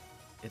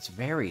 It's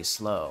very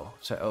slow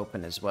to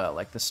open as well.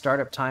 Like the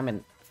startup time,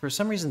 and for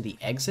some reason the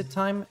exit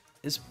time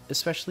is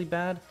especially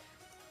bad.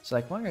 So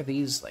like, why are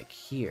these like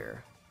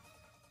here?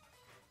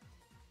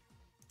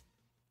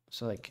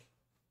 So like,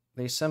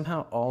 they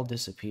somehow all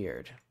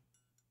disappeared.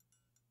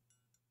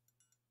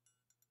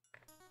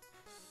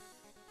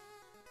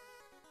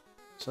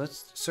 So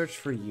let's search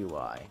for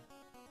UI.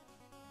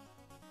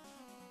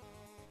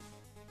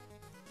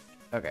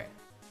 Okay.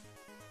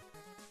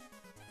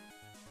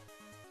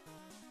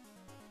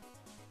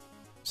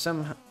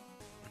 Somehow...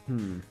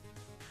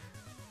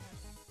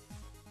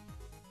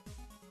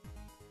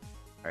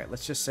 Alright,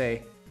 let's just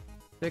say,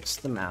 fix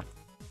the map.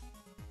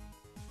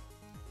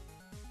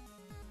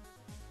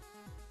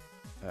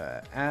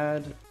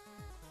 Add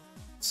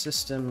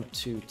system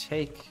to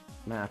take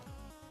map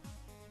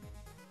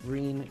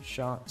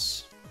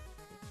screenshots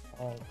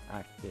all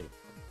active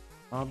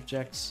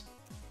objects.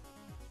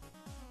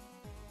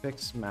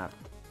 Fix map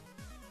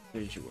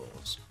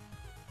visuals.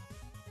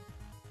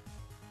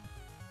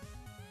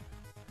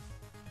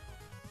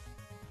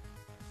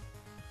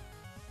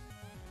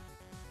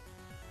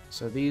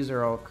 So these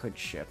are all could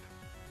ship.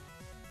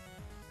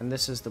 And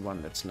this is the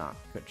one that's not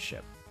could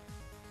ship.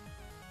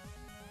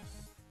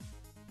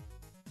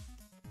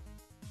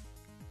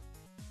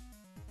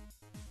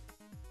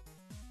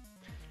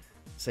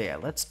 So yeah,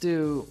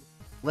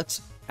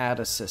 let's add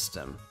a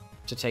system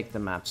to take the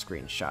map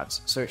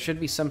screenshots. So it should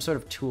be some sort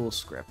of tool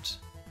script.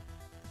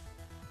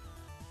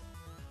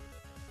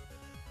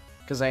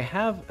 Because I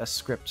have a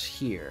script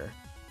here.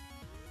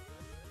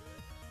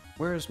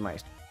 Where's my...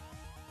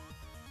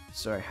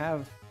 So I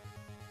have...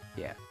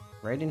 Yeah,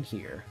 right in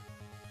here.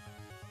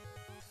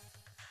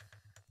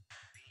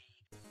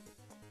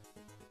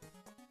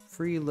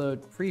 Preload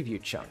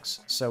preview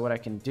chunks. So what I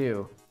can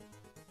do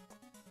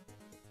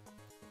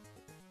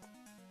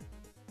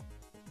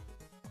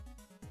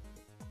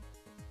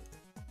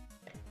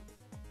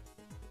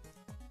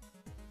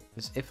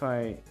is if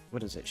I,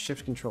 what is it,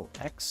 Shift Control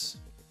X,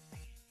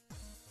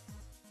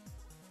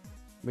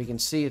 we can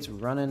see it's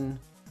running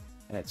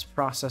and it's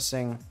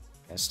processing,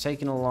 and it's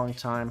taking a long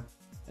time,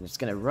 and it's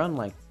gonna run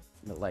like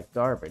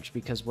garbage,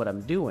 because what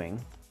I'm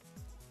doing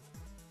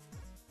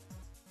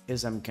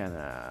is I'm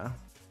gonna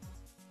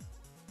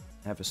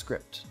have a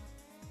script.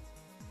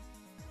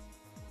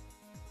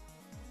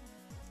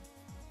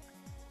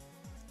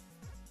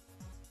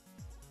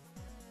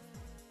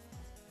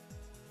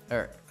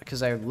 Or,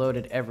 because I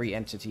loaded every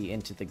entity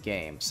into the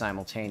game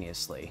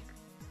simultaneously.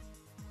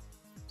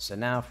 So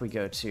now if we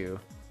go to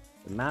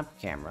the map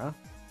camera,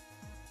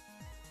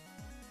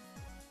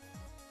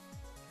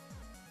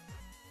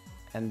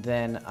 and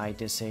then I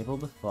disable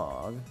the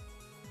fog,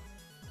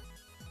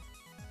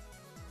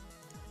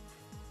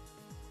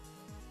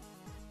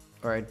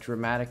 or I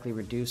dramatically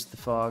reduce the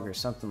fog or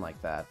something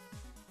like that.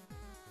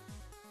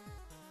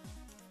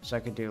 So I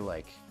could do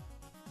like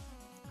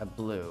a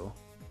blue.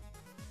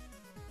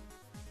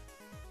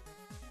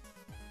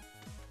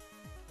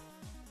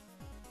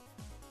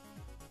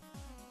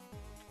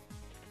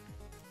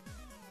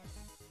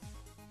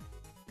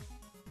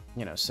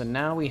 You know, so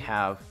now we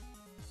have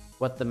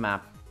what the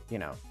map, you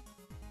know,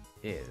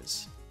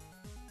 is.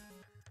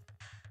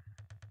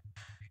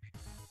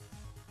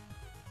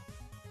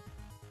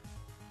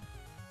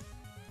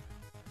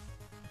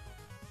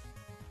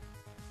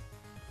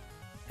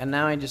 And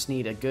now I just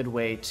need a good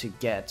way to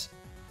get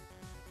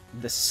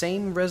the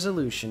same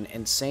resolution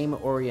and same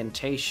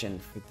orientation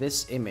for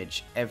this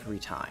image every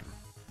time.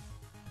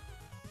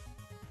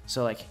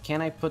 So like,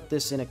 can I put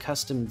this in a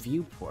custom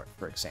viewport,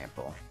 for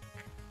example?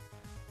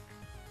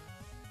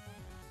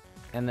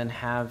 And then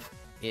have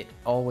it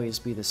always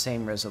be the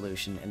same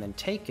resolution, and then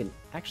take it.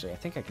 Actually, I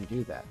think I can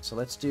do that. So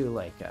let's do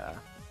like a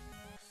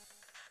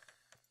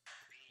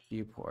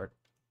viewport.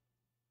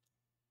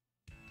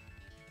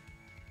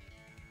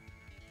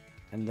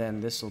 And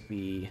then this will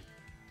be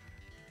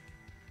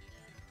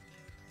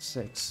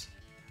 6.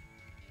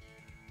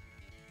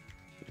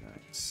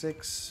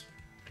 6.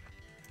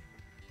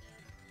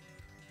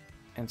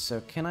 And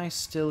so can I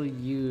still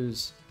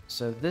use...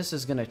 So this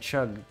is gonna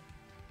chug...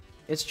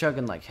 It's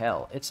chugging like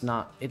hell. It's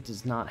not... It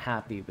is not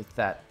happy with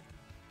that.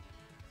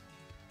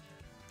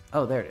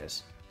 Oh, there it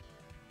is.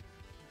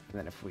 And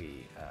then if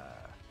we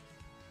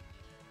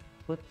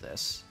flip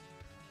this...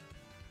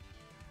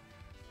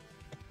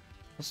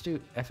 Let's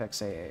do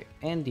FXAA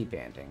and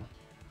debanding.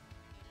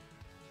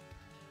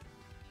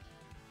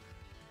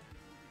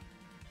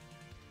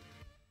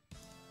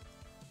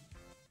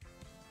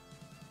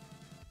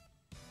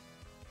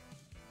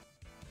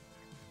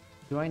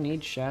 Do I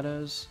need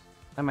shadows?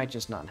 I might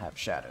just not have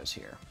shadows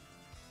here.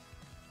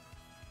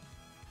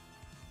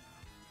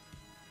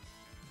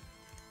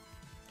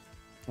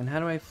 And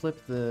how do I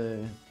flip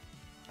the...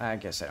 I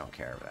guess I don't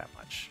care that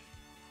much.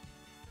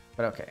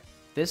 But okay,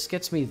 this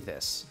gets me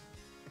this.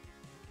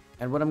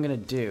 And what I'm gonna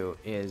do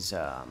is,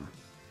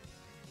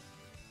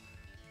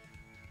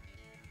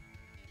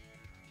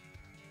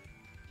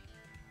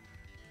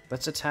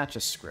 let's attach a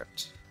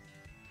script.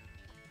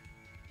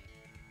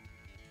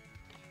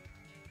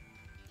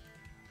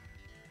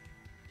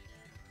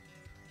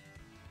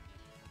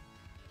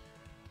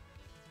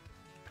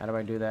 How do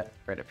I do that?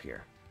 Right up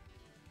here.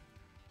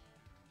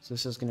 So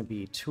this is gonna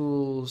be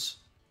tools,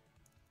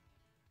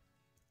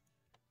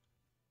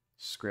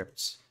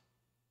 scripts,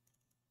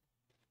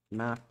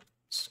 map,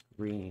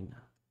 screen,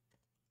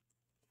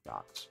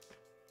 dots.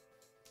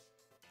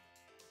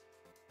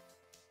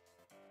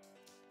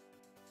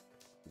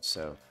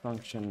 So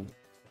function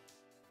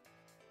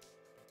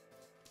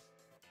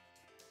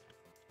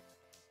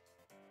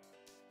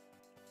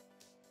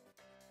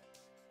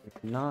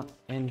If not,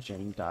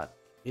 engine dot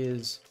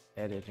is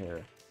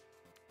editor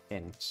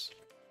int.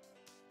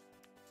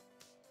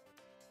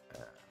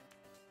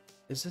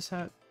 Is this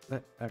how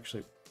that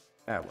actually?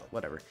 Ah, well,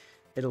 whatever.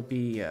 It'll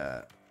be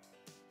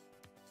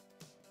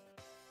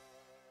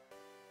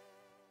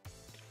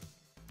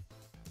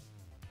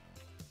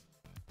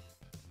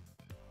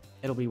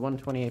it'll be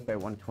 128 by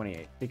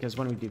 128 because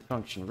when we do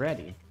function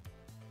ready,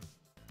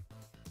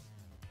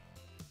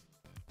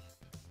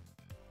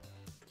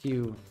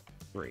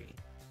 Q3.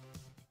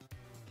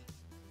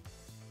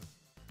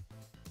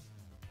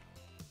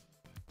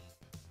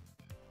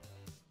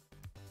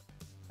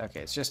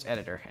 Okay, it's just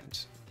editor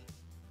hint.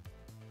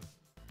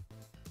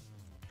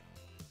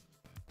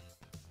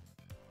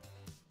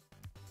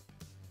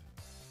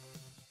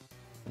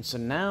 And so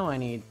now I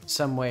need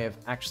some way of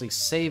actually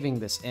saving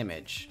this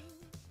image.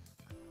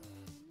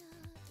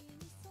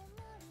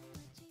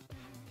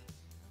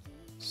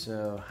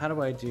 So how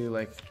do I do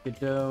like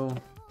Godot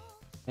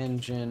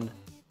engine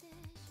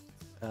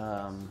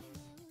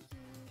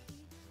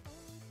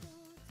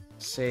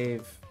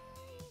save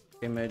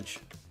image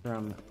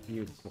from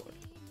viewport?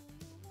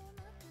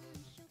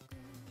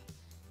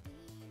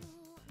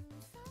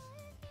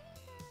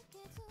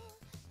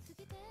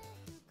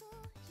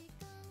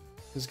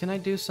 Because can I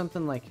do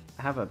something like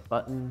have a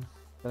button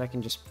that I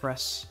can just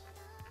press?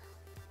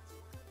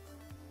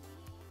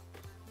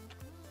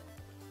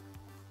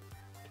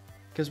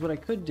 Because what I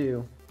could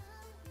do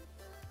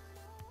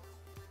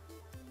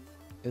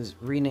is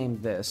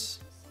rename this.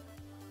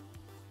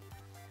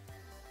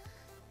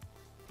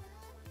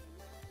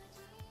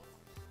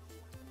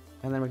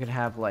 And then we could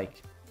have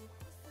like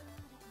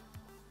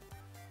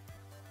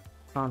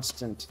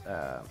constant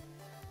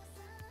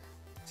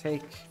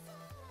take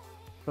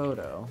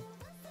photo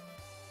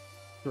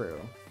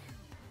through.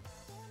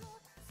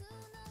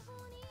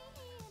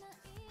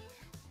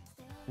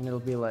 And it'll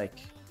be like,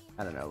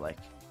 I don't know, like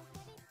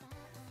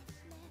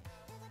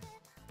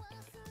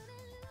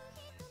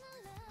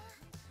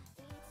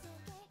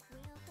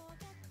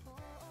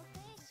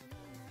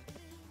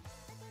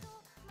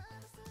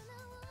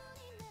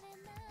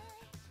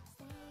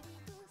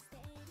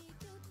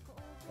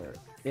or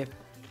if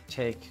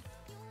take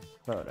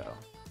photo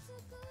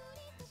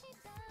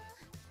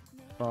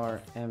var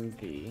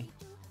mv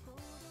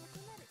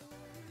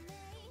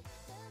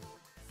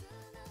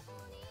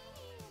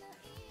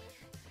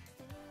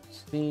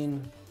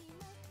scene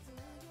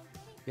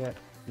get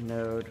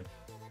node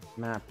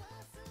map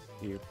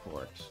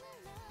viewport.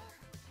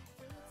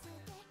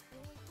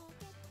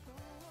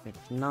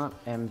 If not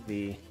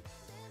mv,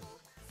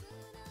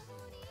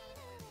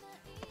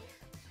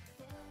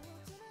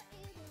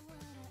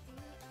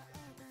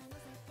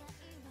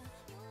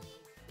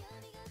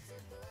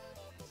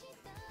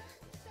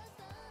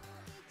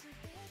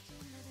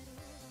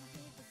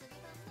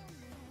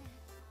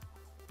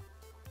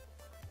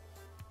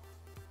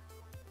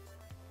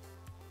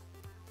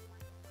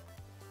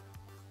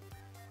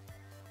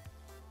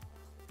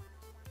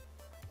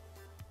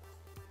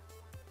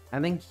 I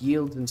think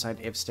yields inside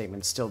if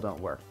statements still don't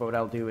work, but what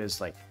I'll do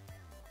is like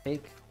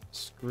take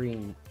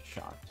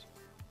screenshot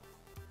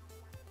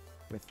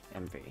with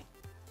MV.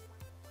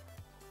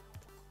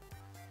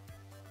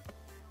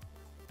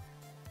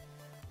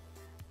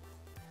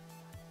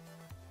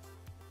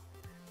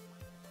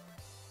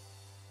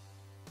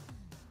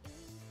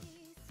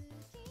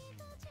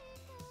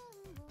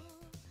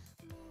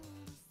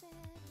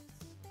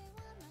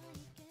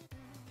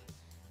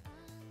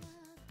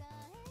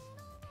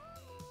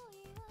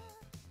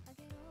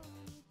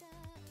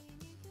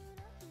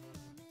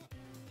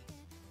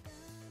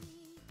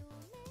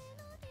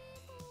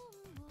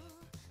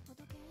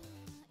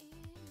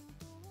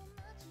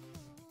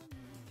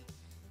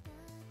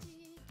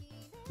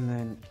 And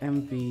then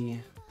MV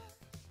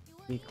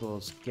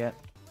equals get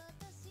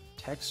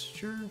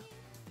texture?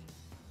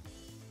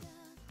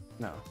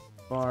 No,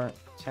 var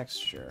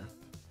texture.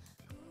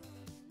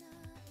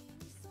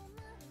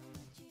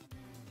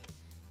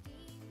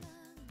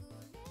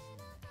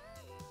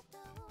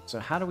 So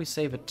how do we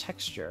save a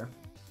texture,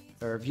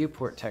 or a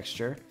viewport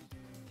texture,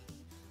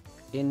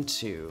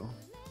 into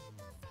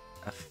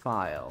a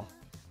file?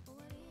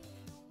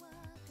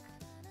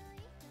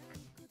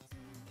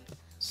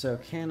 So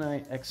can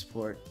I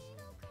export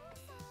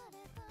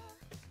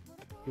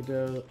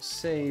Godot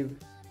save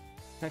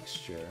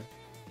texture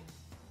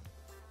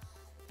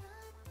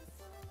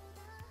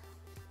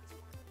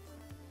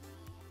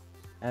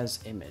as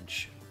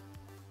image?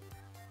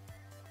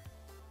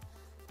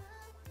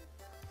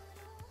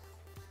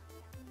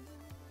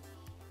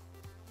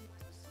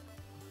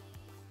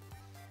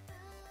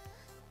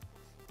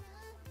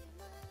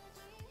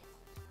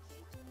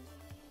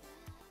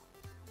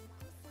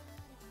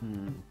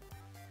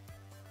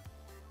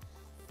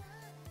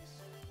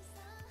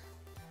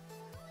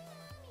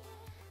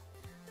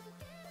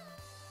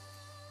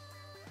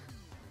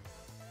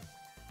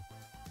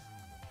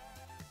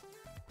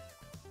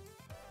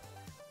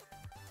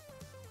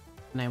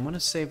 And I want to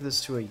save this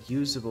to a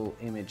usable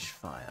image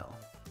file.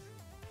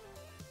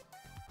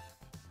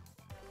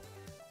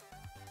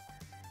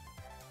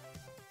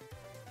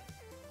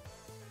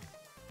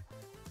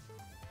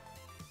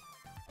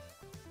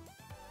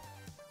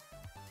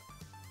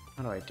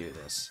 how do I do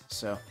this?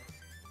 So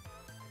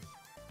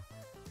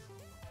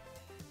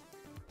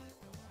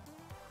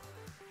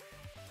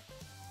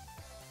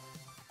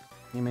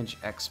image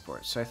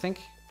export. So I think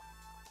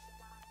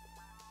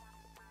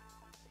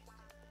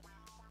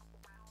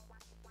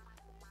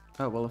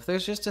oh, well, if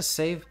there's just a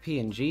save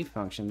PNG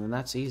function, then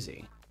that's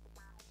easy.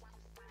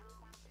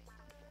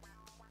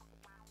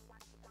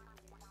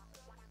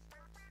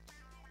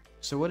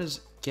 So what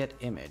is get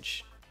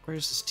image?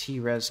 Where's this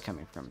T-res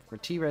coming from? For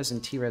T-res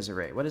and T-res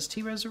array. What is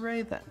T-res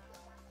array then?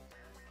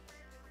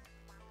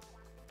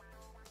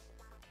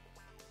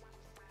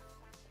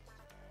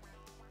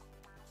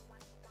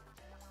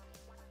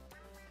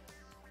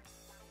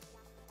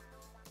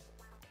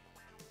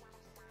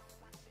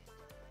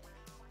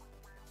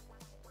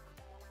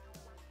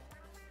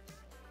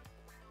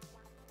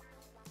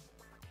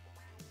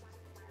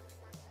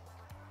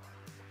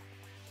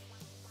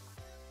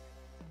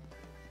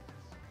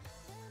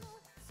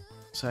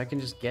 So I can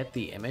just get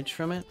the image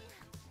from it?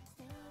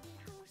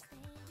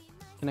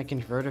 Can I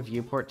convert a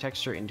viewport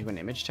texture into an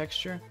image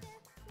texture?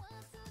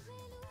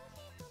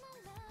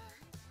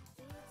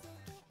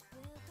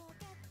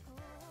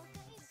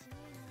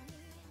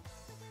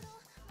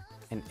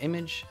 An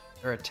image,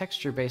 or a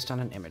texture based on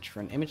an image. For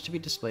an image to be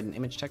displayed, an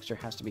image texture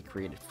has to be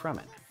created from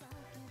it.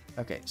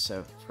 Okay,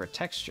 so for a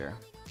texture,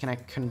 can I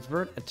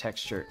convert a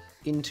texture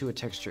into a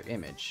texture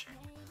image?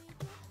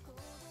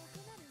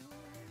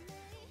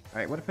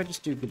 Alright, what if I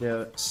just do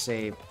Godot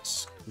save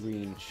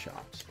screenshot?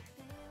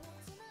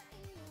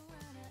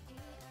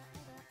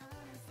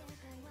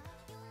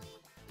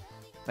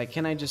 Like,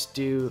 can I just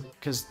do...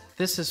 Because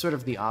this is sort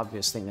of the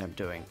obvious thing that I'm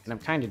doing, and I'm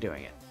kind of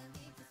doing it.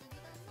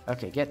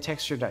 Okay, get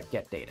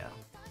texture.getData.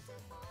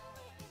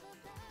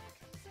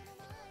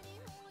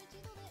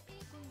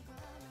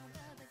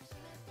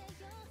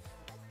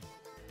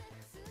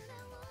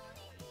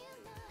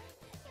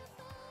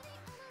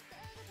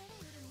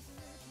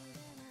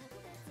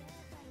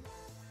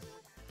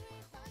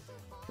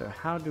 So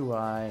how do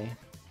I...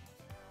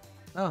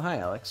 Oh, hi,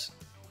 Alex.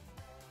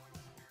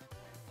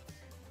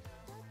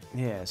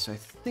 Yeah, so I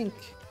think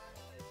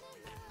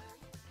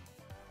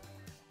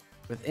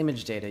with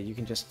image data, you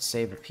can just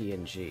save a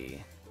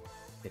PNG.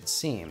 It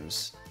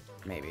seems,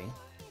 maybe.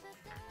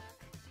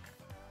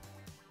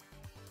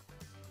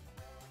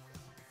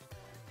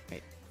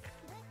 Wait.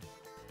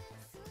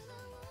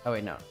 Oh,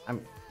 wait, no.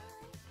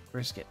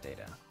 Where's get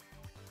data?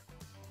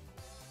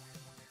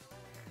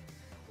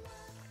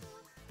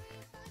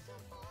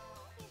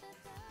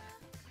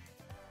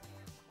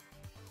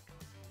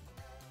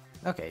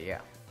 Okay, yeah.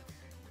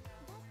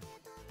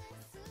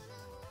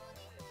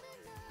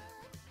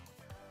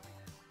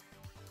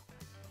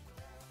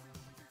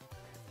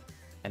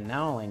 And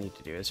now all I need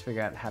to do is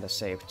figure out how to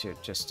save to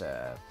just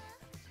the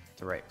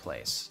right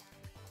place.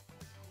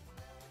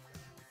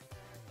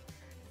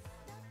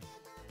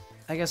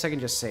 I guess I can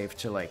just save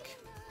to, like,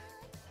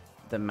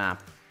 the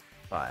map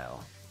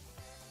file.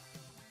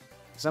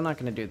 Because I'm not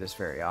going to do this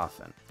very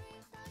often.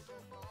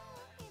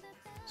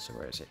 So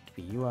where is it?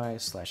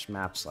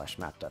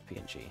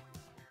 UI/map/map.png.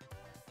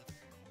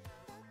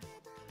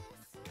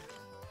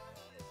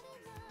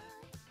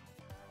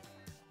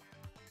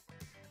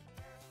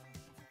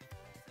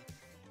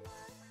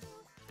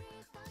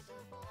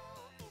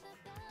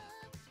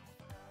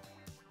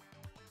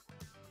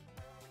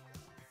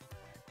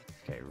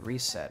 Okay,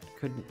 reset.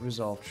 Couldn't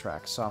resolve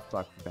track. Soft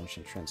block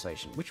prevention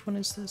translation. Which one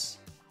is this?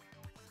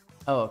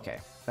 Oh, okay.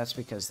 That's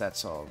because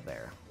that's all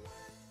there.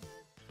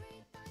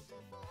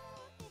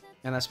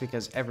 And that's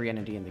because every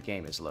entity in the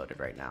game is loaded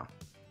right now.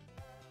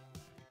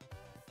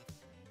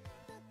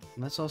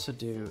 And let's also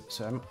do...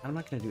 So I'm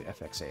not going to do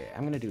FXAA.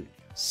 I'm going to do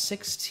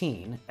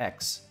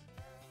 16x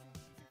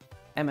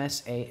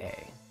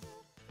MSAA.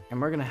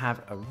 And we're going to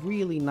have a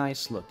really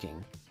nice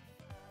looking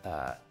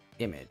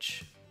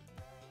image.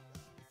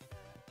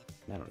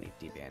 I don't need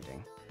debanding.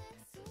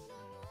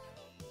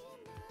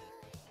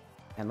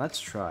 And let's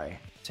try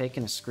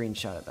taking a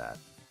screenshot of that.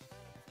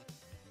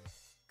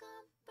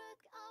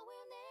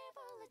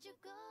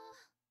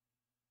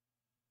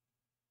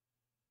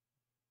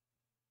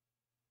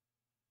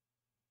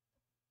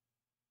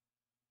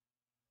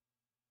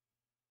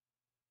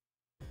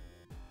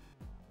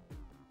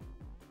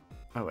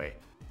 Oh, wait.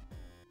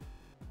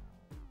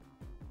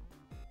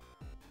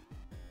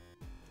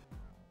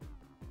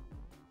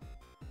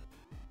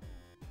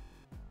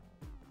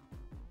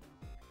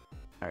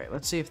 Alright,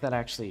 let's see if that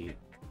actually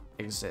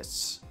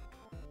exists.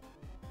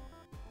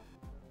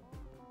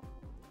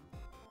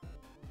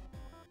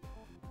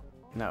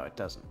 No, it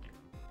doesn't.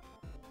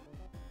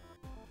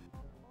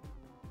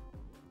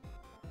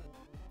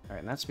 Alright,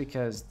 and that's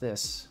because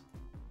this...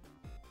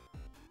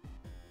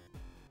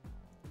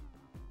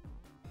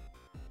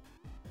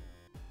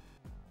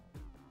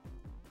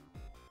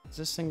 Is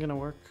this thing gonna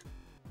work?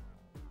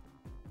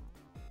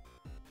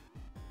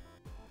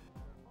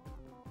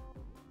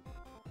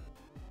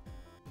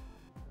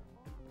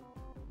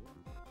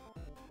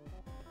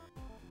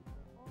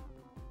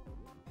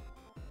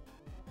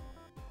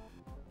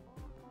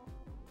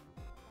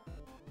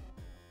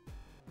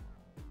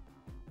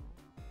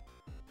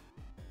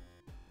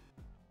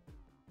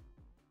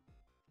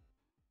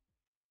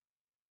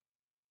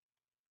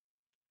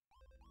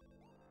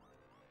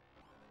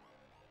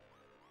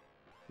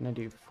 Can I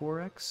do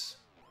 4x?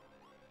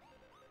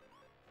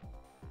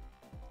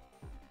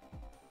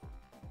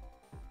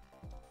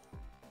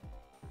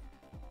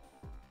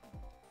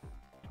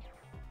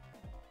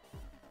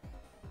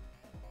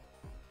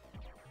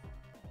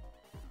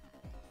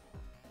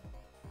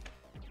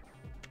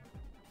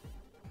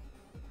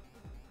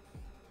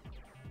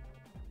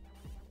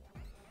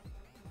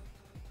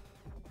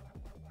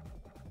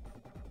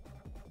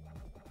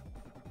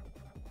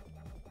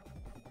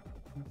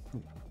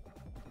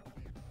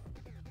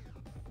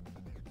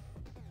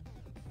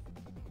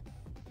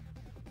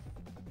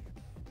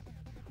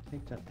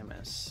 Take that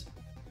MS.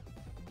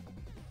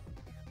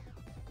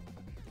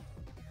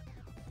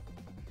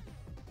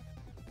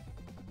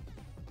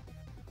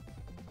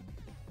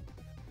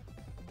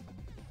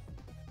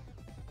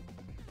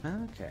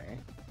 Okay.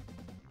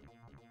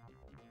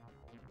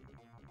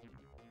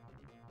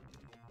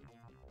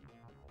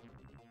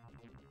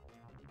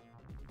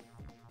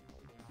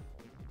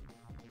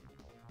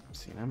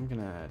 See, I'm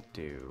gonna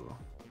do...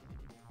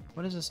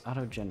 What is this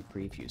auto-gen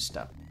preview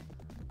stuff?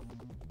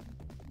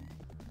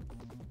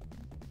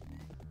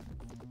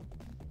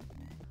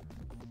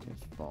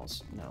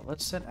 False. No,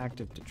 let's set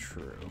active to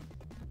true.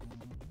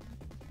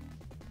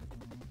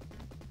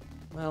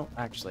 Well,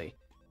 actually,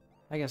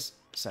 I guess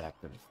set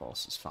active to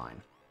false is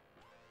fine.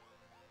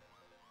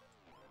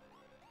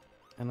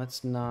 And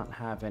let's not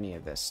have any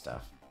of this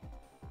stuff.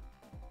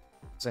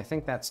 Because I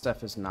think that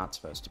stuff is not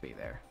supposed to be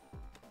there.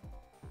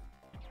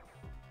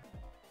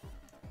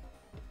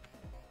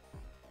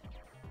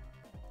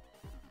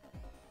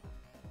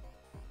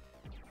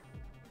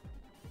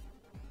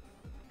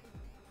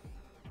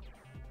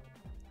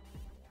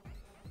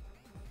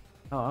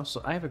 Oh,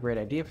 also, I have a great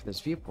idea for this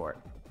viewport.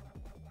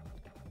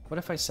 What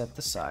if I set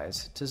the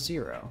size to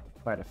 0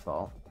 by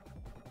default,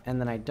 and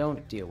then I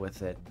don't deal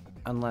with it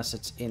unless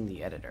it's in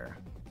the editor?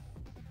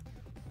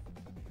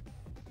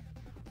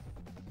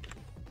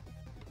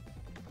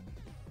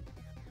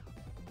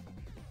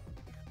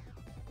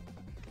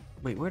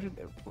 Wait, where did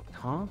it...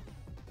 Huh?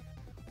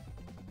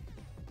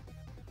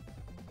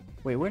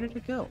 Wait, where did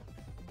it go?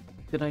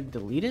 Did I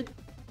delete it?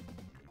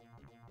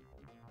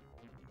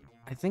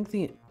 I think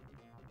the...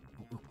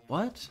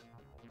 What?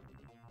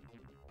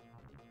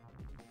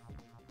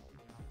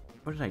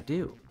 What did I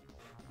do?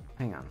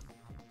 Hang on.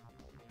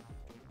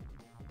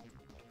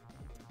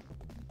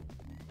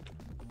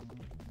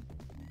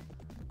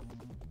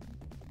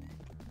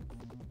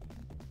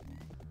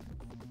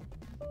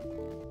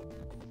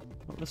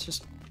 Well, let's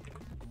just...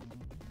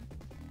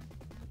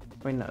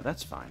 Wait, no,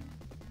 that's fine.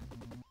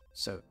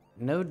 So,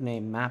 node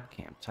name map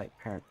camp type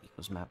parent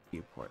equals map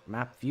viewport.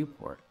 Map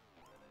viewport?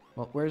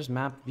 Well, where's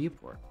map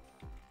viewport?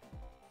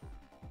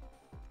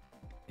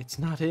 It's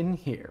not in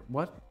here.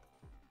 What?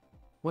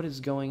 What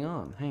is going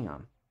on? Hang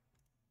on.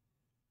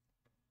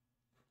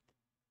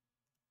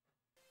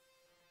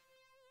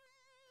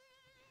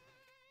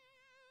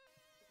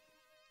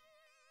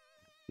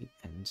 The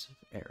ends of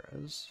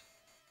arrows.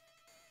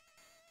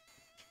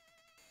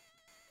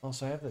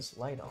 Also, I have this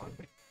light on.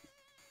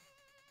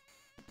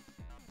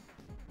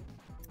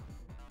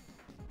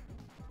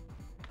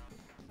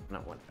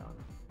 Not one on.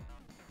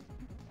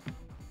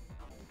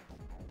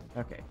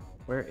 Okay,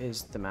 where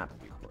is the map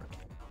viewport?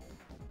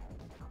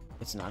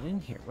 It's not in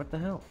here. What the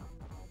hell?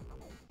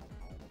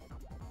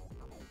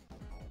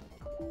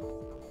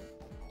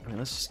 I mean,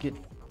 let's just get...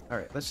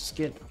 Alright, let's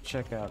just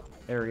check out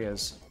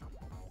areas.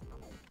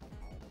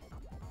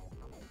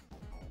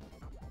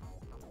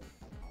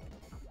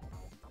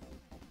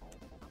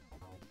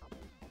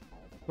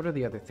 What are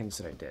the other things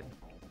that I did?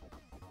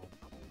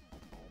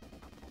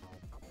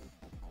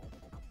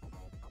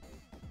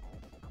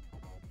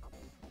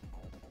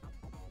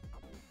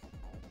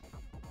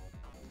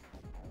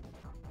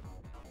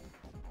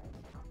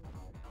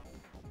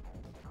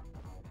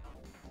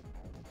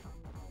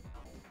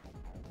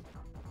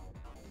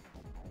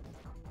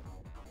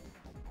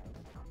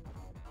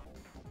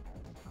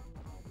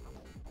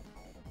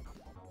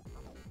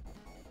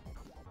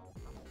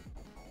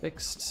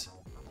 Fixed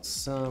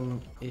some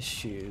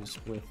issues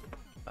with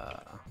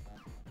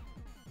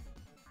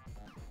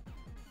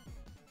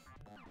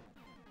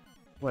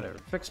whatever,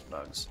 fixed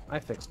bugs. I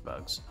fixed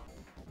bugs.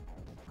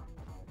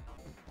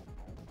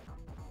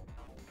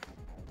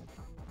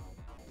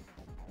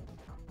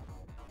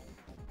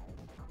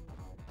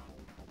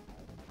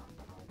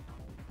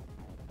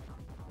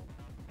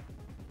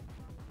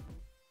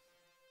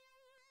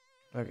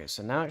 Okay,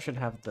 so now it should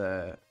have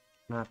the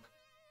map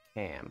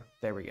cam.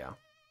 There we go.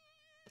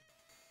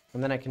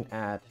 And then I can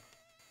add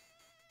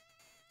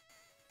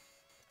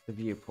the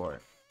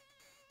viewport.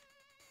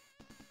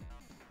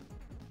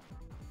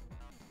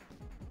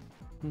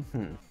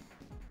 And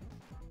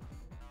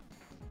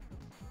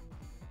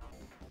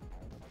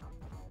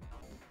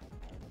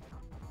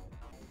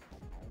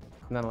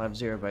that'll have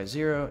 0 by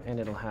 0, and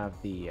it'll have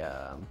the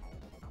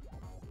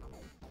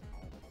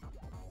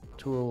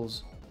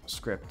tools,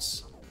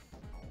 scripts,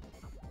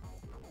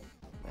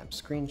 map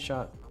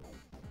screenshot.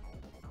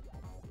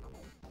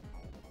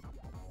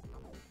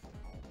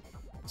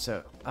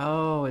 So,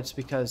 oh, it's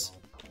because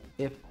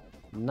if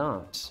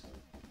not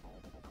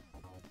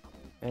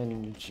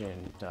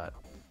engine dot.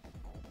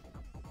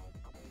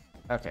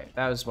 Okay,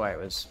 that was why it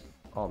was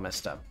all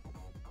messed up.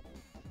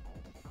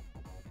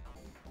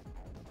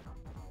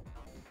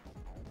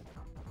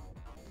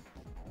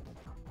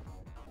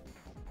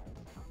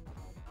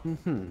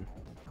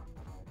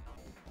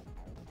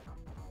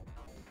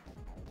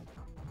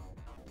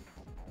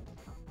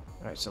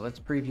 Alright, so let's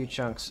preview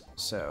chunks.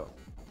 So,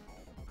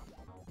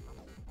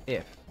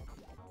 if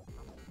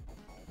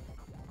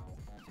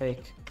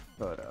take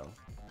photo.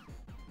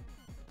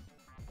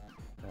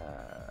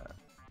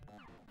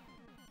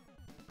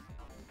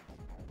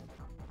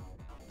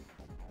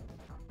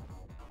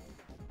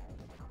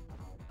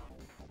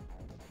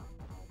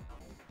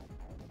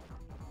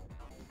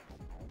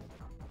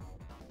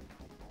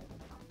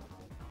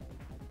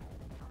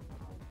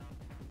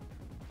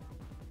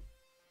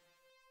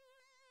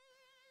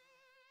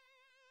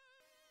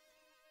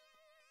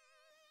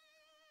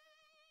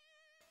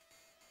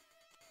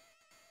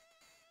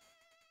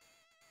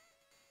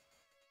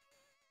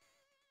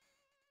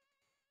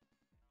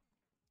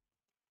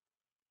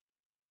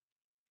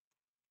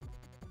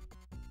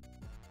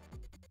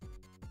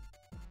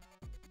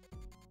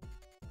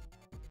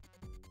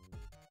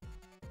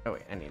 Oh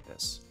wait, I need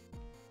this.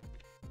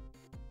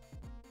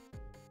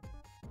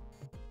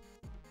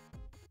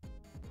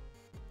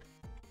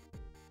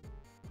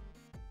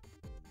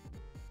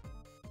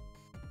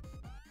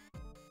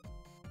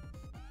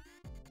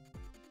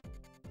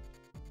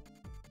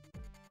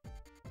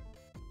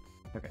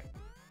 Okay.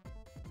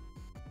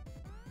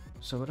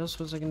 So what else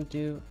was I gonna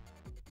do?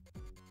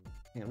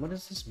 Man, what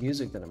is this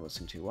music that I'm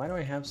listening to? Why do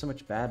I have so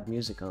much bad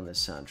music on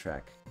this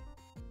soundtrack?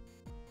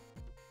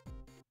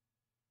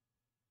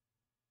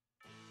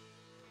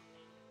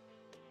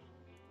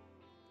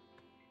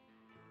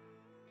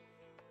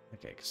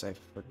 Okay, because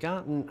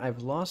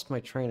I've lost my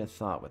train of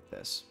thought with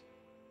this.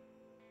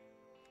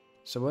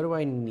 So what do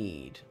I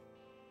need?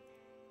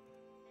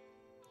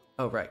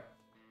 Oh, right.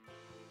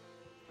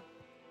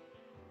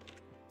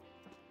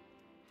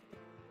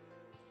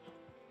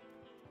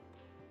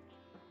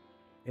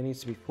 It needs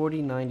to be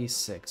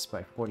 4096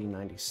 by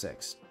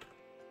 4096.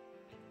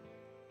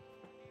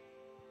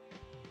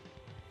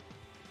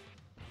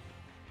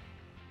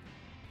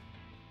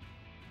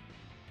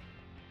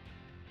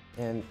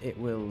 And it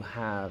will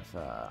have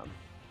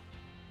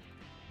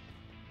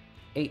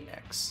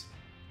 8x.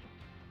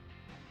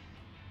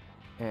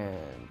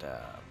 And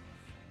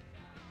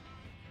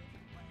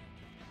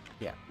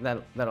yeah,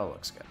 that all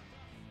looks good.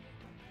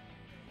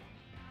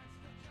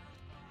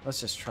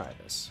 Let's just try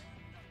this.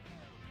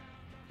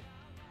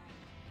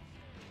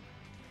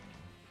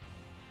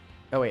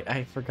 Oh wait,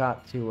 I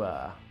forgot to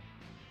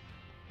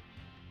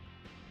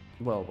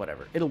well,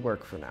 whatever. It'll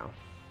work for now.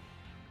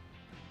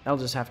 I'll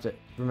just have to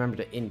remember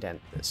to indent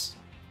this.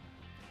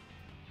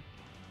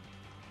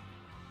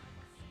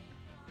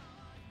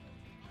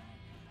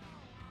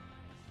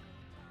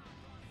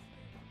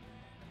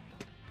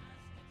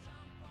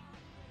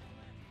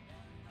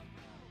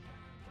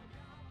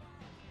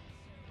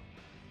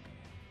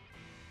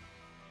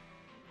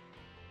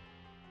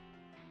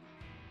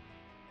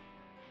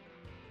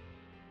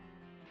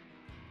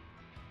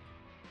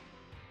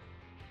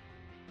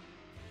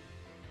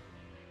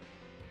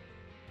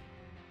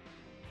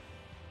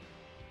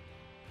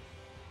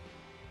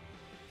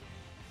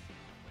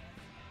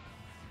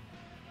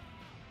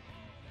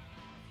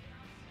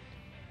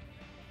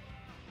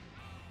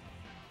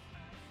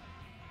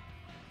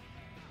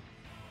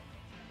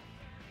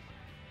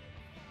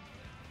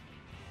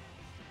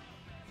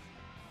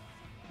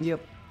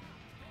 Yep.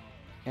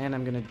 And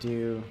I'm gonna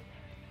do...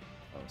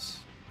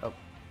 Oh.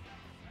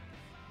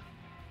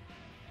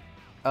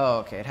 Oh,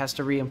 okay. It has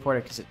to re-import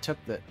it because it took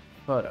the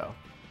photo.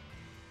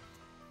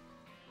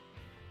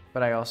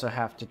 But I also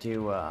have to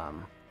do, I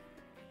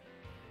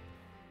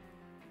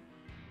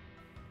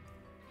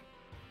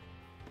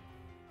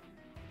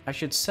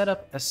should set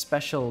up a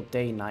special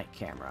day-night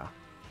camera.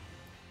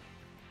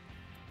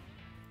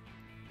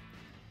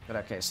 But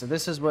okay, so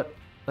this is what...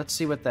 Let's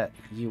see what that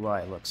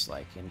UI looks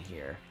like in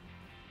here.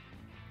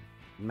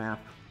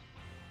 Map.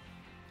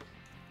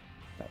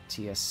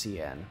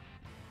 .tscn.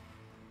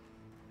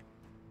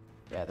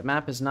 Yeah, the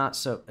map is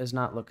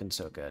not looking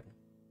so good.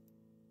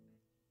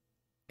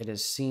 It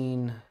has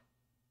seen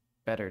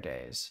better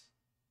days.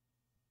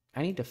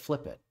 I need to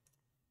flip it.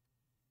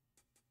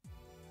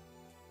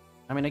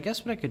 I mean, I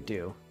guess what I could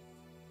do...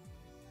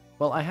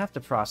 Well, I have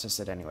to process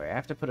it anyway. I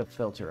have to put a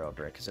filter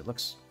over it because it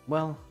looks...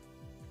 Well...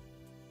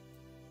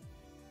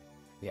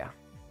 Yeah.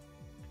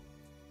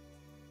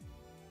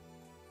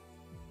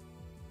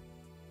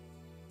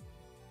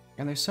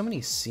 And there's so many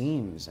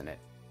seams in it.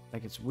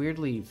 Like, it's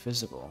weirdly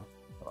visible.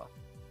 Ugh.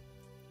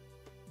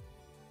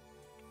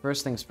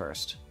 First things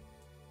first.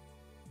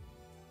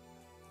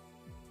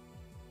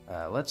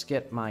 Let's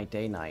get my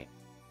day-night.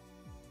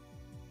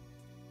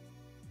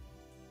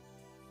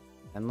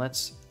 And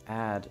let's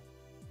add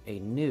a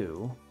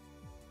new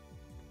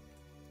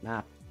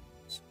map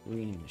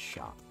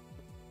screenshot.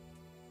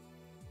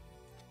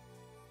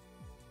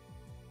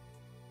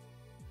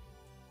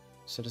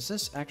 So does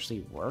this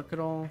actually work at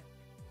all?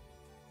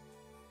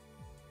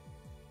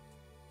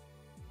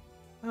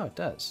 Oh, it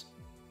does.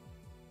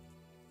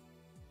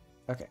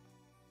 Okay.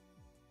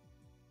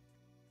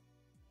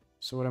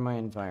 So what are my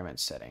environment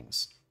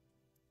settings?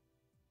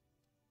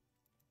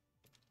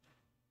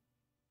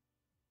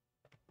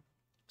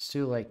 Let's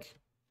do like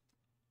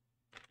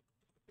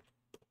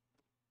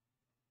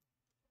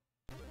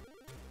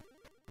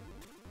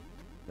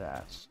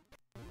that.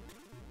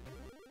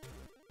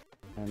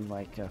 And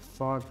like a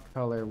fog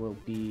color will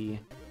be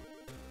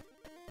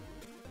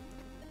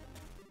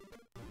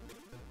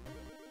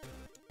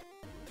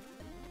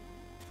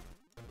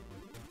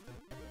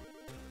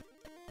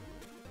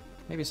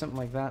maybe something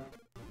like that.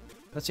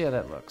 Let's see how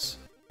that looks.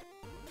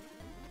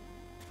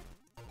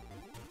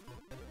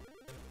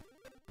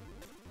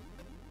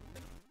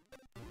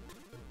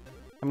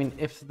 I mean,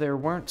 if there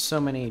weren't so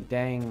many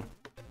dang...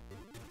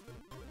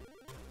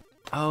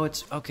 Oh,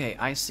 it's... Okay,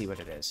 I see what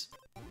it is.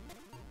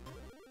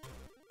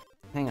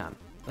 Hang on.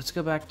 Let's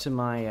go back to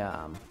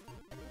my,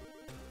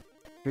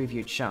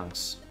 preview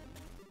chunks.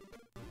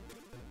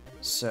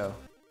 So...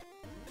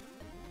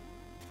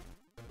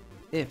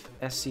 if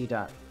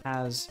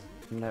sc.hasNode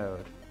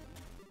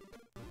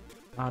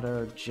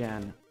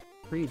AutoGen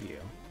preview.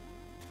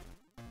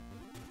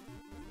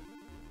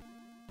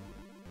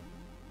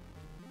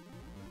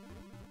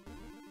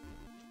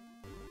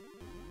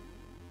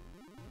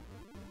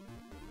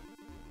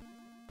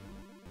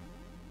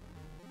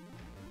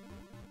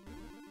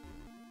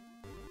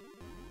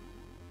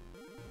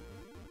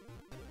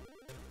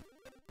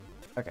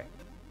 Okay.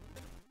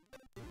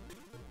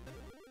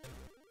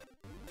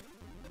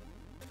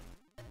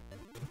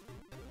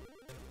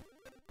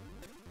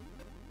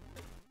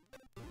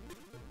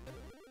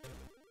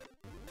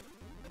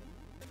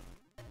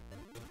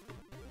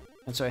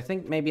 And so I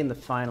think maybe in the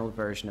final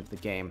version of the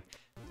game,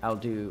 I'll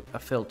do a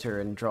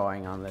filter and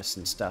drawing on this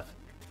and stuff.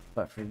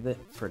 But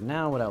for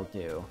now, what I'll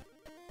do...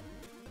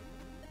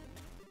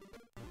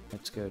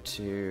 Let's go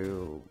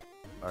to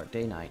our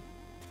day-night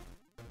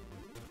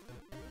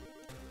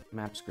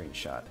map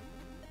screenshot.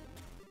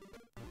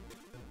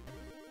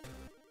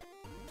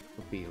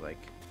 Will be like...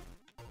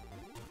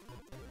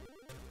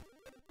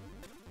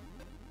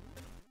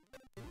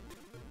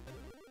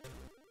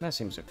 That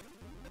seems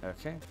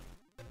okay.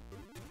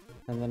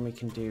 And then we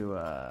can do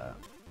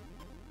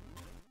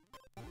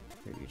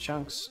preview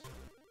chunks.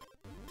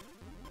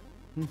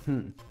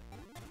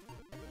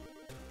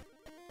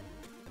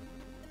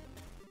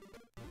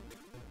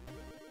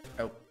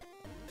 Oh.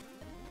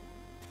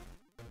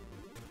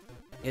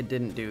 It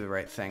didn't do the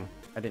right thing.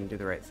 I didn't do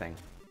the right thing.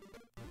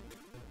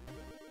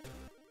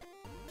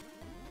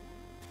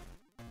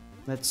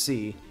 Let's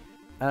see.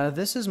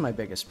 This is my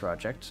biggest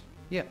project.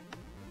 Yep.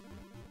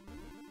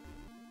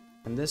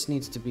 And this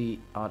needs to be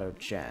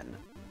AutoGen.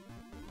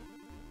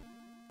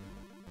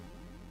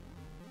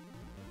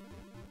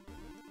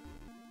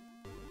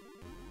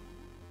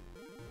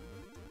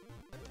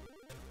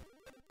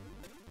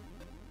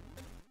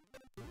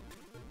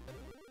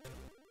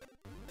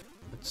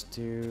 Let's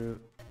do,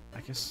 I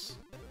guess...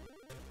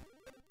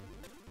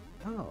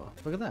 Oh,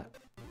 look at that.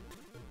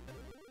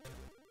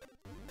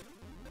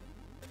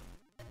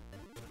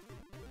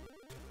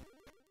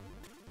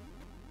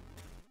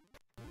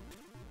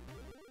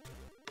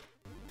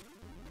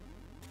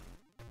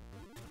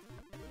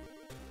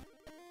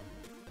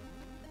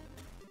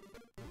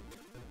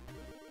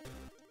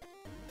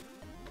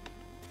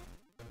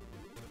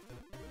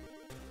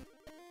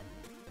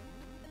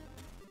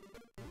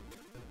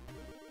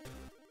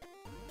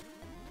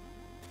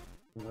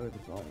 Lower the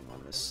volume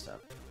on this stuff.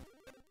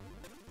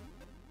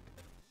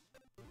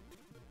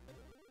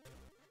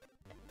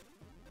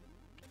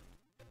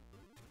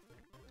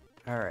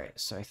 Alright,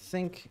 so I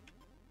think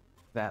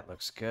that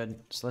looks good.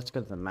 So let's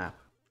go to the map.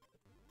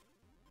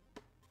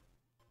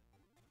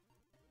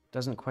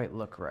 Doesn't quite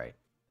look right.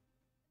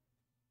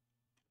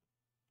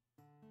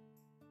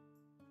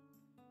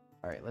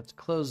 Alright, let's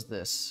close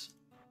this.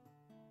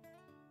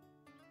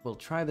 We'll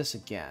try this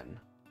again.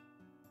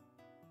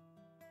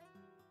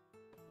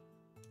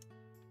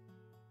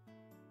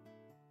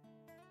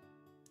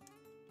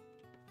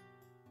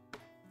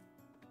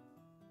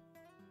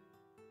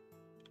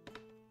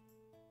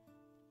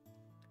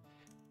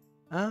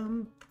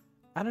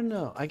 I don't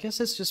know. I guess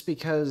it's just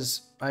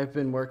because I've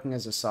been working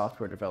as a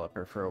software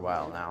developer for a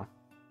while now.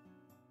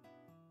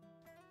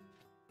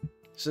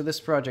 So this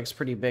project's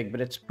pretty big,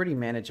 but it's pretty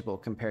manageable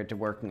compared to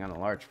working on a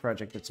large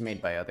project that's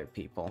made by other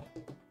people.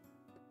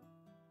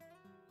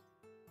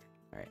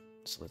 Alright,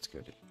 so let's go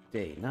to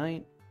day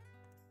 9.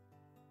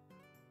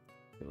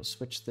 We'll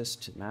switch this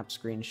to map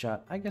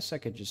screenshot. I guess I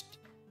could just...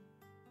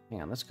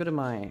 Hang on, let's go to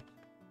my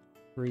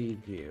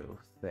preview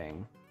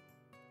thing.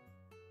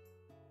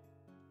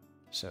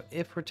 So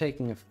if we're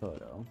taking a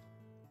photo,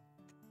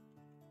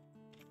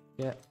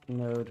 get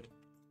node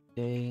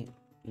day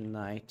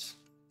night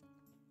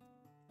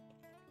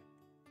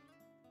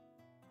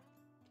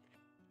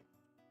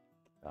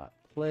dot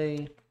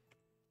play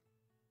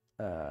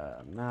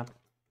map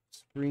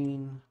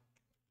screen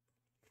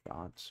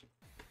shot.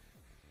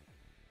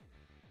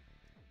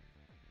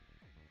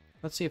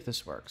 Let's see if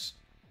this works.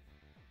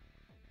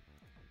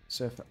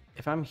 So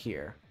if I'm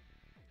here,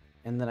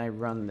 and then I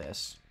run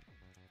this.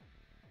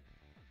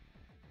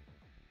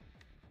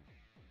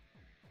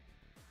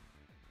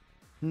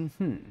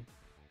 Mm-hmm.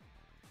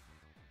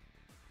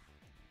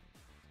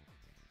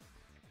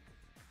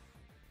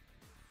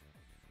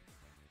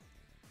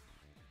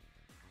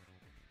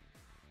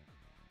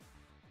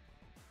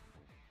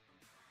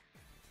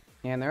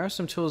 And there are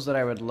some tools that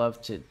I would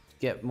love to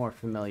get more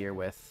familiar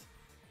with.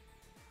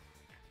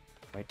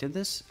 Wait, did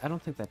this? I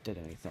don't think that did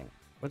anything.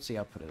 What's the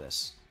output of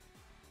this?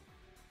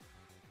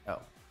 Oh,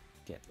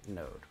 get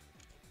node.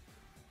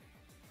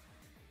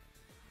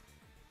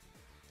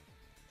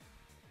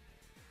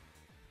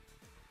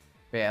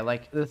 But yeah,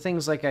 like the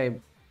things like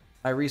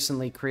I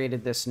recently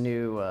created this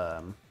new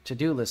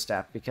to-do list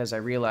app because I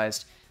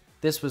realized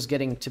this was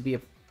getting to be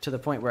to the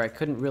point where I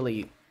couldn't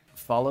really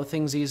follow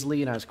things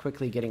easily, and I was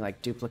quickly getting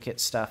like duplicate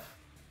stuff.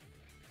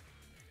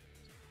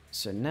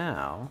 So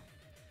now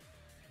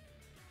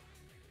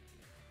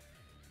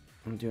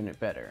I'm doing it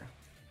better.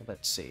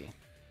 Let's see.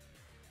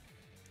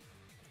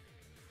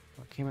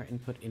 What camera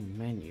input in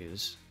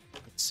menus?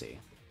 Let's see.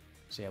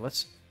 So yeah,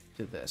 let's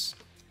do this.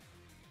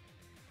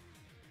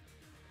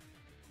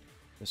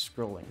 The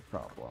scrolling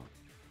problem.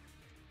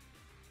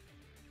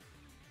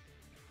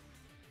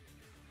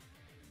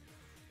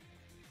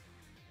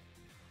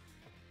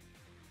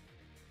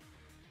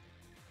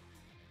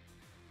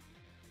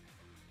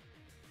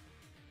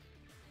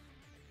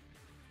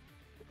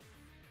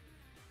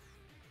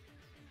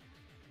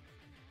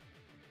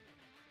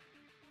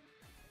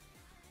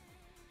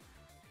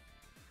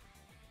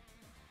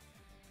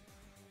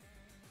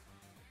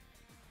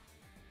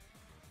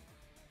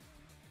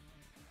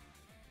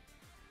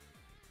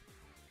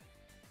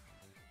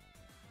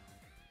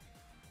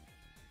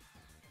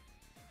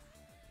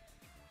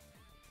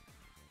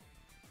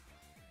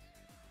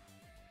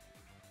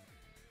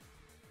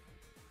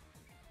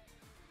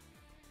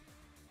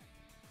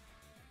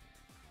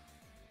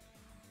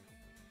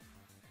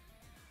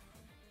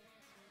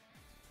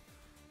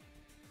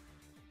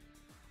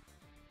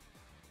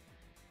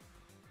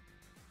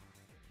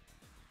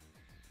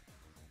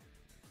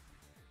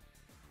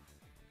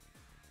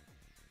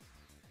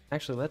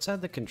 Actually, let's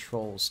add the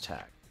controls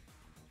tag.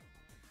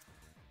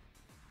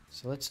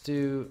 So let's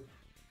do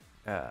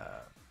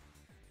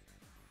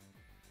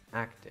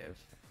active.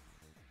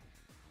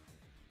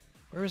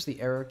 Where is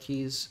the arrow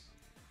keys?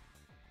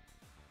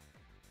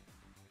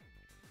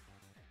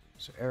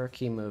 So arrow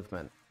key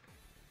movement.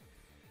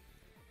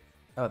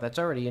 Oh, that's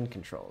already in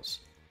controls.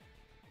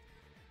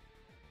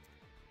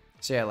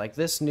 So yeah, like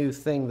this new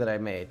thing that I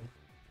made,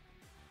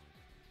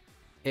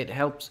 it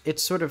helps, it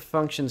sort of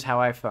functions how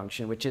I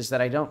function, which is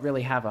that I don't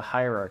really have a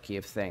hierarchy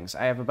of things.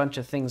 I have a bunch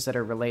of things that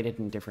are related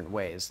in different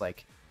ways.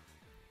 Like,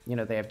 you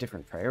know, they have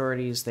different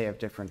priorities, they have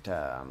different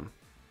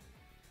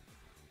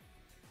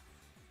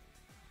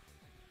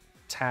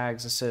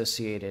tags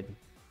associated,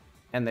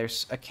 and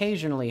there's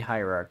occasionally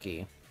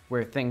hierarchy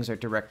where things are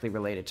directly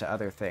related to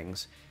other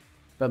things.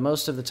 But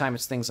most of the time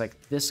it's things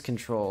like this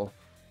control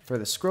for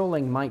the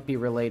scrolling might be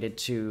related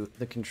to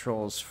the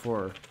controls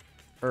for,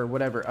 or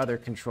whatever other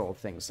control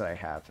things that I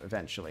have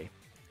eventually.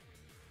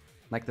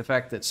 Like the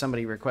fact that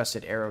somebody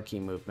requested arrow key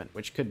movement,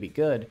 which could be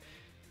good,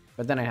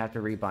 but then I have to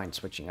rebind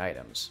switching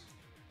items.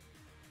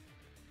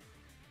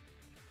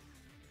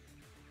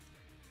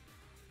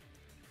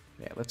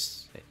 Yeah,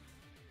 let's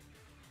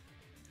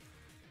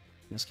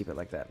keep it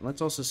like that.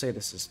 Let's also say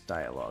this is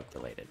dialogue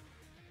related.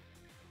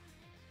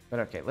 But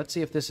okay, let's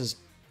see if this has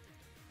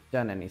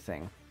done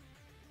anything.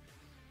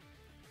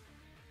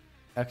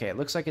 Okay, it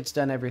looks like it's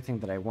done everything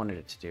that I wanted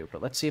it to do,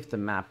 but let's see if the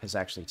map has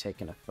actually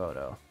taken a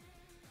photo.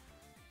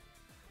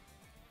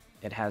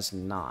 It has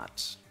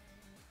not.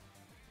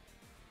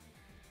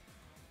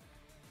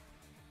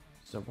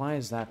 So why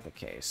is that the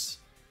case?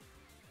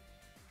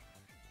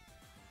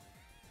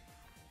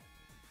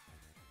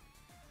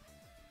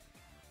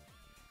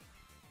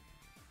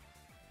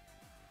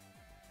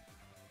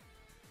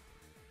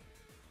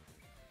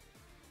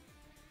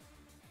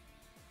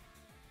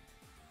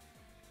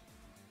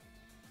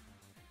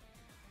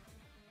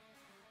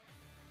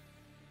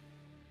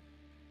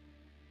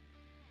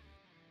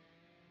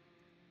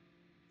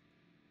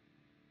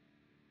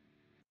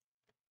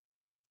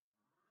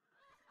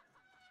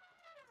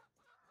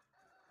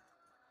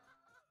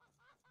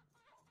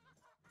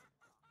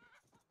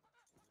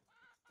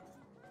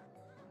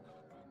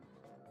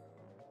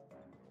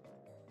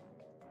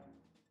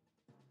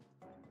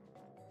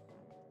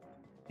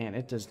 And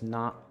it does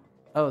not...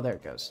 Oh, there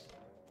it goes.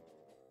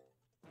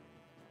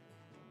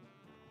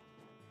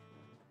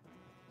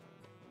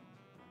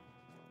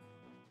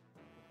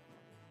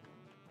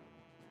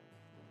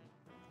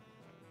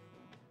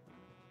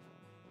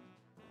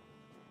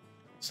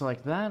 So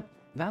like that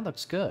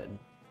looks good.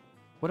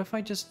 What if I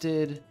just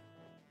did...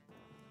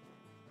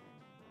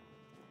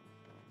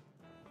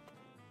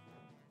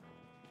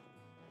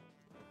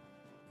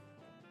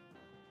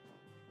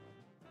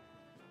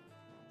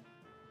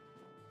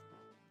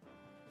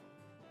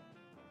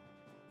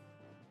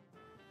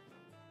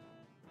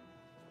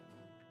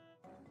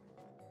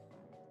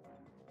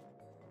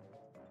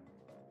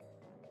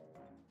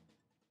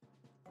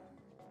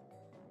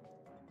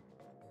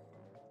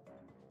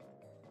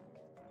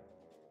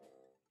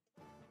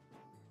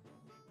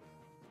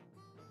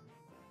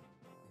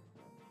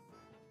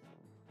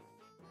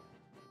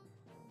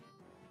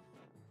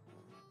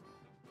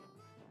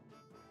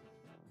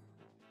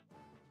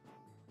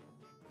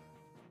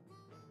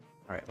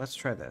 Alright, let's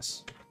try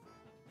this.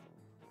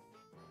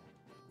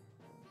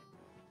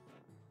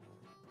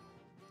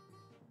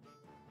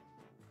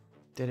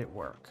 Did it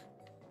work?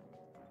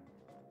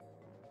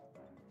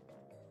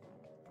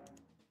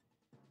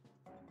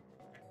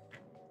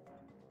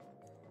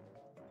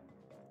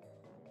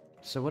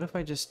 So what if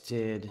I just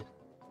did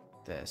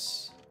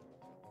this?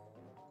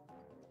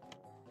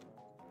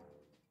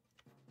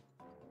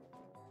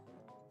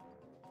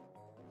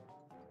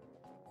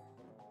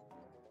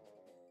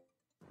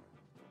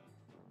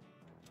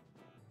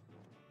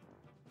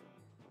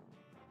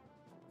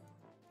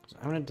 So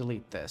I'm going to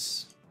delete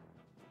this.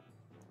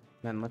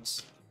 Then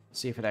let's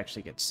see if it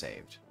actually gets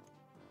saved.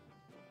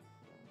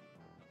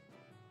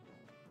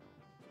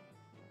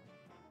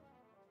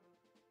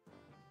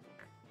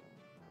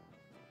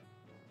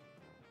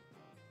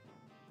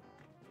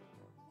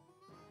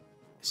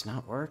 It's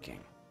not working.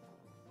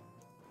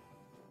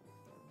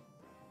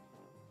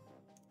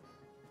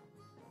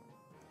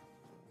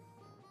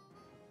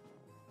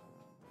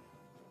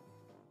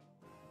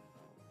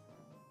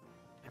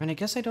 I mean, I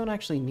guess I don't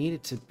actually need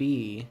it to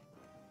be...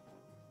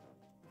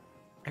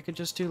 I could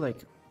just do, like,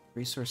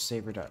 resource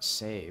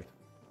saver.save.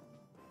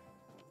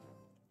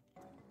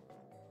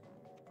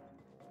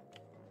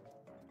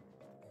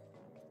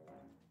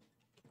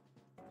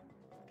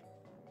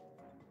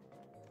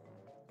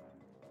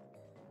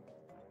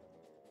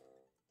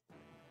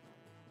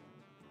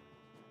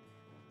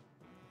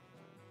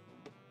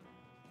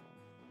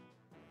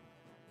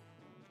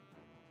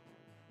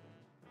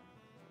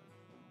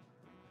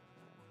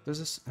 Does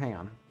this... Hang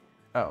on.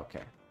 Oh,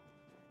 okay.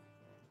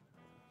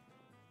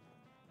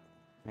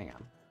 Hang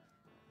on.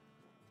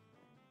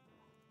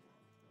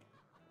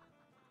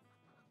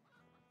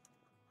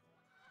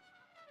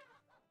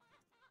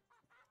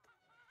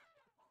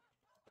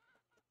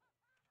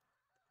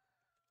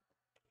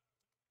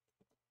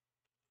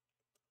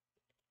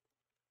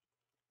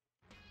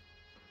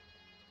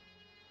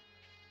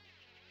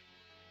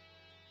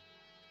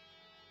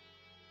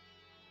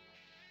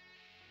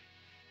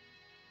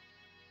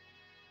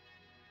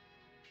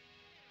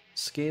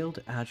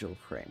 Scaled Agile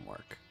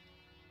Framework.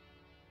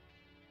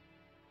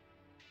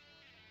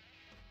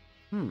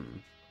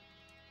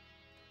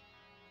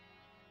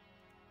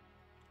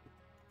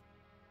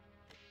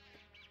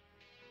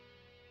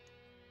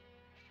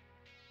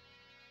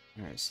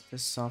 Alright, so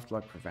this soft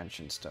lock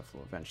prevention stuff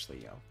will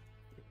eventually yell.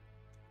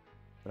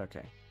 But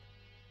okay.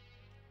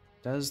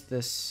 Does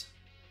this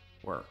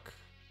work?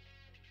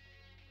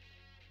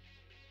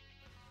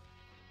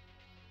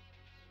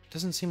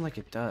 Doesn't seem like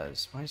it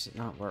does. Why does it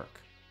not work?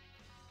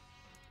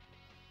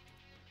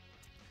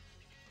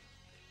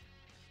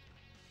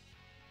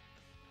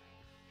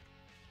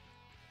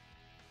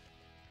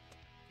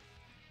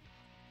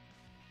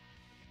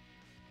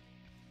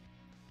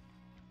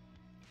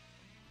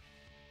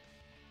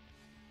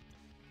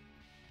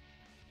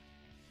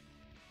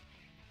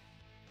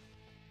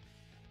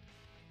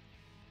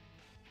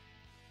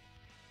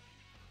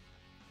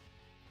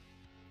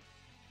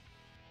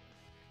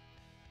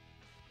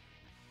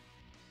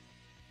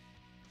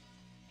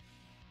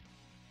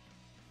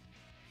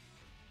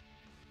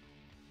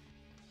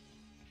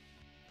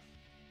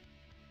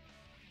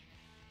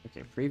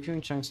 Okay,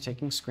 previewing chunks,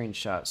 taking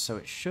screenshots. So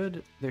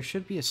there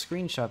should be a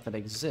screenshot that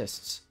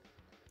exists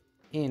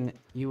in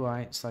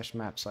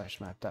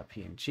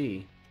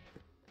UI/map/map.png.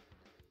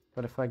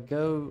 But if I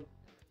go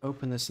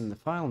open this in the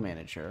file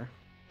manager,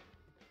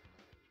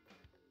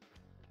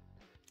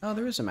 oh,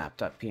 there is a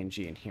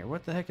map.png in here.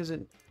 What the heck is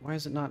it? Why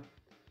is it not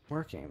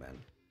working then?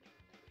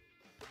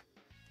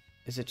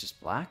 Is it just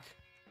black?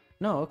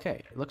 No,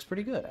 okay. It looks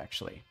pretty good,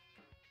 actually.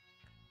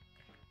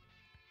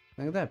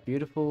 Look at that.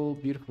 Beautiful,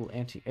 beautiful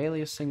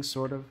anti-aliasing,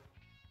 sort of.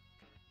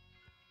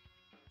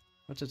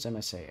 What's its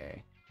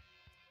MSAA?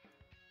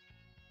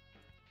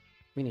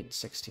 We need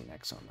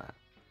 16x on that.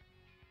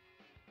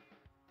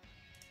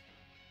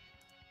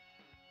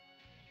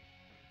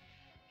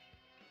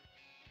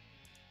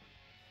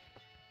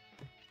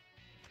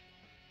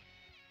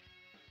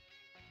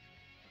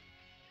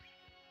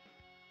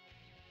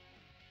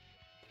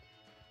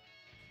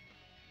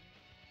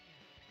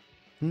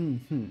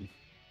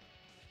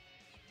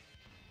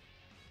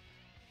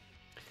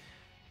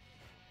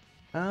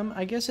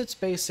 I guess it's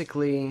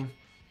basically...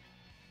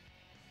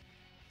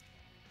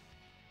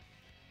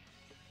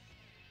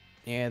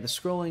 Yeah, the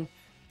scrolling...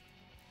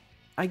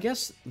 I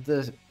guess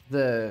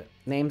the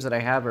names that I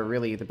have are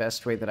really the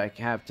best way that I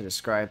have to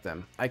describe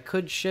them. I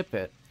could ship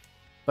it,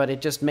 but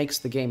it just makes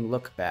the game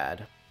look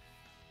bad.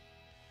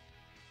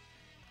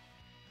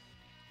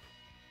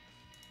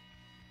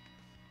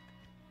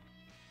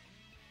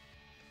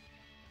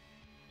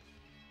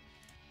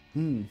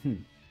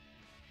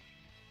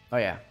 Oh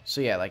yeah,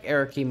 so yeah, like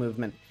arrow key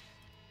movement.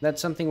 That's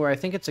something where I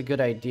think it's a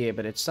good idea,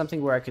 but it's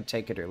something where I could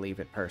take it or leave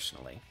it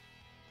personally.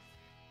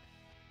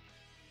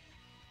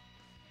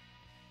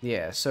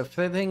 Yeah, so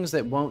for things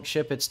that won't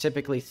ship, it's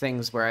typically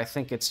things where I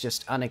think it's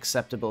just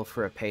unacceptable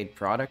for a paid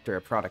product or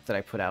a product that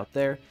I put out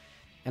there,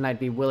 and I'd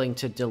be willing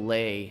to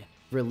delay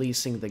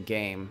releasing the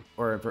game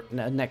or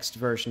a next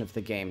version of the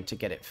game to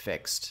get it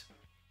fixed.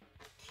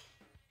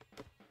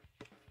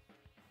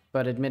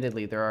 But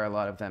admittedly, there are a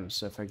lot of them,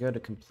 so if I go to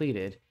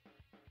completed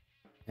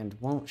and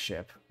won't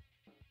ship,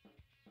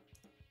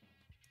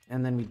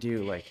 and then we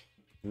do, like,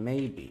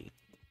 maybe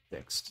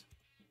fixed.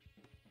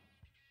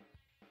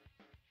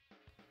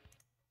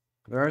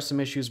 There are some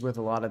issues with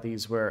a lot of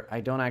these where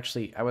I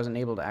wasn't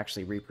able to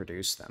actually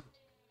reproduce them.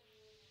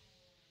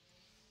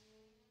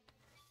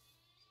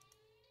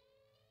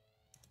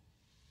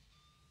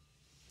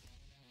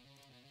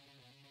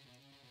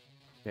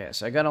 Yeah,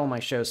 so I got all my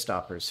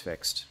showstoppers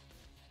fixed.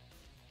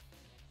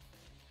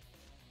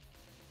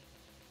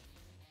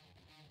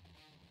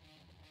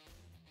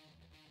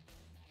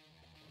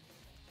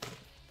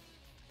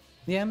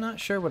 Yeah, I'm not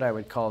sure what I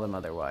would call them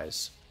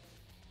otherwise.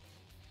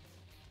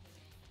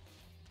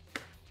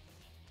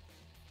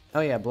 Oh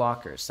yeah,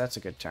 blockers. That's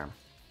a good term.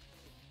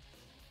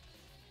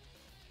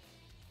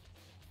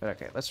 But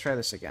okay, let's try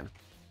this again.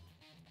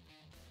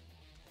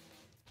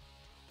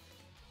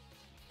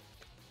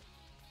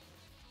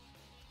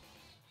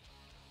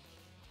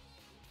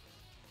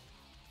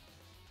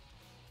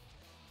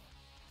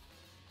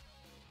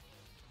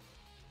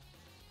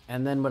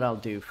 And then what I'll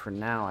do for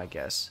now, I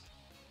guess,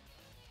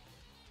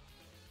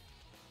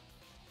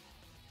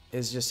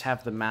 is just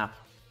have the map.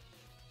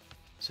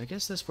 So I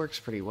guess this works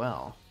pretty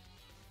well.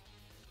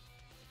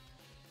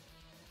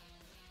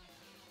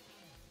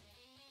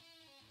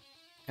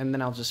 And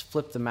then I'll just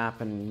flip the map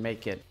and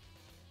make it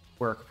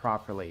work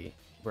properly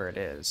where it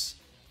is.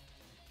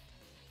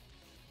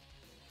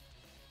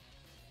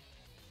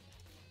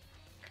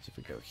 So if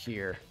we go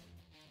here,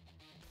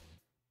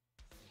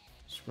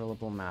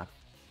 scrollable map,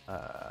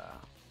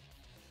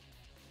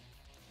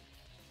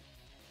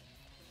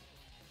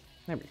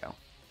 there we go.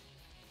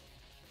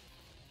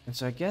 And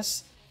so I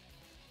guess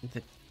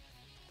that,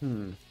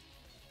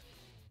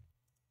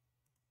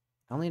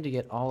 I'll need to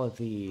get all of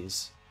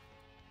these.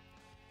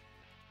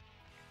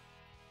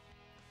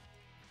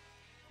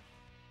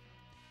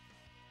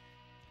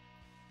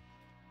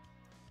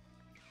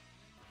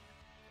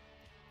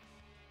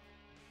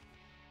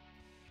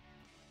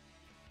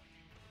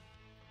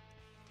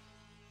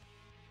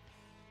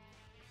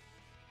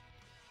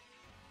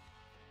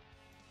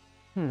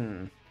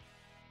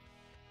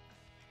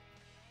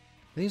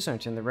 These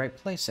aren't in the right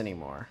place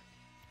anymore.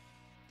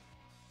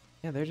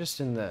 Yeah, they're just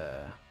in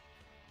the...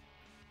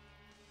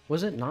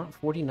 Was it not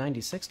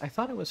 4096? I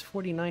thought it was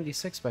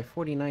 4096 by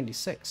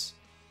 4096.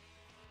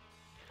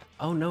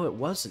 Oh, no, it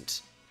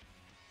wasn't.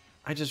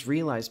 I just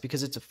realized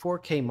because it's a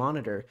 4K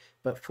monitor,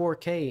 but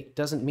 4K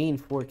doesn't mean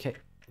 4K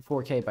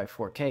by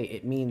 4K.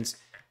 It means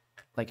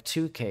like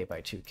 2K by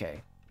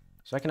 2K.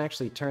 So I can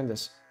actually turn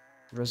this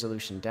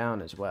resolution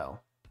down as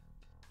well.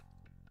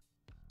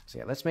 So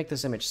yeah, let's make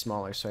this image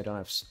smaller so I don't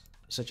have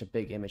such a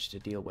big image to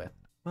deal with.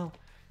 Well...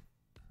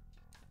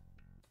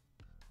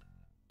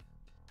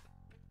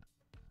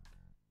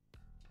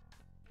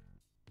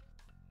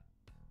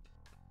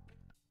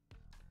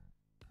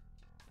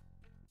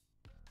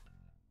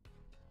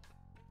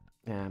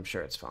 yeah, I'm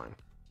sure it's fine.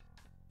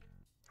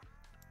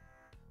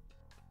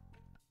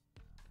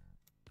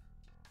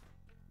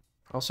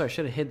 Also, I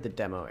should have hid the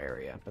demo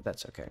area, but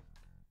that's okay.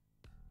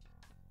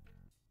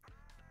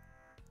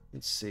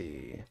 Let's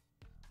see.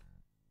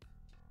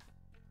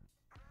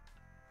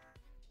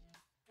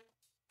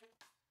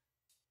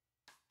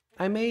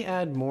 I may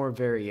add more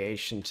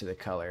variation to the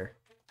color,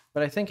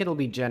 but I think it'll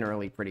be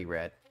generally pretty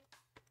red.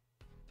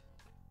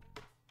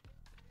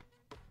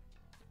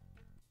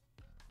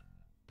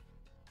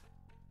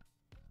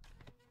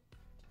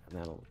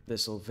 And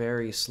this'll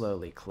very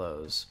slowly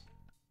close.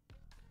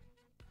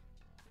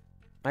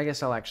 I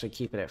guess I'll actually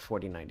keep it at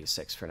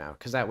 4096 for now,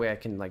 because that way I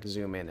can like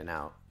zoom in and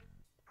out.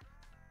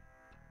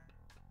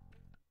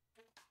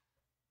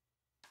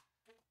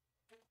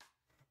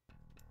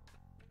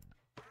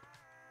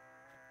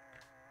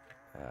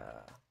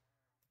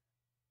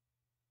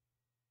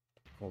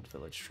 Old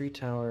Village Tree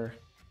Tower.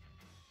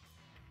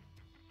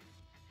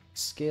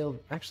 Scale,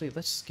 actually,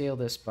 let's scale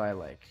this by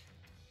like...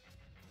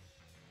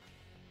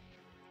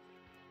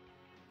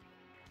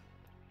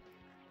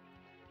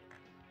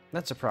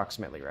 That's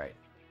approximately right.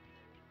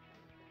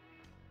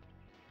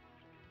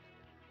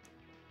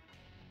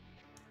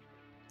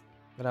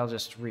 But I'll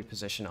just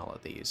reposition all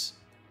of these.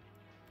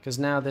 Because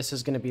now this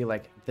is going to be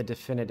like the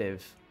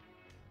definitive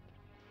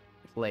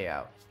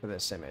layout for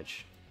this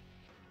image.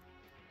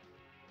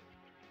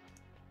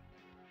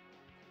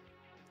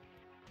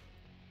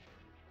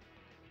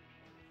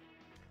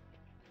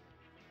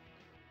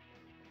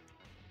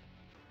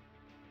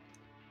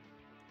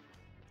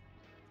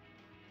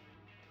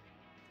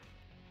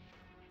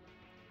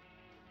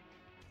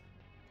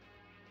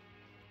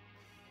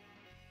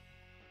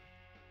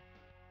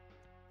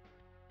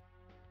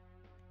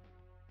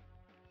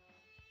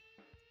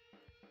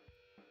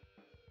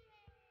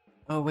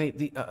 Oh, wait,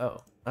 the...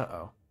 Uh-oh.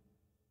 Uh-oh.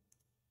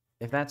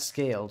 If that's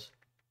scaled,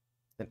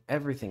 then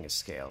everything is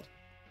scaled.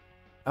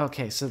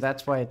 Okay, so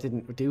that's why it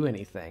didn't do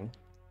anything.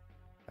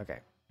 Okay.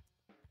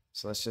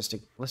 So let's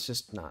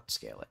just not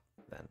scale it,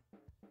 then.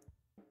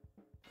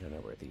 I don't know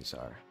where these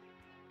are.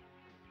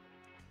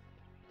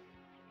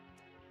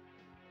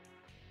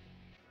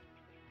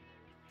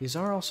 These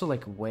are also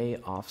like way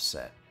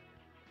offset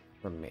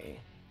from me.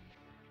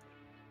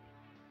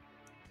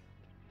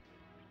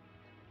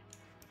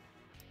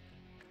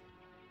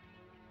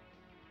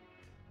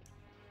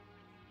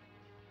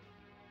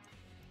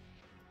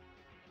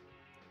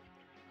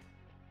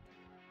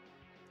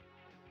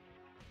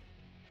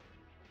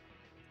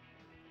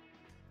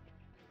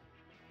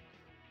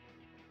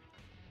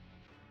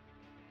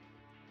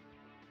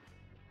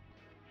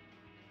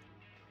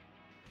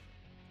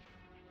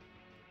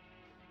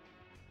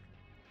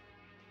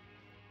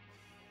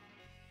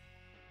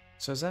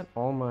 So is that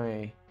all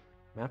my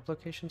map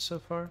locations so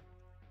far?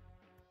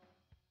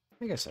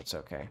 I guess that's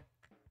okay.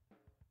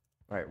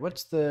 All right,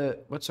 what's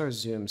our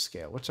zoom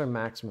scale? What's our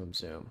maximum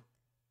zoom?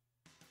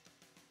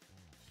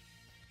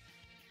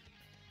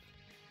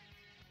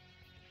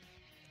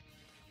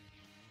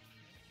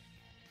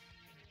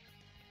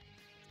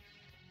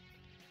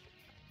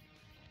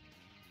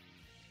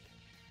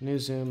 New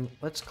zoom.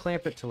 Let's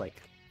clamp it to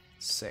like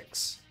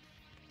 6.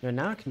 No,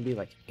 now it can be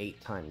like 8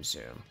 times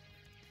zoom.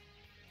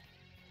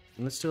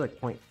 And let's do like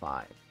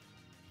 0.5.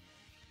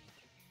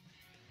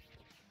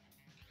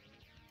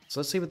 So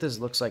let's see what this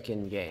looks like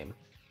in game.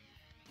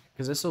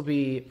 Because this will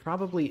be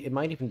probably, it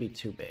might even be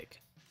too big.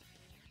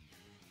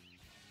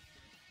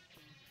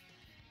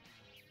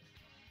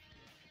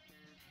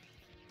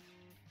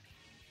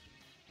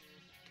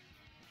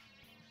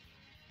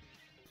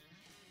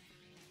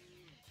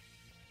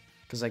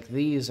 Because like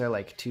these are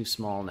like too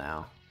small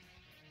now.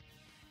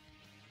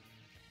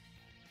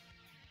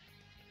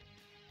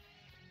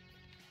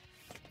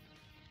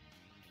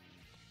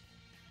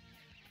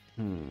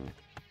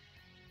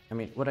 I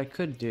mean, what I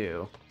could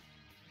do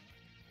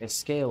is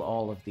scale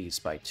all of these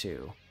by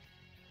 2.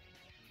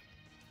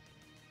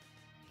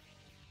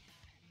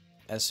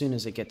 As soon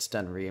as it gets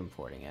done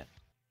re-importing it.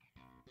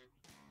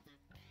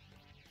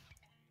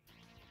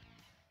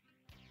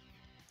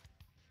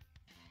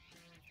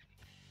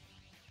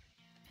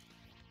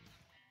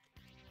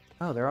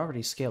 Oh, they're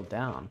already scaled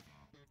down.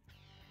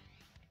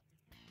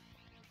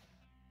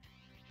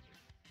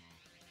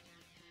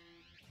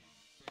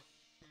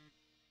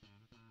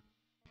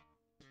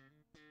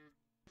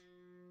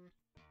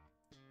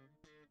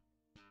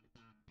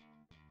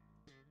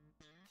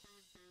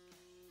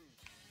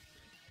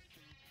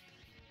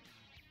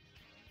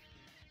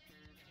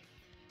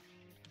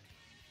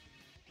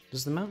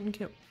 Does the mountain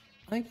get...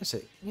 I guess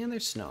it... Yeah,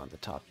 there's snow on the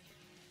top.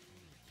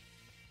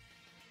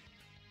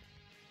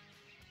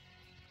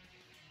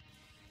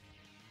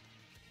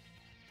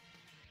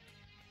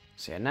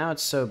 So yeah, now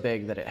it's so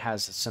big that it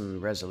has some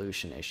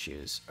resolution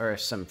issues, or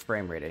some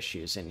frame rate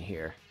issues in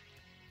here.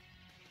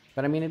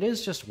 But I mean, it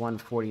is just one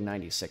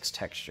 4096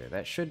 texture.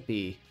 That should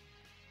be...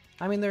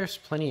 I mean, there's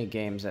plenty of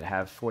games that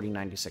have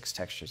 4096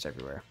 textures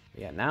everywhere.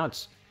 But yeah, now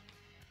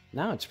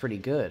it's pretty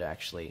good,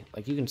 actually.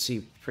 Like, you can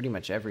see pretty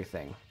much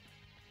everything.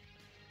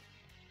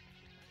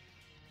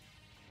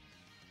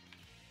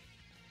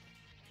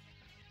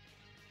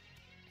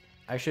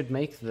 I should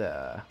make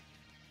the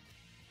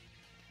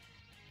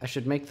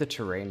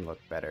terrain look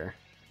better.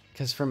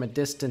 Because from a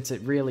distance,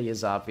 it really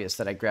is obvious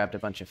that I grabbed a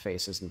bunch of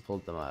faces and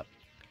pulled them up.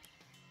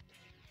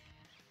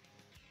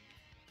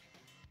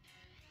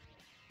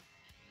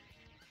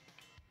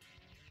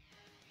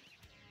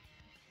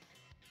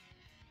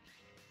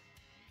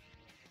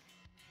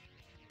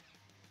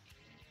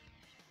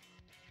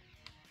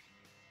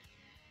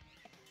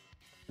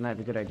 And I have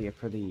a good idea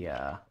for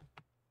the,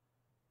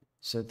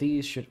 so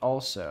these should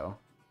also...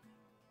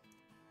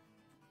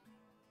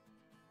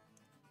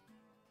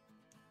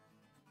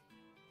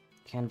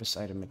 Canvas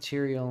item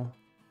material,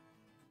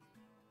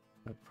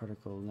 web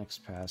particle,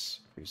 next pass,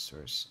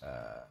 resource,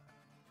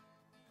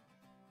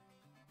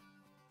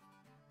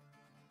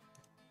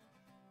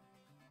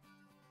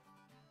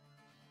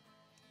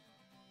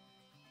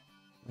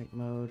 light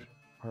mode,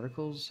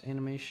 particles,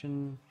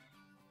 animation.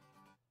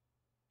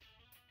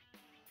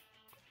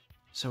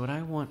 So what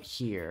I want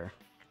here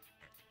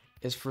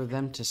is for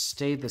them to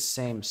stay the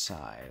same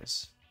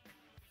size.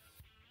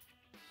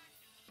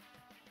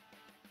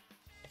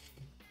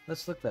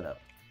 Let's look that up.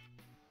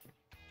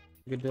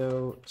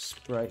 Godot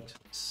sprite,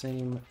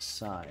 same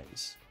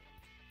size.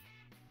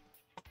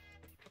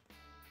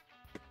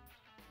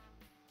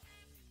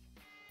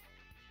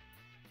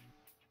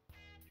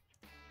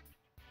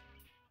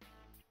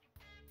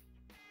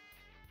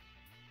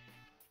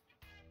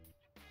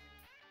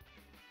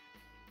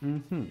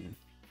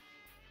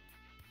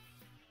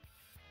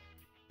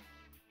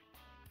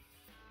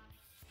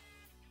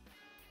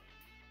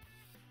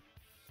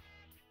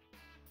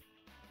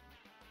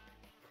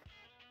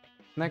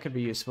 That could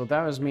be useful.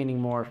 That was meaning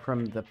more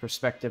from the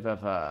perspective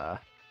of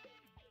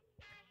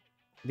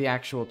the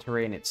actual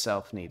terrain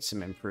itself needs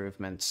some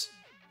improvements.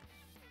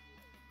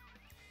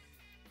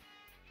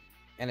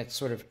 And it's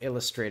sort of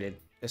illustrated,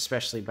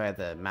 especially by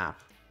the map.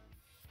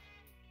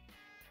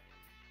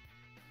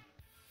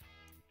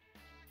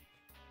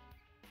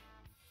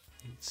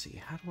 Let's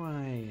see, how do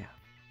I...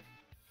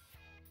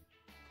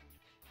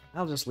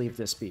 I'll just leave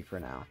this be for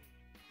now.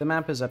 The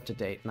map is up to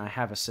date, and I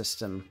have a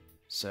system,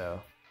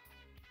 so...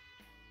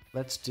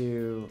 let's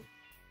do...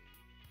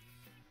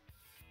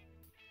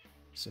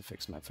 So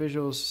fix my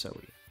visuals, so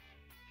we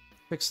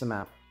fix the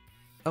map.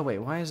 Oh wait,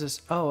 why is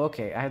this? Oh,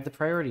 okay, I have the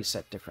priority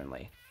set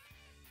differently.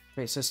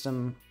 Create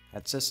system,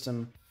 add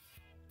system.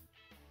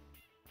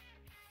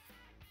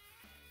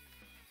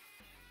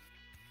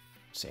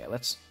 So yeah,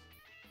 let's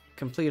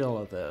complete all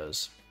of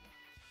those.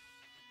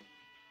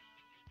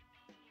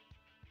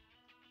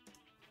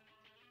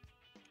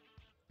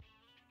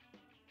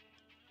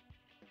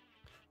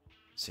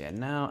 So yeah,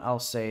 now I'll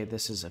say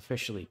this is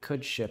officially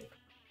could ship.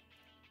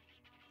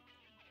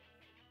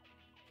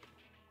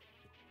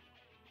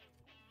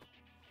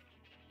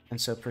 And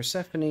so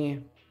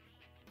Persephone,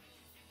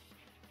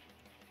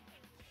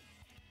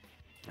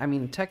 I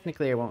mean,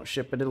 technically I won't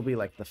ship, but it'll be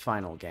like the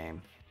final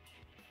game.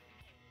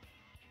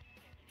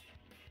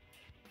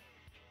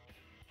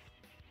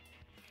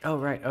 Oh,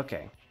 right,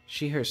 okay.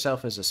 She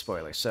herself is a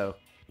spoiler, so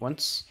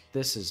once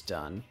this is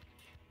done...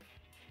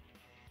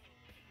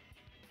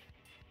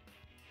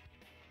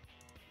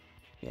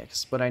 Yeah,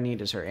 because what I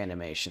need is her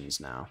animations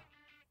now.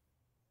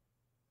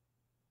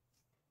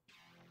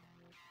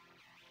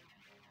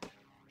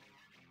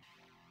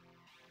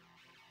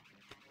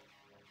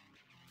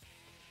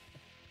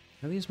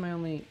 Are these my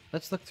only...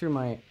 Let's look through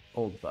my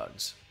old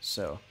bugs.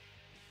 So,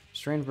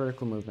 restrain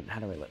vertical movement. How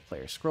do I let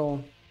players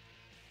scroll?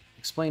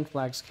 Explain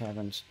flags,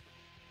 caverns.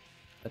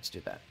 Let's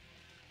do that.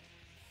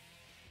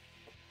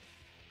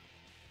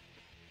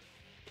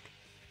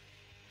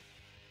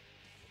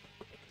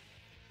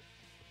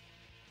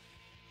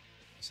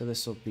 So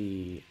this will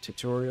be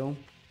tutorial.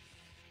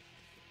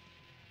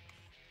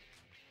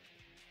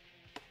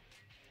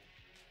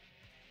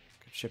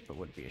 Could ship it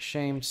would be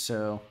ashamed,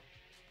 so...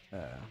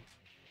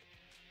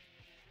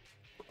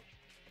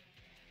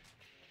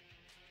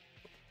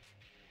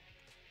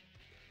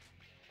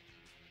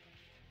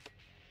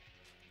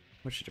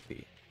 what should it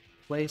be?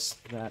 Place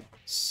that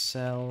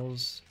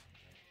sells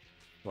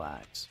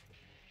flags.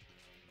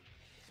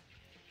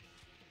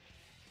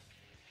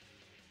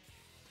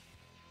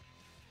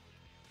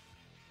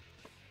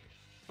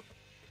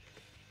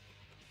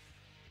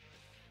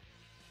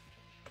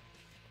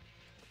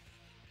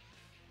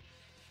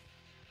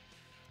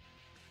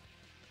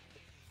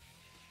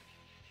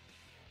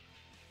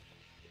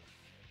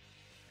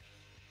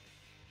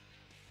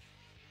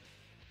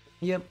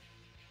 Yep.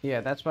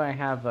 Yeah, that's why I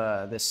have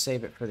this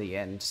save it for the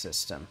end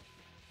system.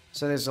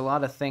 So there's a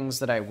lot of things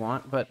that I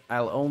want, but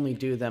I'll only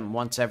do them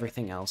once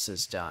everything else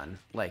is done.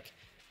 Like,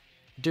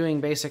 doing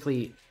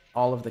basically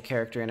all of the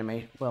character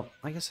animation... Well,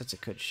 I guess that's a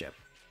could ship.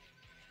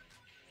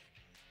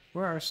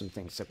 Where are some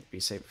things that would be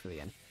saved for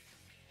the end?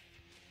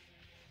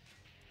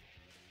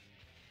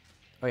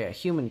 Oh yeah,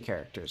 human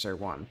characters are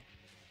one.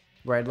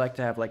 Where I'd like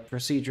to have, like,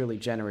 procedurally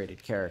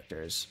generated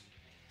characters.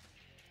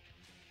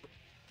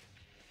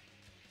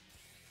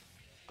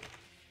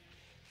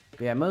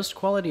 But yeah, most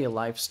quality of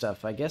life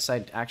stuff, I guess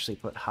I'd actually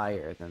put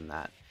higher than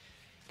that.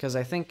 Because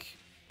I think,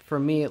 for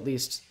me at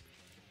least,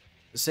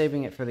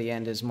 saving it for the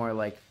end is more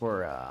like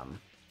for,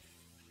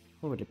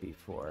 what would it be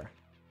for?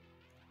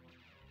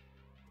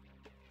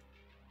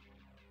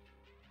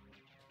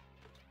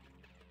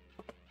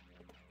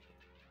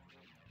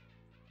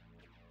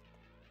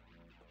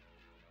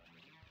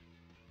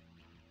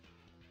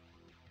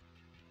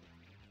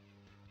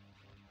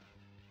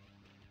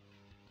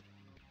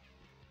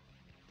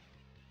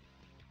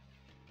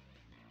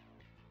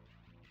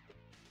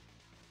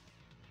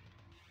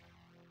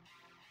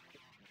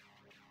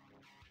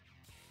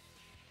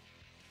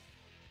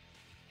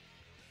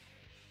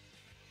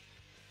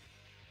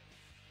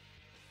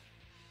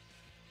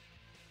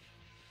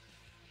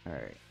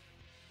 Alright.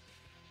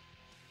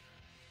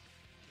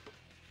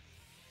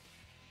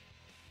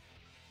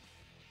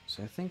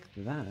 So I think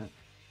that...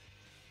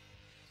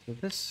 So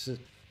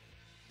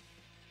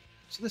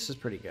this is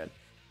pretty good.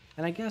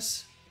 And I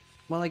guess...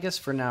 Well, I guess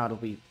for now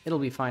it'll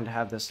be fine to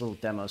have this little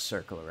demo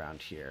circle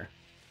around here.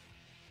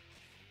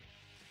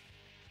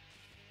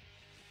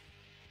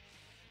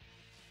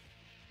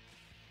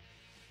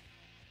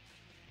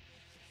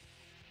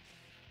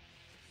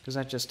 Because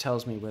that just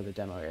tells me where the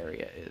demo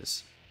area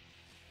is.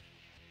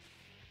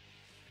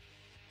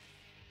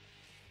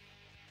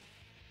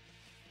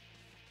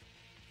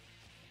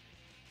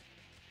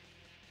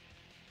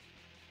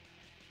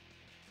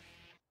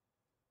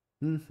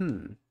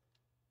 Mm-hmm.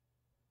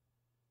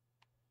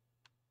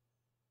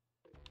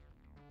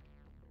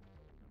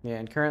 Yeah,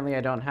 and currently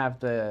I don't have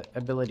the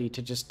ability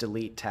to just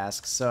delete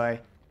tasks, so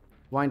I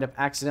wind up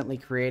accidentally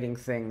creating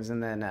things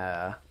and then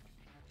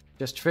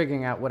just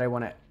figuring out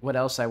what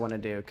else I want to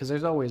do, because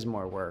there's always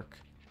more work.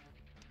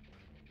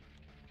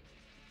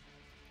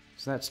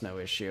 So that's no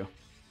issue.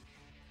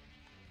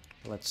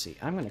 Let's see,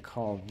 I'm going to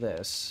call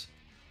this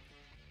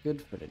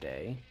good for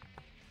today.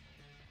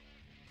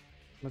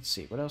 Let's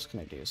see, what else can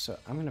I do? So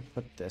I'm going to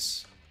put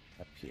this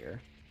up here.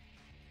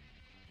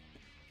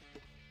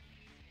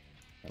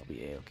 That'll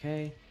be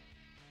a-okay.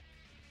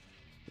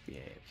 That'll be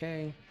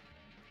a-okay.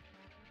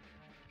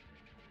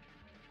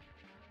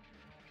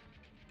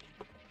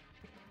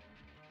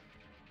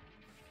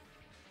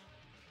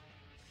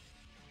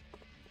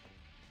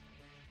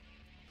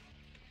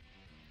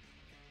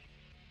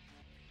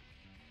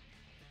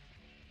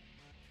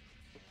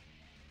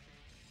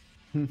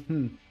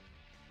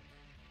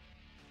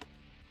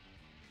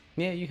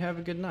 Yeah, you have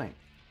a good night.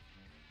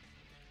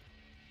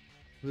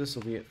 This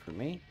will be it for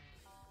me.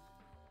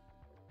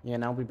 Yeah,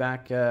 and I'll be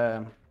back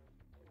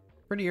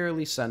pretty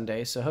early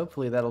Sunday, so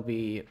hopefully that'll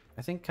be,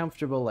 I think,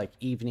 comfortable like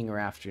evening or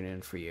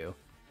afternoon for you.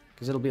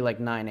 Because it'll be like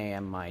 9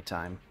 a.m. my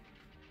time.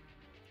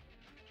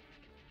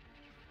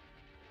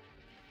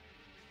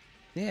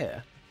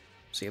 Yeah.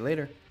 See you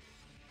later.